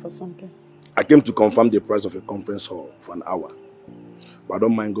came here for something. I came to confirm the price of a conference hall for an hour. But I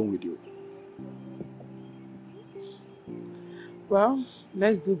don't mind going with you. Well,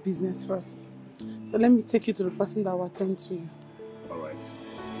 let's do business first. So let me take you to the person that will attend to you. All right.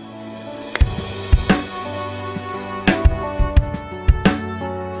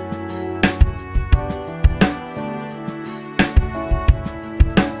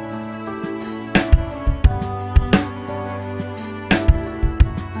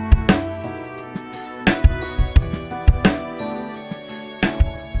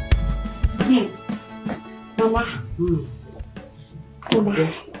 Mama.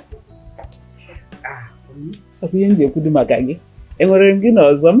 Mama. Aku yang dia kudu makan ni. Orang gini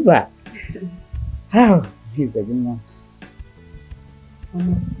nak zamba. How? He's a good one.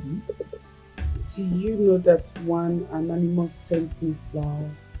 Mama, do you know that one anonymous sent me flower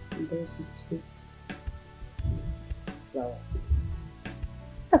in the office today? Flower.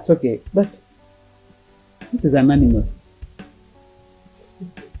 That's okay, but it is anonymous.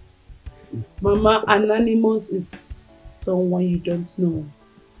 Mama, anonymous is someone you don't know.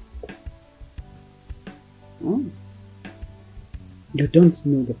 Oh. You don't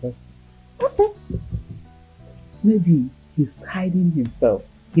know the person. Okay. Maybe he's hiding himself.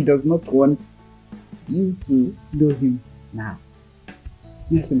 He does not want you to know him now.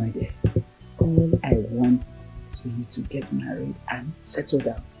 Yes, my dear. All I want is for you to get married and settle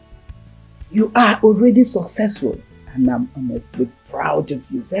down. You are already successful, and I'm honestly proud of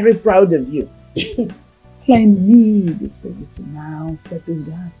you, very proud of you. All I need is for you to now settle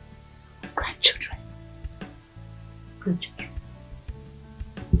down. Grandchildren.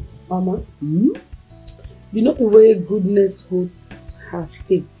 Mama, you know the way goodness holds her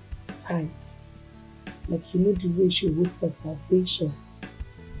faith tight? Like, you know the way she holds her salvation?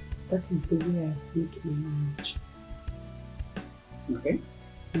 That is the way I hold my marriage. Okay.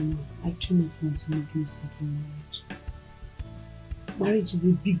 I do not want to make mistake in marriage. Marriage is a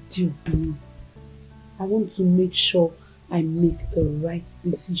big deal for me. I want to make sure I make the right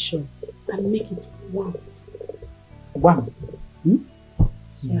decision and make it once. Wow.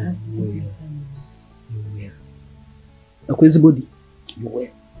 So I have to take my time. You will. You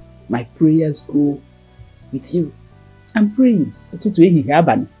will. My prayers go with you. I'm praying. You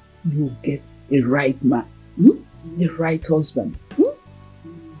will get a right man. A right husband.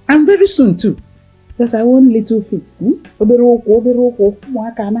 And very soon too. Because I want little feet.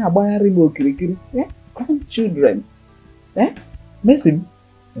 Grandchildren. Listen,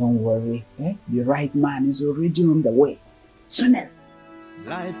 don't worry. The right man is already on the way. Soonest.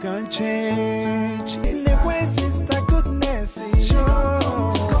 Life can change. In the way, sister goodness is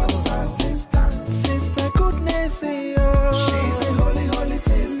God's assistant. Sister goodness is she's a holy, holy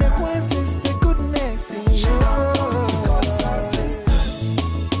sister. In the way, sister goodness is God's assistant.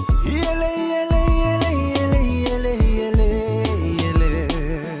 Yele, yele, yele, yele, yele, yele.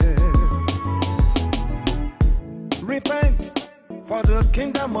 Repent, for the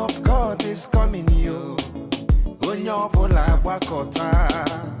kingdom of God is coming you.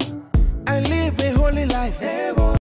 And live a holy life.